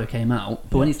when Apollo came out,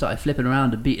 but when he started flipping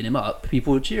around and beating him up,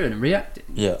 people were cheering and reacting.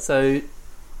 Yeah. So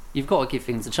you've got to give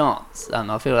things a chance,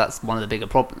 and I feel that's one of the bigger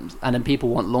problems. And then people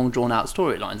want long drawn out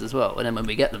storylines as well, and then when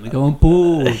we get them, we go on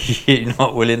board. You're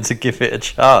not willing to give it a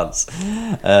chance,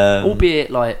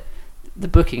 albeit the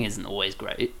booking isn't always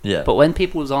great. Yeah. But when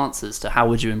people's answers to how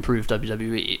would you improve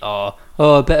WWE are,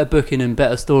 better booking and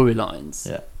better storylines.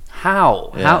 Yeah.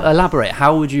 How? Yeah. How? Elaborate.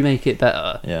 How would you make it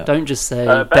better? Yeah. Don't just say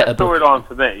better storyline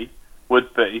for me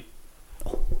would be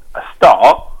a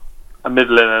start, a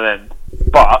middle, and an end.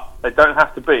 But they don't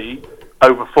have to be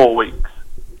over 4 weeks.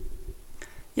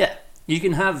 Yeah. You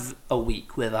can have a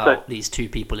week without these two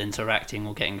people interacting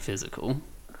or getting physical.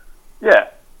 Yeah.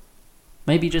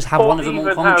 Maybe just have one of them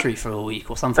on commentary for a week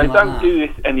or something like that. They don't do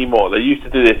this anymore. They used to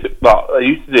do this. They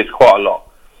used to do this quite a lot.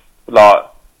 like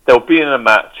they'll be in a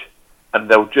match and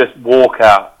they'll just walk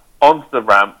out onto the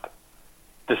ramp,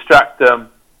 distract them.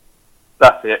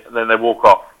 That's it, and then they walk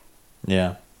off.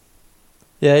 Yeah.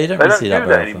 Yeah, you don't They really don't see do that that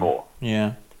very often. anymore.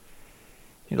 Yeah.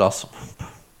 What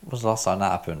was the last time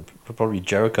that happened? Probably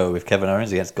Jericho with Kevin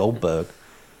Owens against Goldberg.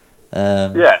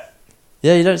 Yeah.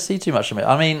 Yeah, you don't see too much of it.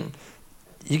 I mean,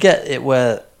 you get it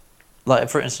where, like,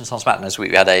 for instance, on SmackDown this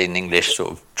week, we had an English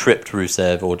sort of tripped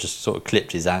Rusev or just sort of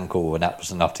clipped his ankle, and that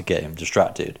was enough to get him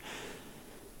distracted.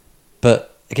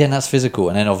 But, again, that's physical,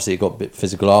 and then obviously it got a bit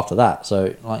physical after that.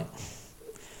 So, like,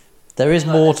 there is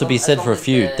more to be said for a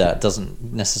feud that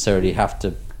doesn't necessarily have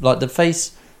to... Like, the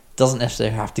face doesn't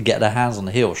necessarily have to get their hands on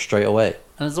the heel straight away.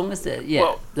 And as long as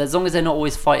as long as they're not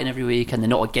always fighting every week and they're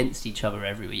not against each other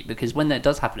every week, because when that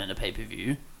does happen in a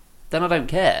pay-per-view, then I don't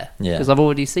care. Yeah. Because I've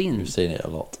already seen... We've seen it a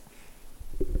lot.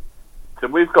 So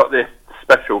we've got this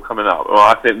special coming up. Well,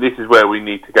 I think this is where we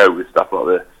need to go with stuff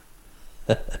like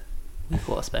this. We've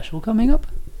got a special coming up?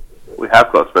 We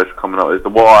have got a special coming up. It's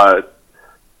what I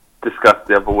discussed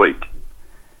the other week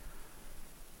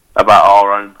about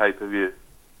our own pay-per-view.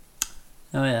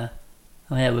 Oh yeah,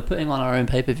 we're putting on our own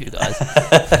pay-per-view, guys.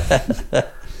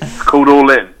 It's called All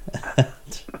In.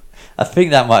 I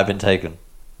think that might have been taken.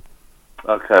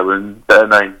 Okay, well, better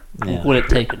name. Yeah. Will it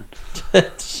taken?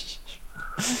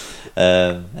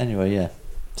 Anyway, yeah.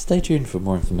 Stay tuned for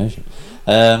more information.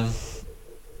 It'll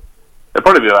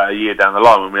probably be about a year down the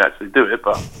line when we actually do it,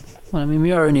 but... Well, I mean,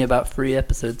 we are only about 3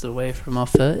 episodes away from our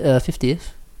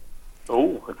 50th.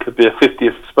 Oh, it could be a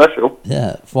 50th special.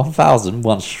 Yeah, 1,000,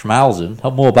 1,000. How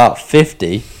more about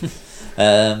 50?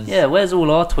 Yeah, where's all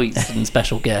our tweets and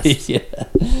special guests? Yeah.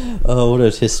 Oh, all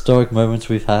those historic moments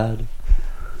we've had.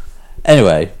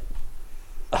 Anyway,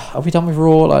 are we done with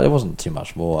Raw? Like, there wasn't too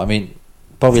much more. I mean,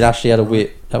 Bobby Lashley had a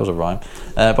weird... That was a rhyme.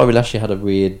 Bobby Lashley had a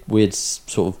weird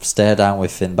sort of stare down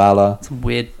with Finn Balor. Some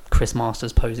weird Chris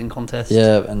Masters posing contest.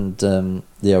 Yeah, and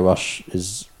Leo Rush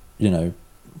is,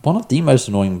 one of the most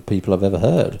annoying people I've ever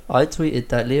heard. I tweeted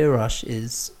that Leo Rush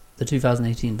is the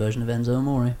 2018 version of Enzo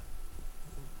Amore.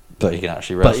 But he can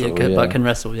actually wrestle. But can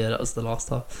wrestle, yeah, that was the last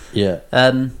time. Yeah.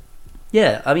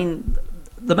 Yeah, I mean,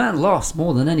 the man laughs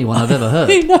more than anyone I've ever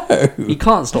heard. I know. He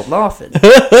can't stop laughing.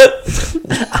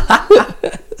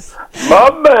 My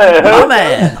man! My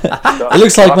man! It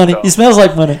looks like money. He smells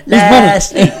like money. He's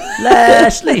Lashley!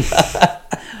 Lashley!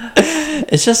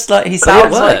 It's just like he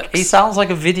sounds like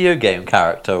a video game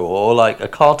character or like a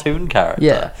cartoon character.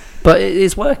 Yeah, but it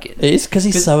is working. It is because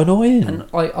he's so annoying. And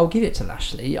I'll give it to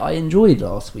Lashley. I enjoyed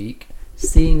last week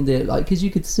seeing because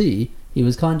you could see he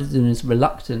was kind of doing this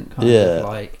reluctant kind of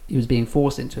like he was being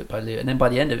forced into it by Leo, and then by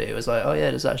the end of it was like, oh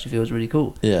yeah, this actually feels really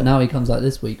cool. Yeah. And now he comes out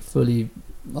this week fully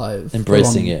like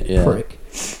embracing it, prick,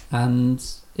 and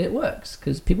it works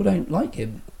because people don't like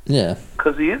him. Yeah,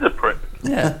 because he is a prick.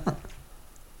 Yeah.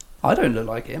 I don't look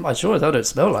like him. I sure as hell don't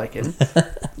smell like him.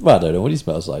 Well, I don't know what he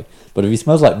smells like. But if he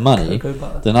smells like money,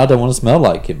 then I don't want to smell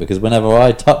like him. Because whenever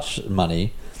I touch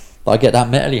money, I get that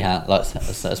metally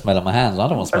smell on my hands. I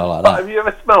don't want to smell like that. Have you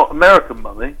ever smelled American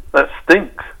money? That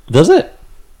stinks. Does it?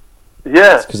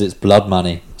 Yeah. It's because it's blood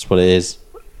money. That's what it is.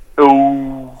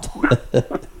 Ooh.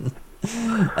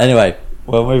 Anyway,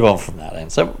 we'll move on from that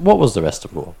then. So what was the rest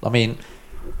of Raw? I mean,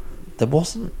 there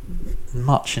wasn't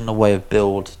much in the way of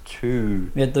build to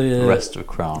the rest of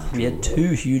Crown. We had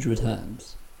 2 huge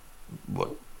returns.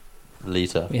 What?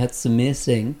 Lita. We had Samir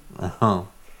Singh. Oh,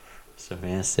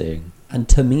 Samir Singh. And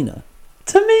Tamina.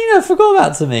 Tamina, forgot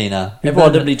about Tamina.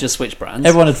 Everyone randomly just switched brands.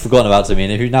 Everyone had forgotten about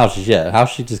Tamina. Who now how's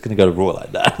she just going to go to Raw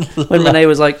like that? When Renee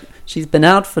was like, she's been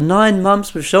out for 9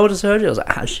 months with shoulder surgery, I was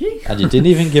like, has she? And you didn't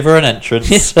even give her an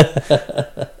entrance.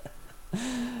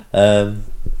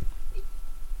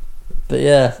 But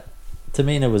yeah,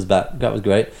 Tamina was back. That was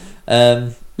great.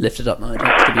 Lifted up Nia,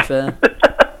 to be fair.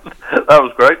 That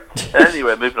was great.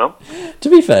 Anyway, moving on. To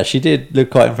be fair, she did look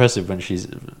quite impressive when she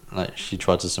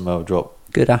tried to Samoa drop.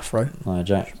 Good afro. Nia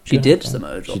Jax. She did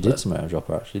Samoa drop. She did Samoa drop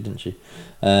her, actually, didn't she?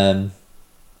 And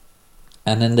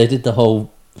then they did the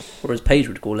whole... Or as Paige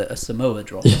would call it, a Samoa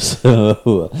drop.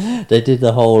 They did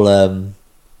the whole...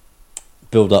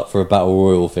 build up for a battle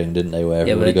royal thing, didn't they? Where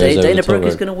everybody goes over Dana the top Brooke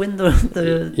is going to win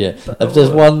the yeah. If there's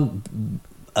one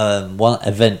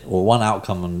event or one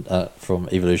outcome from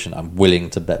Evolution I'm willing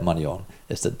to bet money on,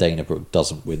 it's that Dana Brooke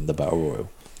doesn't win the battle royal.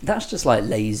 That's just like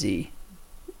lazy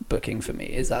booking for me.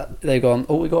 Is that they've gone,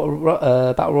 oh, we got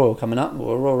a battle royal coming up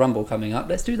or a Royal Rumble coming up.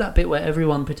 Let's do that bit where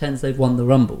everyone pretends they've won the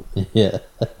Rumble. Yeah,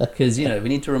 because we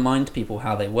need to remind people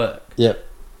how they work. Yep.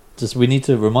 Just we need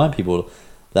to remind people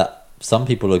that some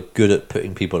people are good at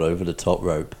putting people over the top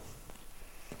rope.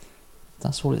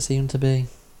 That's all it seemed to be.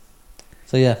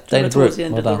 So yeah, Dana Towards Brooke, the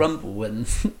end well of the done. Rumble when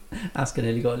Asuka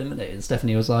nearly got eliminated, and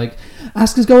Stephanie was like,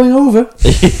 "Asuka's going over.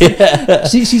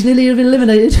 She's nearly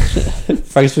eliminated."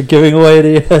 Thanks for giving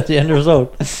away the end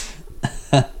result.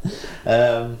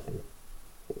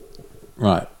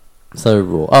 Right. So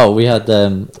Raw. Oh, we had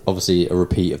obviously a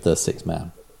repeat of the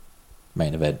 6-man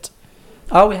main event.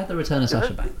 Oh, we had the return of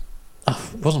Sasha Banks.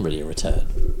 Oh, it wasn't really a return.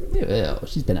 Yeah,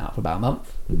 she's been out for about a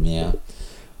month. Yeah.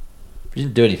 We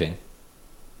didn't do anything.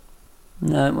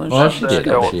 No, Well, she did,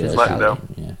 actually, SmackDown.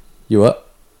 Yeah. You what?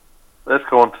 Let's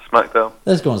go on to SmackDown.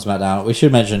 Let's go on to SmackDown. We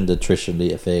should mention the Trish and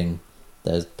Lita thing.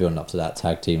 There's building up to that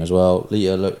tag team as well.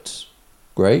 Lita looked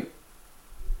great.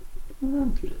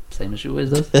 Same as she always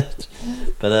does.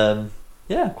 But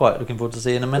yeah, quite looking forward to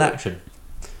seeing them in action.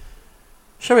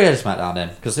 Shall we go to SmackDown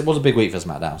then? Because it was a big week for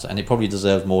SmackDown, and it probably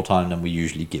deserves more time than we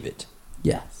usually give it.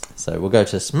 Yeah. So we'll go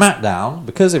to SmackDown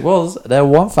because it was their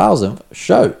 1000th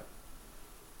show.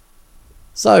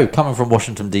 So, coming from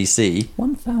Washington, D.C.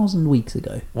 1,000 weeks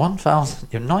ago.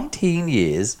 19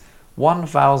 years,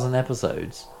 1,000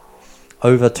 episodes,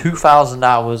 over 2,000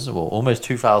 hours, or almost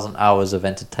 2,000 hours of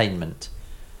entertainment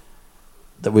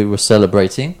that we were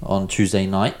celebrating on Tuesday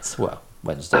night. Well,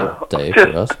 Wednesday day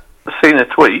for us. Seen a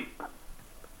tweet,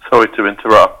 sorry to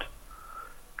interrupt,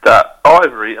 that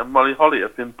Ivory and Molly Holly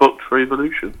have been booked for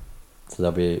Evolution. So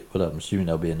they'll be, well, I'm assuming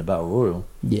they'll be in the Battle Royal.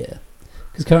 Yeah.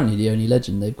 Because currently the only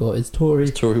legend they've got is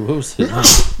Tori. Tori Wilson.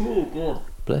 Oh, God.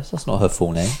 Bless, that's not her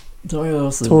full name. Tori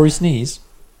Wilson. Tori Sneeze.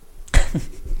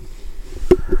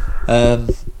 That's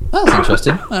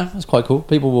interesting. That's quite cool.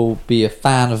 People will be a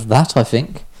fan of that, I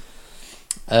think.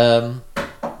 But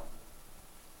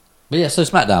yeah, so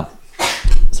SmackDown.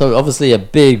 So obviously a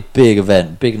big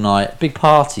event, big night, big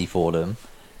party for them.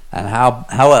 And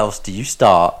how else do you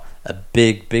start a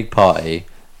big party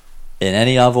in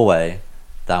any other way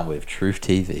than with Truth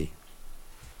TV?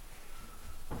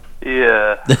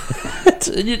 Yeah.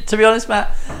 to be honest,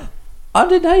 Matt, I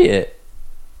didn't hate it.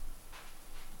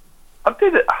 I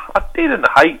didn't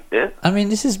hate it. I mean,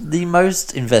 this is the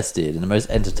most invested and the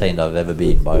most entertained I've ever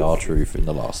been by R-Truth in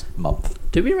the last month.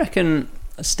 Do we reckon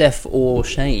Steph or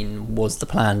Shane was the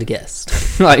planned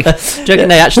guest? Like, do you reckon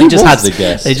they actually just had the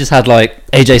guest? They just had like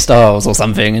AJ Styles or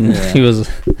something, and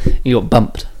he got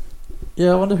bumped.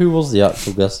 Yeah, I wonder who was the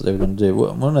actual guest that they were going to do.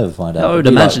 We'll never find out. I would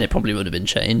imagine it probably would have been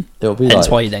Shane. It'll be hence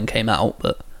like, why he then came out,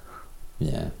 but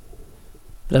yeah,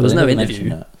 there was no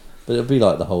interview. But it'll be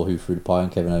like the whole "Who threw the pie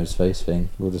on Kevin Owens' face" thing.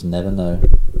 We'll just never know.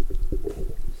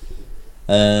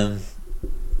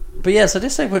 But yeah, so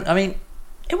this segment, I mean,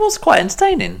 it was quite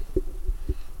entertaining.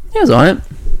 Yeah, it was alright.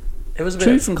 It was a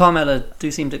Truth and Carmella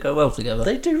do seem to go well together.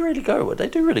 They do really go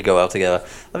well together.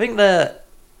 I think they're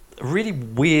a really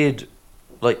weird,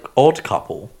 like, odd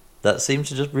couple that seems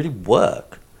to just really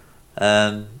work.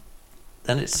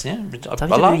 And it's, yeah, I like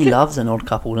WWE it. loves an odd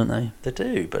couple, don't they? They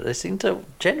do, but they seem to,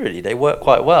 generally, they work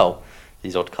quite well,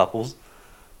 these odd couples.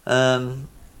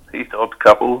 These odd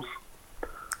couples.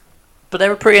 But they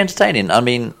were pretty entertaining. I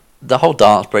mean, the whole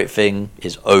dance break thing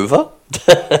is over.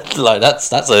 Like,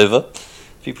 that's over.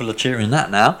 People are cheering that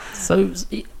now. So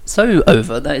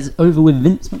over. That is over with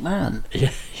Vince McMahon.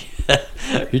 Yeah.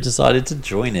 Who decided to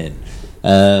join in.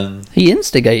 He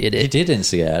instigated it. He did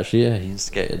instigate, actually. Yeah, he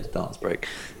instigated the dance break.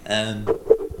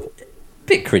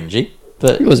 Bit cringy,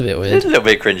 but It was a bit weird. It was a little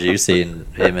bit cringy seeing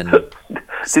him and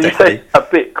Did you say a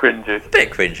bit cringy? A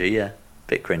bit cringy, yeah.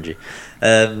 Bit cringy.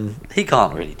 He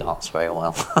can't really dance very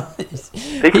well.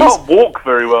 He can't walk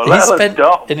very well. He Let alone spent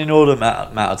dance. an inordinate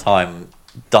amount of time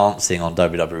dancing on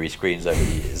WWE screens over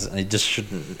the years, and he just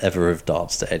shouldn't ever have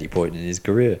danced at any point in his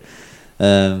career.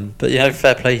 But you know,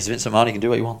 fair play. He's Vince McMahon. He can do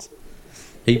what he wants.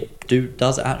 He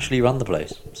does actually run the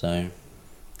place. So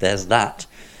there's that.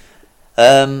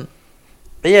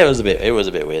 But yeah, it was a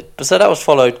bit weird. But so that was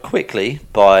followed quickly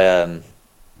by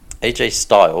AJ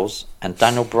Styles and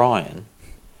Daniel Bryan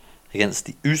against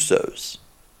the Usos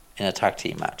in a tag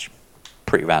team match,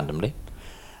 pretty randomly.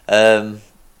 I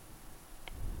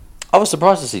was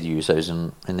surprised to see the Usos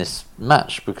in this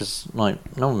match because, like,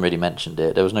 no one really mentioned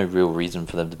it. There was no real reason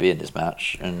for them to be in this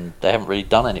match, and they haven't really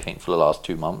done anything for the last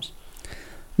 2 months.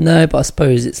 No, but I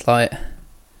suppose it's like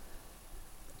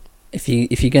if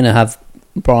you're gonna have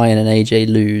Bryan and AJ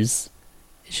lose,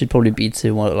 it should probably be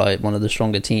to one of the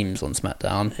stronger teams on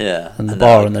SmackDown. Yeah, and the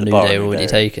Bar and the New Day were already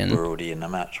taken. Were already in the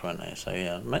match, weren't they? So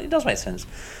yeah, it does make sense.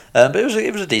 But it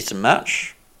was a decent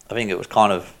match. I think it was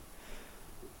kind of.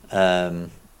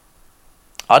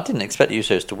 I didn't expect the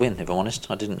Usos to win, if I'm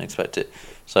honest. I didn't expect it.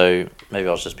 So maybe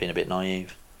I was just being a bit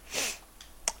naive.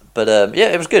 But yeah,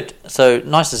 it was good. So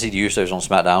nice to see the Usos on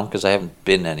SmackDown because they haven't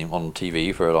been any on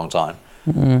TV for a long time.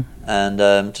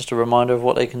 and just a reminder of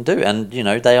what they can do. And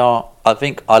they are. I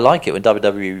think I like it when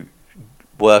WWE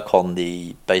work on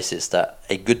the basis that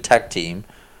a good tag team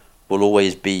will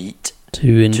always beat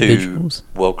Two individuals.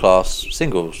 world-class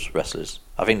singles wrestlers.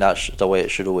 I think that's the way it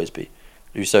should always be.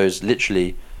 Usos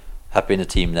literally have been a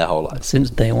team their whole life. Since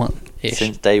day one.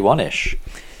 Since day one-ish.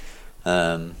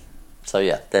 So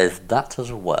yeah, there's that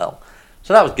as well.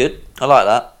 So that was good. I like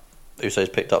that.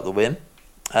 Usos picked up the win.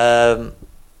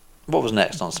 What was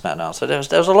next on SmackDown? So there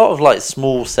was a lot of like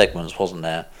small segments, wasn't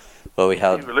there? Where we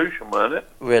had Evolution, weren't it?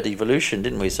 We had Evolution,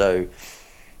 didn't we? So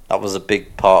that was a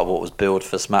big part of what was billed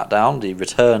for SmackDown, the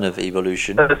return of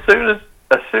Evolution. As soon as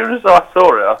I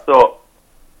saw it, I thought,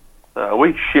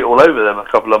 we shit all over them a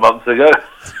couple of months ago.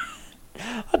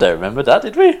 I don't remember that,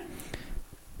 did we?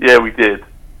 Yeah, we did.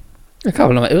 A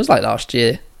couple of. It was like last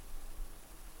year.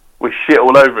 We shit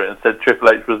all over it and said Triple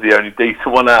H was the only decent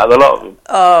one out of the lot of them.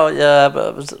 Oh yeah,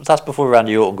 but that's before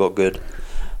Randy Orton got good.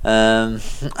 When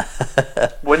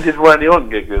did Randy Orton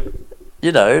get good?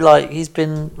 Like he's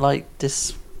been like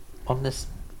this on this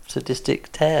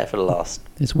sadistic tear for the last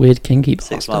This weird kinky 6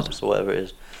 bastard. months or whatever it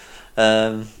is,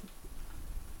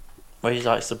 where he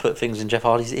likes to put things in Jeff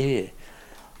Hardy's ear.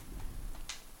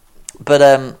 But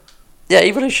yeah,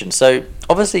 Evolution. So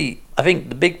obviously, I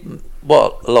think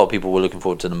what a lot of people were looking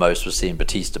forward to the most was seeing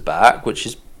Batista back, which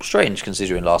is strange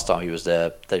considering last time he was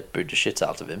there they booed the shit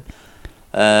out of him.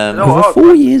 Over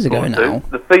 4 years ago now.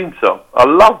 The theme song. I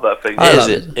love that theme song.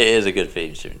 It is a good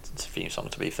theme song,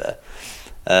 to be fair.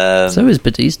 So is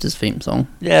Batista's theme song.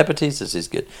 Yeah, Batista's is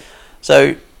good.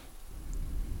 So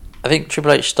I think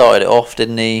Triple H started it off,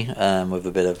 didn't he? With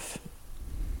a bit of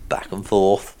back and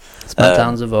forth.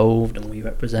 SmackDown's evolved and we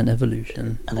represent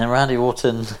evolution. And then Randy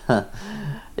Orton,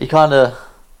 he played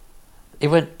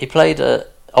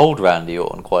old Randy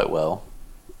Orton quite well.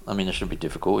 I mean, it shouldn't be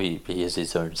difficult. He is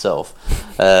his own self,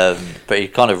 but he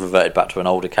kind of reverted back to an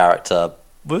older character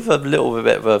with a little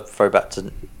bit of a throwback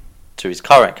to his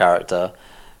current character.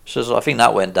 So I think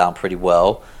that went down pretty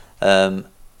well.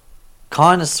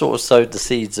 Kind of sort of sowed the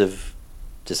seeds of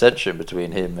dissension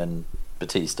between him and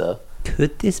Batista.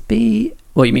 Could this be...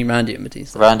 What, you mean Randy and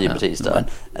Batista? Randy and Batista.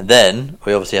 And then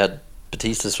we obviously had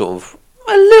Batista sort of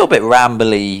a little bit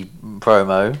rambly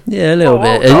promo. Yeah, a little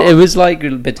bit. It was like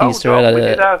Batista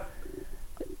had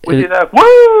we did have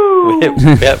woo!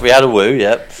 we had a woo,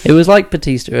 yep. It was like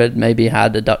Batista had maybe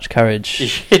had a Dutch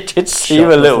courage. It did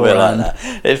seem a little bit like that.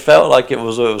 It felt like it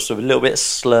was a little bit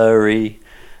slurry,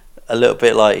 a little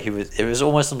bit like it was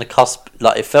almost on the cusp,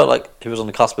 like it felt like he was on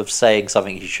the cusp of saying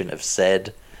something he shouldn't have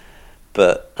said.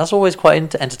 But that's always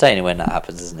quite entertaining when that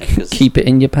happens, isn't it? 'Cause keep it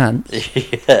in your pants.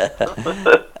 Yeah.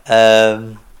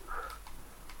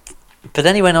 But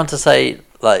then he went on to say,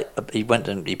 like, he went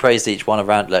and he praised each one of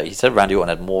Randy. He said Randy Orton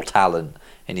had more talent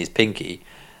in his pinky.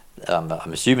 I'm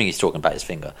assuming he's talking about his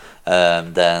finger.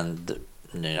 Than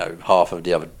half of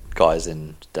the other guys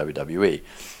in WWE.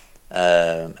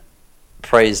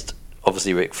 Praised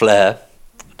obviously Ric Flair.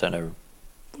 I don't know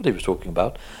what he was talking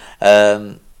about.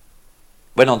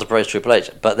 Went on to praise Triple H,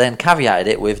 but then caveated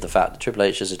it with the fact that Triple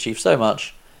H has achieved so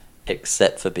much,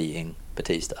 except for beating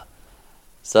Batista.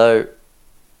 So,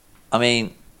 I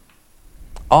mean,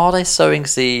 are they sowing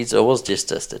seeds, or was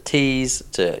just a tease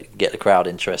to get the crowd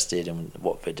interested in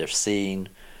what they've seen,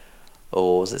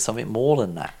 or was it something more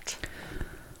than that?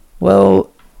 Well,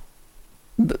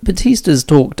 Batista's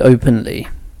talked openly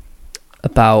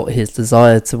about his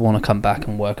desire to want to come back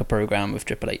and work a program with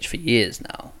Triple H for years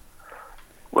now.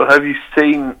 Well, have you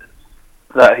seen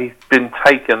that he's been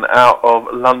taken out of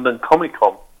London Comic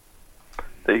Con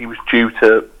that he was due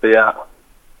to be at?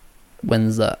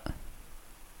 When's that?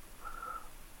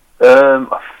 I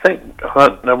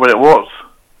don't know when it was.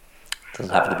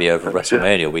 Doesn't happen to be over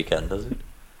WrestleMania weekend, does it?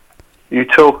 You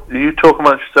talk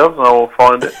amongst yourselves and I will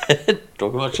find it.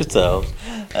 Talk amongst yourselves.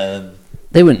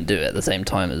 They wouldn't do it at the same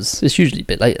time as... It's usually a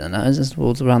bit later than that. It's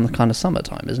towards around the kind of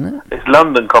summertime, isn't it? It's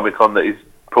London Comic Con that he's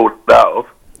pulled out of.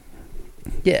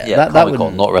 Yeah, that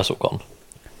Comic-Con, not WrestleCon.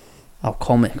 Oh,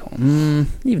 Comic-Con.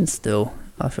 Even still,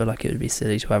 I feel like it would be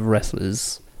silly to have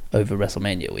wrestlers over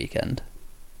WrestleMania weekend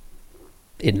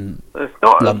in It's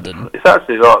not London. It's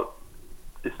actually like...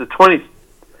 It's the 26th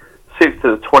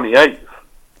to the 28th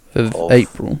of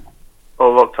April.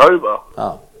 Of October.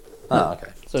 Oh,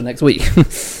 okay. So next week.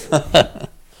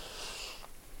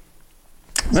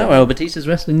 Well, Batista's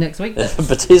wrestling next week.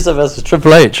 Batista versus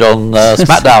Triple H on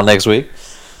SmackDown next week.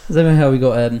 Is that how we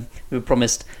got? We were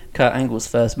promised Kurt Angle's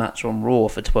first match on Raw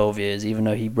for 12 years, even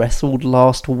though he wrestled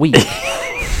last week.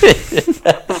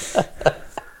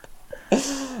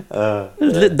 No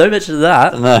mention of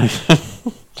that. No.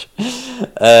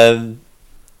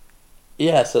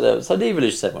 Yeah, so the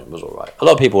Evolution segment was all right. A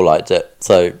lot of people liked it,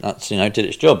 so that's did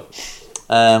its job.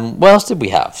 What else did we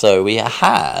have? So we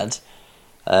had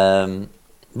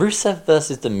Rusev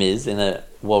versus The Miz in a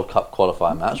World Cup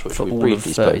qualifier match, which we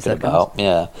briefly spoken about.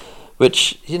 Yeah,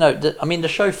 which the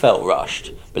show felt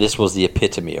rushed, but this was the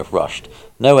epitome of rushed.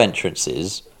 No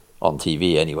entrances on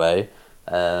TV anyway.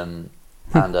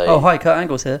 Hi, Kurt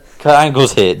Angle's here. Kurt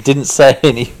Angle's here. Didn't say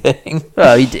anything.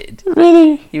 Oh, he did.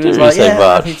 Really? He was like,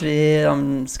 happy to be here.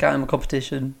 I'm scouting my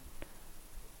competition.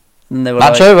 And they were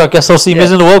match over. I guess I'll see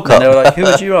Miz in the World Cup. And they were like, who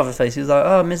would you rather face? He was like,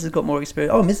 oh, Miz has got more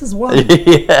experience. Oh, Miz has won.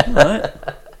 Yeah. All right.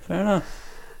 Fair enough.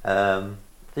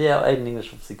 Aiden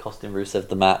English obviously costing Rusev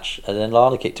the match, and then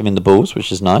Lana kicked him in the balls,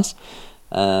 which is nice.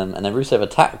 And then Rusev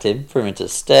attacked him, threw him into the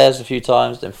stairs a few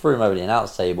times, then threw him over the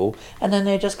announce table, and then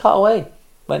they just cut away.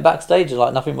 Went backstage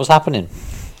like nothing was happening.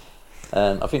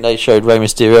 I think they showed Rey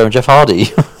Mysterio and Jeff Hardy.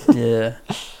 Yeah.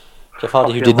 Jeff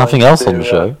Hardy, who did nothing else on the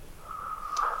show.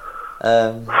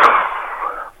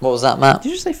 What was that, Matt?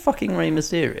 Did you say fucking Rey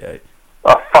Mysterio?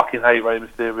 I fucking hate Rey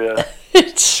Mysterio.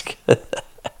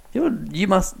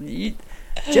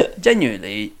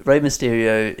 Genuinely, Rey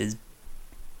Mysterio is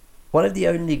one of the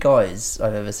only guys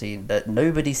I've ever seen that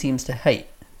nobody seems to hate.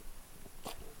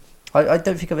 I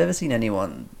don't think I've ever seen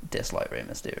anyone dislike Rey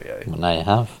Mysterio. Well, now you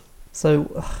have. So,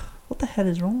 what the hell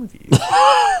is wrong with you?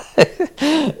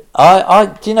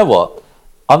 Do you know what?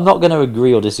 I'm not going to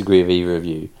agree or disagree with either of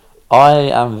you. I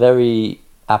am very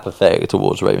apathetic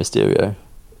towards Rey Mysterio.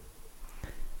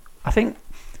 I think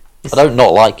I don't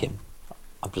not like him.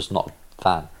 I'm just not a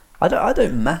fan. I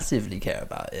don't massively care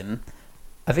about him.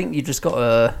 I think you just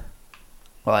gotta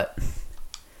I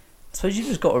suppose you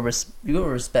just gotta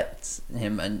respect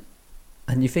him, and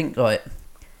you think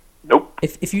nope.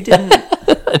 If you didn't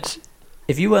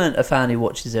if you weren't a fan who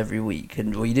watches every week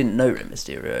or you didn't know Rey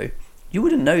Mysterio, you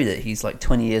wouldn't know that he's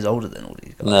 20 years older than all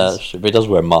these guys. No, that's true. But he does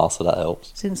wear a mask, so that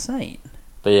helps. It's insane.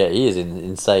 But yeah, he is in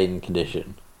insane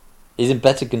condition. He's in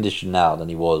better condition now than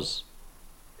he was.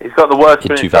 He's got the worst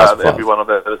finisher out of 2005. everyone I've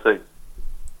ever seen.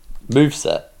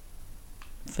 Moveset.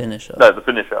 Finisher. No, the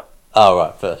finisher. Oh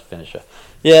right, first finisher.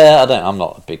 Yeah, I'm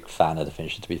not a big fan of the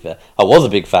finisher, to be fair. I was a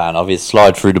big fan of his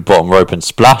slide through the bottom rope and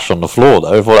splash on the floor,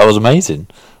 though. I thought that was amazing.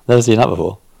 Never seen that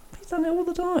before. He's done it all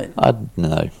the time.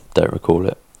 Don't recall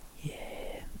it.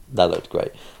 Yeah. That looked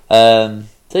great. So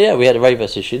yeah, we had Ray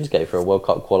versus Shinsuke for a World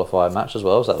Cup qualifier match as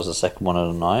well, so that was the second one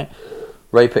of the night.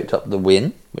 Ray picked up the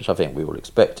win, which I think we all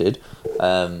expected.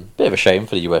 Bit of a shame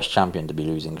for the US champion to be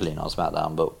losing clean on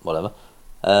SmackDown, but whatever.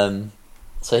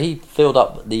 So he filled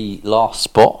up the last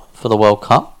spot for the World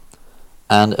Cup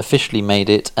and officially made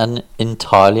it an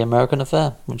entirely American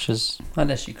affair, which is...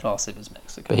 Unless you class it as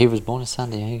Mexico. But he was born in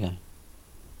San Diego.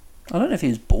 I don't know if he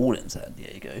was born in San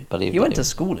Diego. He went to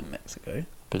school in Mexico. I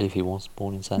believe he was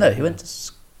born in San Diego. No, he went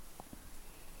to...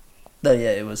 No,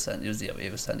 yeah, it was San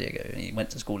Diego, and he went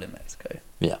to school in Mexico.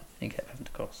 Yeah. He kept having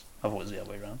to cross. I thought it was the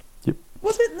other way around. Yep.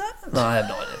 Was it that? No, I have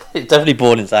no idea. He's definitely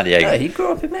born in San Diego. No, he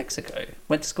grew up in Mexico.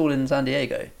 Went to school in San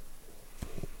Diego.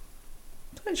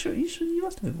 I'm sure you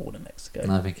must have been born in Mexico.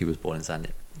 No, I think he was born in San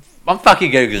Diego. I'm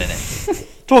fucking Googling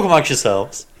it. Talk amongst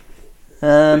yourselves. He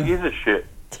is a shit.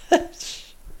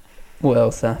 What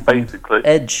else happened? Basically.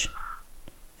 Edge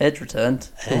returned.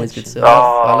 Always good to see. Oh,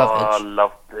 I love Edge. I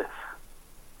love this.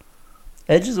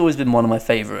 Edge has always been one of my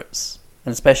favourites,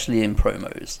 and especially in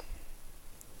promos.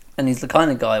 And he's the kind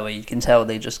of guy where you can tell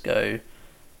they just go,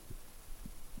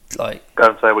 go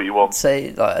and say what you want.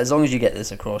 Say, as long as you get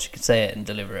this across, you can say it and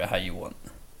deliver it how you want.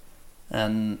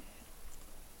 And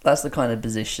that's the kind of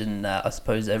position that I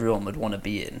suppose everyone would want to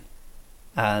be in.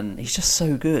 And he's just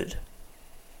so good.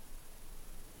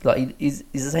 He's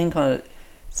the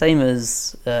same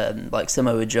as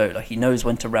Samoa Joe. He knows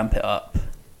when to ramp it up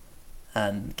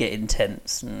and get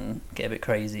intense and get a bit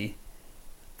crazy.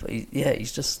 But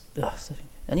he's just...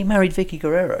 and he married Vicky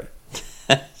Guerrero.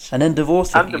 And then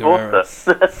divorced Vicky Guerrero.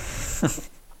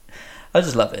 I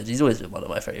just love it. He's always been one of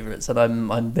my favourites. And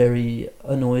I'm very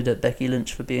annoyed at Becky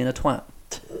Lynch for being a twat.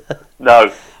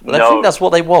 No. But I think that's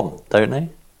what they want, don't they?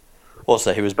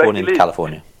 Also, he was born in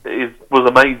California. It was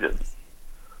amazing.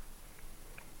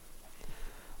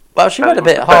 Well, she went a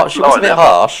bit harsh. She was a bit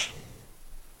harsh.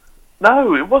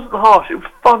 No, it wasn't harsh. It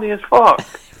was funny as fuck.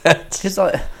 Because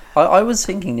I was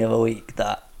thinking the other week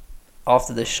that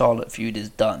after this Charlotte feud is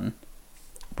done,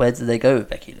 where do they go with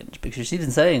Becky Lynch? Because she's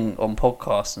been saying on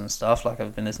podcasts and stuff,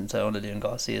 I've been listening to Olivia and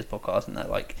Garcia's podcast, and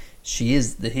that she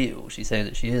is the heel. She's saying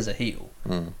that she is a heel.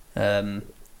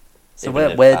 So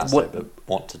where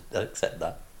want to accept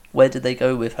that? Where did they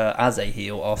go with her as a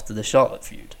heel after the Charlotte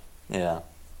feud? Yeah,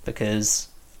 because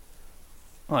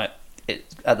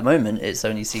at the moment it's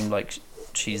only seemed like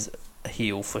she's a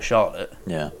heel for Charlotte,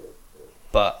 Yeah.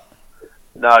 but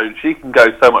No, she can go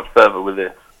so much further with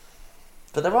this.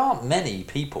 But there aren't many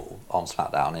people on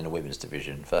SmackDown in the women's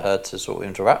division for her to sort of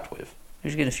interact with.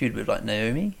 who's going to feud with, like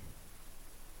Naomi,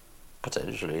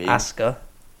 Potentially. Asuka?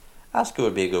 Asuka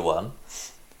would be a good one.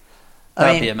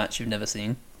 That'd be a match you've never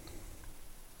seen.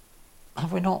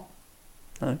 Have we not?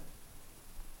 No.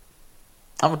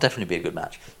 That would definitely be a good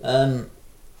match. Do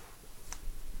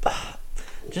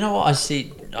you know what I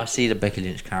see the Becky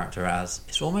Lynch character as?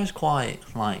 It's almost quite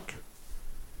like,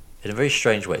 in a very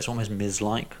strange way, it's almost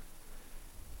Miz-like.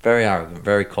 Very arrogant,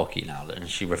 very cocky now, and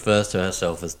she refers to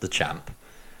herself as the champ.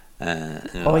 I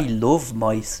love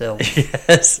myself.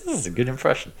 Yes, this is a good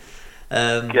impression.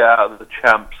 Get out of the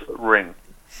champ's ring.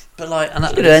 But like, and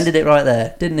that Could have ended it right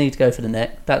there. Didn't need to go for the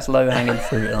neck. That's low hanging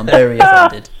fruit, and I'm very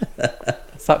offended.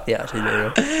 Fuck the attitude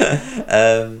era.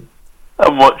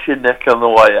 And watch your neck on the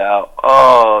way out.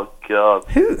 Oh, God.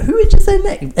 Who is just their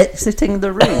neck exiting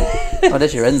the ring? Oh,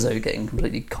 there's your Enzo getting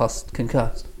completely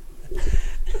concussed.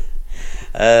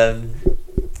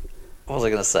 What was I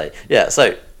going to say? Yeah,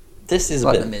 so this is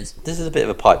Like a the bit. Miz. This is a bit of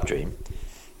a pipe dream,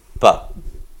 but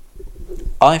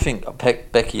I think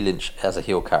Becky Lynch as a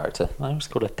heel character. I almost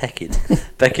called her Peckid.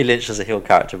 Becky Lynch as a heel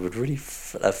character would really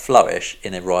flourish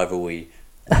in a rivalry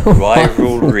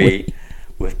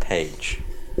with Paige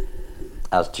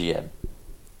as GM.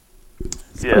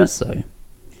 Yeah. So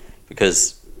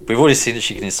Because we've already seen that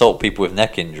she can insult people with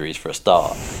neck injuries for a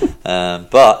start.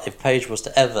 But if Paige was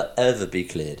to ever be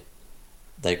cleared,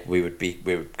 we would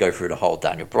go through the whole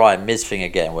Daniel Bryan Miz thing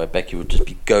again, where Becky would just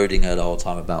be goading her the whole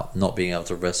time about not being able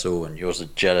to wrestle, and you're so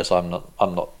jealous. I'm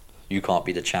not. You can't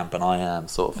be the champ, and I am,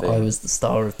 sort of thing. I was the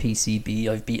star of PCB.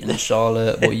 I've beaten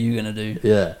Charlotte. What are you gonna do?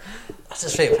 Yeah. I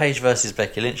just think Paige versus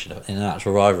Becky Lynch in an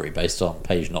actual rivalry based on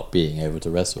Paige not being able to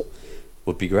wrestle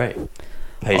would be great.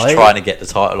 Paige trying to get the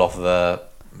title off of her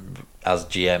as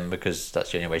GM because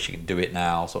that's the only way she can do it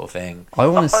now, sort of thing. I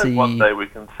want to I hope see. one day we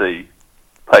can see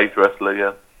Paige wrestle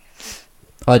again.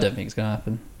 I don't think it's gonna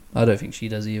happen. I don't think she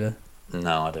does either.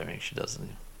 No, I don't think she does.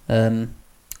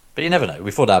 But you never know.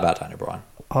 We thought that about Daniel Bryan.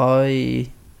 I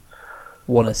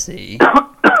want to see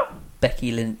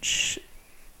Becky Lynch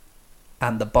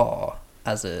and the Bar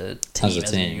as a team. As a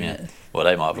team, unit. yeah. Well,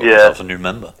 they might have got Yeah. themselves a new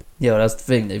member. Yeah, well, that's the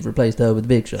thing. They've replaced her with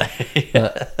Big Show.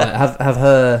 Yeah. But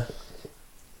like,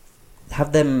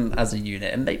 have them as a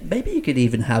unit, and maybe you could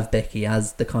even have Becky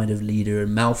as the kind of leader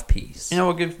and mouthpiece. You know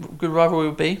what good rivalry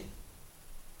would be?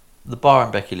 The Bar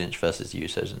and Becky Lynch versus the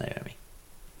Usos and Naomi.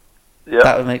 Yeah.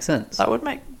 That would make sense. That would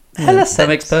make hella sense. That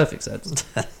makes perfect sense.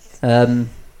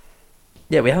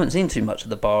 Yeah, we haven't seen too much of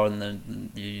the Bar and the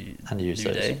And the New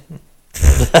Usos. Day.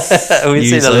 We've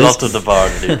seen a Usos. lot of the Bar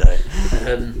and the New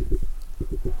Day.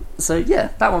 So yeah,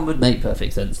 that one would make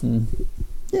perfect sense, and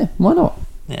yeah, why not?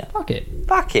 Yeah. Fuck it.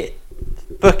 Back it.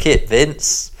 Book it,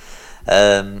 Vince.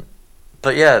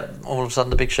 But yeah, all of a sudden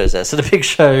the Big Show's there. So the Big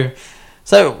Show...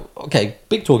 So, okay,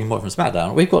 big talking point from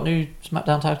SmackDown. We've got new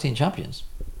SmackDown Tag Team Champions.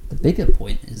 The bigger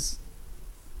point is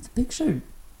the Big Show.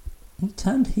 He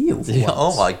turned heel. For Oh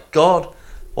once. my god,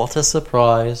 what a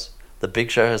surprise. The Big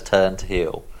Show has turned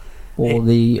heel. For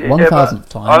the Yeah, 1000th but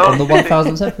time I on the don't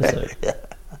 1000th episode.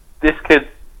 This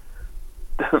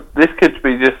could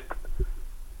be just...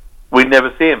 We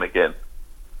never see him again.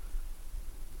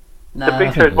 Nah, The I Big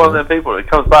think Show's he one of will. them people that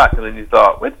comes back and then he's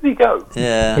like, where did he go?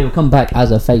 Yeah. He'll come back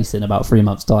as a face in about 3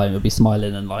 months' time. He'll be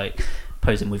smiling and like.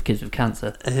 Posing with kids with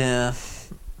cancer. Yeah.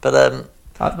 But,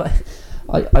 I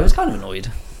was kind of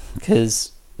annoyed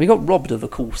because we got robbed of a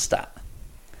cool stat.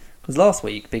 Because last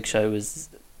week, Big Show was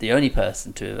the only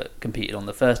person to have competed on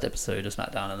the first episode of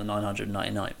SmackDown in the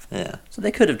 999th. yeah. So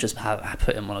they could have just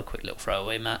put him on a quick little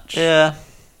throwaway match. Yeah.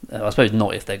 I suppose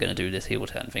not if they're going to do this heel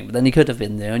turn thing, but then he could have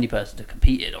been the only person to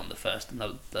competed on the first and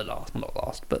the last, not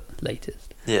last, but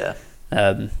latest. Yeah.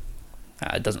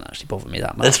 It doesn't actually bother me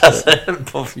that It much. but-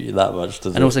 doesn't bother you that much,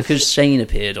 does and it? also because Shane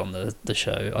appeared on the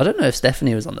show, I don't know if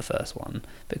Stephanie was on the first one,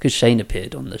 but because Shane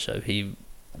appeared on the show, he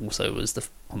also was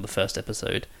on the first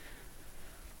episode.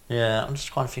 Yeah, I'm just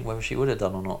trying to think whether she would have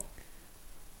done or not.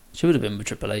 She would have been with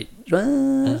Triple H.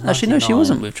 was Actually, no, she 99.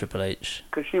 wasn't with Triple H.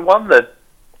 Because she won the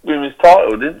women's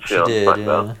title, didn't she? She on did,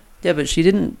 SmackDown? yeah. Yeah, but she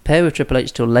didn't pair with Triple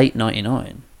H till late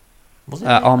 99 Was it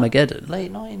at late, Armageddon.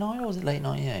 late 99 or was it late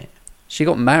 98? She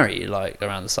got married like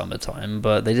around the summertime,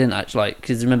 but they didn't actually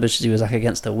because remember she was like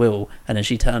against her will, and then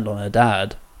she turned on her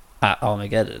dad at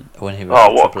Armageddon. When he was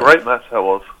Oh, with what a Triple H. great match that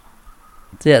was.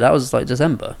 So, yeah, that was like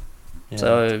December. Yeah.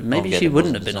 So maybe she Armageddon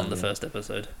wouldn't have wasn't been on the December. first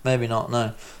episode. Maybe not,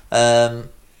 no.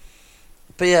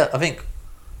 But yeah, I think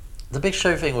the Big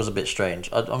Show thing was a bit strange.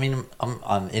 I mean,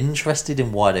 I'm interested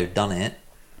in why they've done it.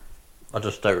 I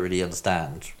just don't really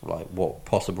understand, like, what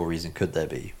possible reason could there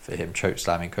be for him choke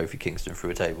slamming Kofi Kingston through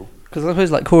a table? Because I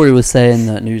suppose, like Corey was saying,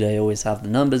 that New Day always have the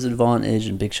numbers advantage,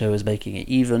 and Big Show is making it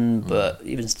even. But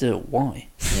even still, why?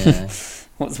 Yeah.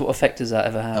 What effect does that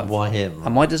ever have? And why him?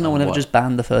 And why does no one ever just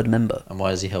ban the third member? And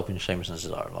why is he helping Sheamus and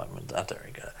Cesaro? Like, I don't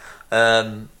really get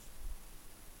it.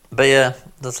 But yeah,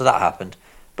 so that happened.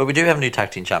 But we do have new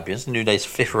tag team champions. New Day's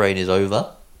 5th reign is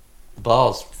over.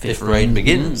 Bar's 5th reign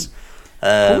begins.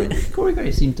 Corey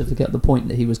Graves seemed to forget the point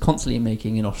that he was constantly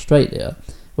making in Australia,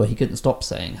 where he couldn't stop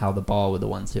saying how the Bar were the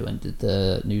ones who ended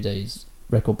the New Day's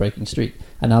record-breaking streak.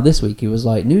 And now this week he was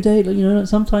like, New Day,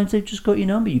 sometimes they've just got your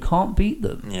number. You can't beat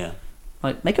them. Yeah.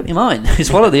 Like, make up your mind.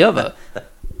 It's one or the other.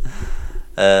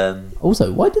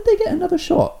 Also, why did they get another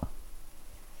shot?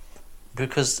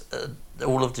 Because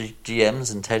all of the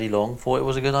GMs and Teddy Long thought it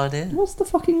was a good idea. What's the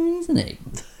fucking reasoning?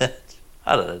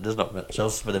 I don't know. There's not much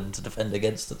else for them to defend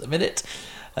against at the minute.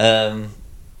 I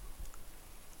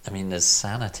mean, there's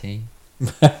Sanity,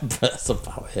 but that's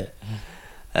about it.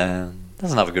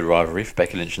 That's another good rivalry for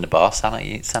Becky Lynch and the Bar.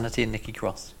 Sanity and Nikki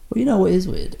Cross. Well, you know what is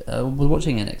weird? We're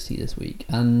watching NXT this week,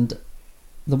 and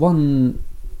the one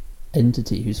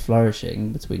entity who's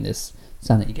flourishing between this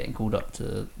Sanity getting called up to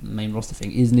the main roster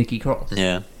thing is Nikki Cross.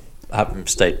 Yeah, having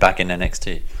stayed back in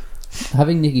NXT.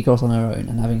 Having Nikki Cross on her own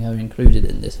and having her included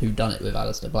in this whodunit with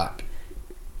Aleister Black,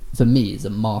 for me, is a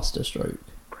master stroke.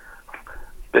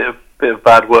 Bit of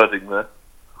bad wording there.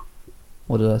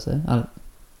 What did I say?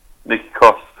 Nikki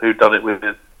Cross, who done it with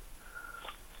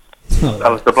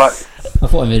Aleister Black. I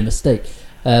thought I made a mistake.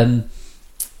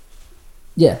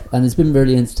 Yeah, and it's been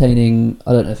really entertaining.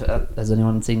 I don't know if has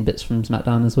anyone seen bits from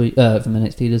SmackDown this week, from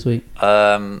NXT this week.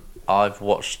 I've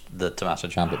watched the Tommaso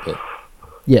Ciampa bit.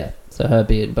 Yeah, so her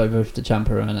being both the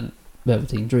Ciampa and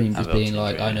Velveteen Dream just being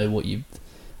like, Dream. I know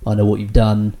what you've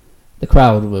done. The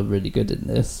crowd were really good in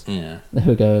this. Yeah, they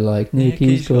were going like,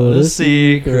 Nikki's got a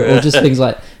secret, or just things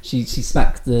like she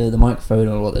smacked the microphone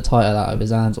or the title out of his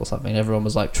hands or something. Everyone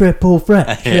was like, triple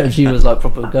threat. Yeah. And she was like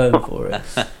proper going for it.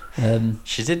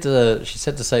 She did. She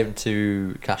said the same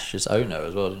to Cassius Ohno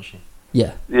as well, didn't she?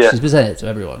 Yeah. She's been saying it to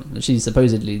everyone. She's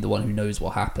supposedly the one who knows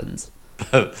what happens.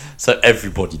 So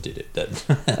everybody did it then.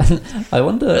 I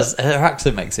wonder. Her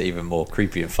accent makes it even more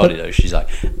creepy and funny though. She's like,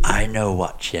 I know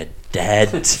what you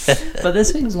did. But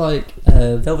there's things like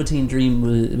Velveteen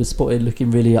Dream was spotted looking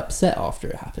really upset after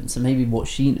it happened. So maybe what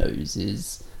she knows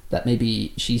is that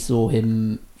maybe she saw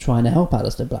him trying to help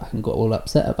Aleister Black and got all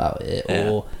upset about it,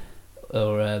 or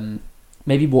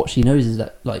maybe what she knows is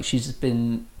that like she's just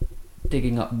been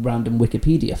digging up random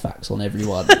Wikipedia facts on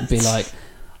everyone and be like,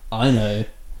 I know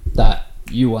that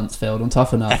you once failed on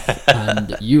Tough Enough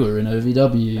and you were in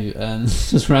OVW and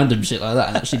just random shit like that,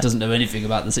 and actually doesn't know anything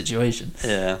about the situation.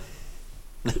 Yeah.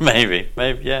 Maybe,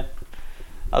 yeah.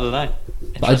 I don't know.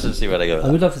 Interested to see where they go with I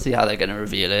that. would love to see how they're going to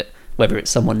reveal it. Whether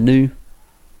it's someone new,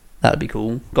 that would be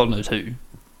cool. God knows who.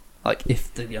 Like,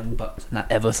 if the Young Bucks and that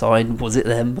ever signed, was it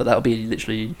them? But that would be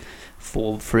literally 3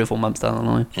 or 4 months down the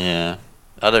line. Yeah.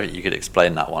 I don't think you could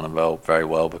explain that one very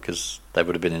well because they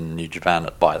would have been in New Japan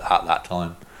at that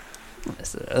time.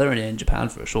 They're only in Japan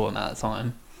for a short amount of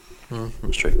time.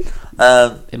 That's true.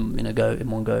 In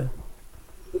one go.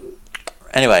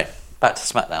 Anyway, back to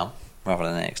SmackDown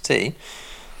rather than NXT.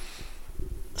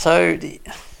 So the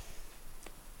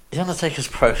Undertaker's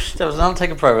there was an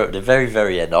Undertaker promo at the very,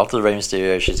 very end after the Rey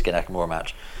Mysterio Shinsuke Nakamura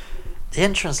match. The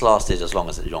entrance lasted as long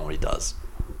as it normally does,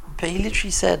 but he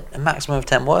literally said a maximum of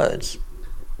 10 words.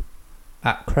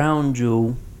 At Crown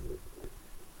Jewel,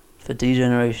 for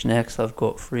D-Generation X, I've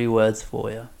got 3 words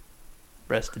for you.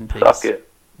 Rest in peace. Suck it.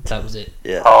 That was it.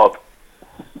 Yeah. Hard.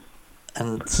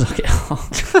 And Suck it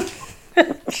hard.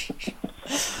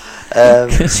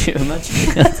 Could you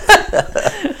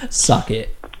imagine? Suck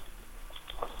it.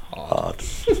 hard.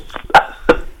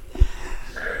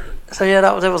 So yeah,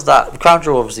 that was that. Crown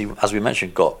Jewel, obviously, as we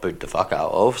mentioned, got booed the fuck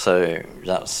out of. So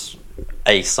that's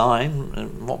a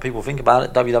sign. What people think about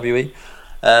it, WWE.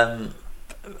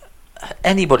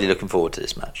 Anybody looking forward to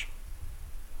this match?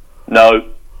 No.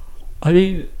 I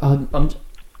mean,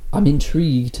 I'm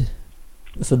intrigued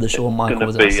for the Shawn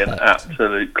Michaels It's going to be aspect. an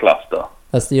absolute cluster.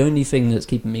 That's the only thing that's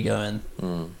keeping me going.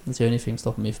 That's the only thing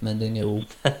stopping me from ending it all.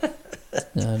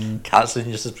 Cancelling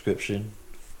your subscription.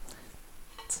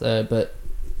 So, but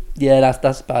Yeah,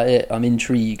 that's about it. I'm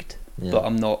intrigued, Yeah. but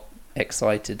I'm not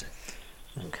excited.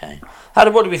 Okay.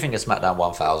 What do we think of SmackDown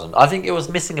 1000? I think it was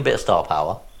missing a bit of star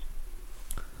power.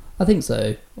 I think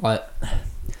so.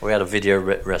 We had a video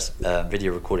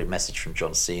recorded message from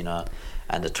John Cena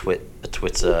and a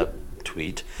Twitter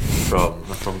tweet from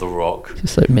The Rock.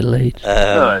 Just so middle-aged.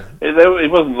 No,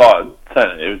 it wasn't like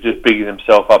saying it. It was just bigging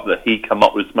himself up that he come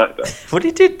up with SmackDown. What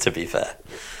he did, to be fair.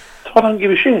 So I don't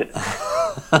give a shit.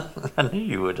 I knew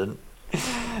you wouldn't.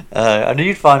 I knew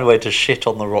you'd find a way to shit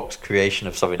on The Rock's creation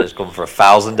of something that's gone for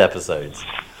 1,000 episodes.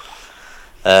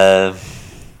 But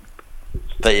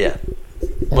yeah,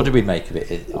 what did we make of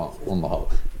it on the whole?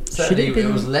 It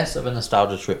was less of a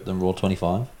nostalgia trip than Raw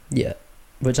 25. Yeah,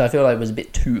 which I feel like was a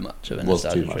bit too much of a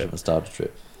nostalgia trip. Of a nostalgia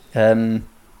trip.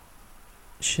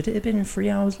 Should it have been 3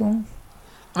 hours long?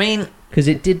 I mean, because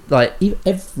it did like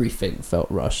Everything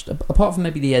felt rushed, apart from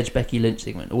maybe the Edge Becky Lynch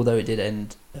segment, although it did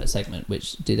end a segment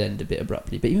which did end a bit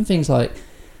abruptly. But even things like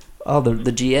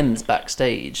the GMs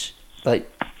backstage, like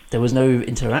there was no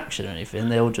interaction or anything.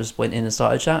 They all just went in and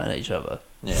started shouting at each other.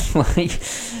 Yeah, like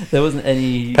there wasn't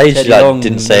any. Paige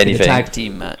didn't say anything. Tag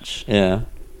team match. Yeah,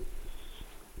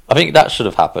 I think that should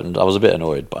have happened. I was a bit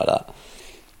annoyed by that.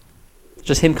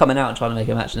 Just him coming out and trying to make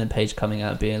a match, and then Paige coming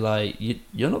out and being like,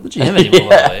 "You're not the GM anymore."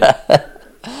 By the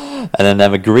way. And then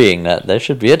them agreeing that there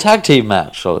should be a tag team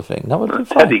match, sort of thing. That would be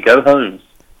fun. Teddy, go home.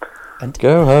 And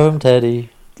Go home, Teddy.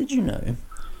 did you know?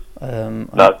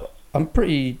 No. I'm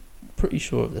pretty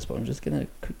sure of this, but I'm just gonna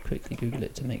quickly Google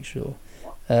it to make sure.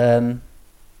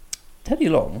 Teddy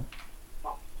Long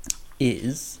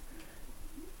is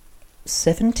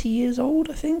 70 years old,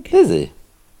 I think. Is he?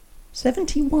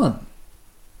 71.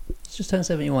 He's just turned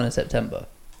 71 in September.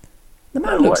 The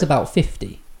man No looks way. about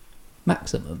 50,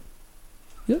 maximum.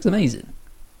 He looks amazing.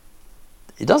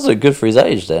 He does look good for his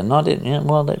age. Then I didn't. You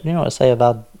know what I say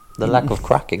about the lack of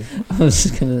cracking. I was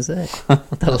just gonna say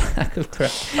the lack of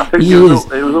crack. I think He it was, is.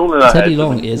 all, it was all in that Teddy head.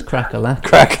 Long is crack-a-lack.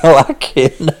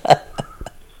 Crack-a-lacking.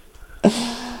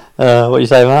 What you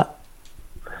say, Matt?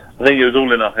 I think it was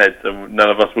all in our heads, and none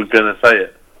of us were going to say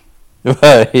it.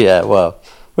 Yeah, well,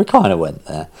 we kind of went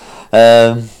there.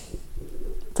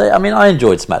 So, I mean, I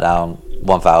enjoyed SmackDown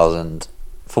 1000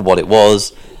 for what it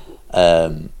was.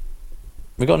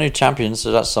 We got new champions,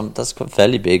 so that's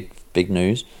fairly big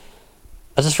news.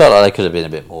 I just felt like they could have been a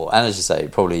bit more. And as you say,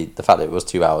 probably the fact that it was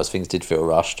 2 hours, things did feel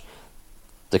rushed.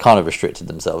 They kind of restricted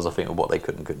themselves, I think, with what they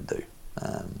could and couldn't do.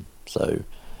 So,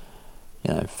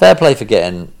 fair play for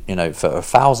getting, for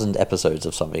 1,000 episodes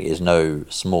of something is no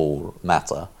small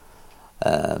matter.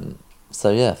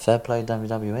 So yeah, fair play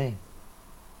WWE.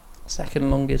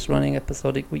 Second longest running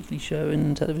episodic weekly show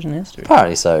in television history.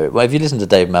 Apparently so. Well, if you listen to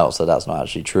Dave Meltzer, that's not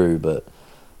actually true, but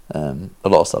a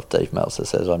lot of stuff Dave Meltzer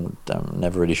says, I'm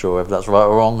never really sure whether that's right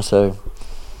or wrong, so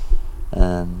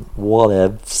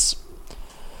whatevs.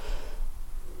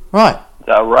 Right. Is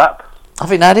that a wrap? I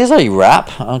think that is a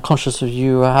wrap. I'm conscious of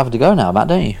you having to go now, Matt,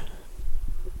 don't you?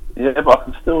 Yeah, but I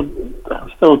can still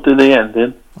do the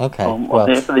ending. Okay. I'm well,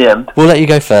 here for the end. we'll let you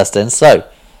go first then. So,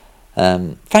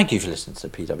 thank you for listening to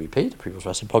PWP, the People's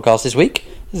Wrestling Podcast this week.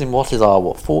 This is what is our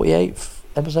 48th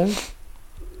episode?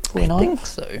 49? I think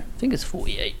so. I think it's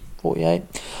 48. 48.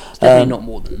 It's definitely not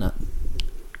more than that.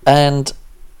 And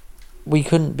we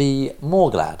couldn't be more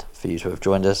glad for you to have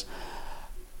joined us.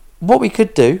 What we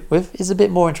could do with is a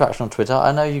bit more interaction on Twitter.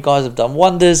 I know you guys have done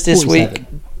wonders this 47. week.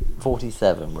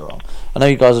 47 we're on. I know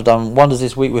you guys have done wonders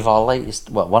this week with one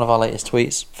of our latest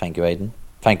tweets. Thank you, Aidan.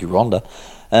 Thank you, Rhonda.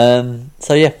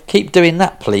 So yeah, keep doing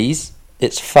that, please.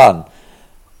 It's fun.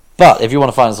 But if you want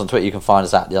to find us on Twitter, you can find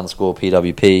us at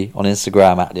 @the_PWP, on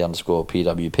Instagram at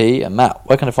 @the_PWP. And Matt,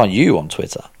 where can I find you on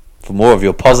Twitter for more of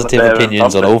your positive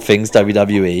opinions on all things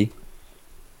WWE?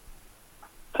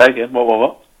 Take it.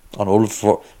 What?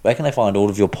 Where can I find all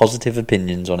of your positive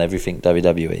opinions on everything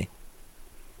WWE?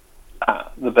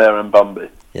 The Bear and Bumby.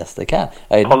 Yes, they can.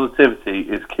 Aidan, Positivity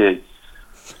is key.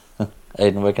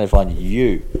 Aidan, where can I find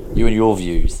you? You and your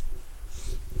views.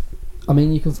 I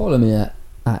mean, you can follow me at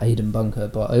Aidan Bunker,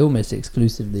 but I almost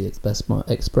exclusively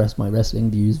express my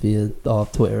wrestling views via our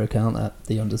Twitter account at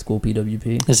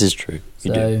 @the_PWP. This is true.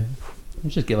 You So you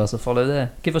should give us a follow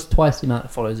there. Give us twice the amount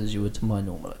of follows as you would to my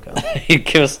normal account. do.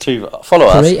 Give us two. Follow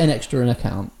us. Create an extra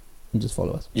account and just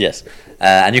follow us. Yes.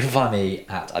 And you can find me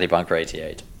at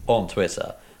AliBunker88 on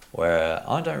Twitter, where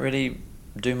I don't really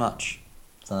do much.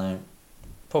 So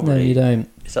probably No, you don't.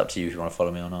 it's up to you if you want to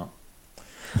follow me or not.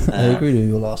 I agreed with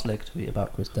your last leg tweet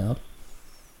about Chris Dowd.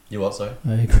 You what, sorry?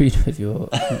 I agreed with your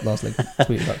last leg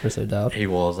tweet about Chris O'Dowd. He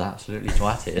was absolutely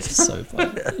twatted. So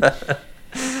funny.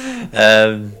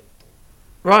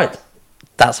 Right.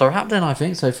 That's our wrap then, I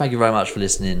think. So thank you very much for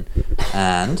listening.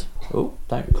 And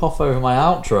don't cough over my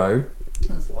outro.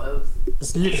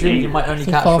 It's literally my only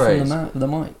Far from catchphrase. the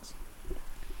mics.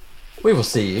 We will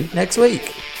see you next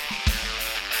week.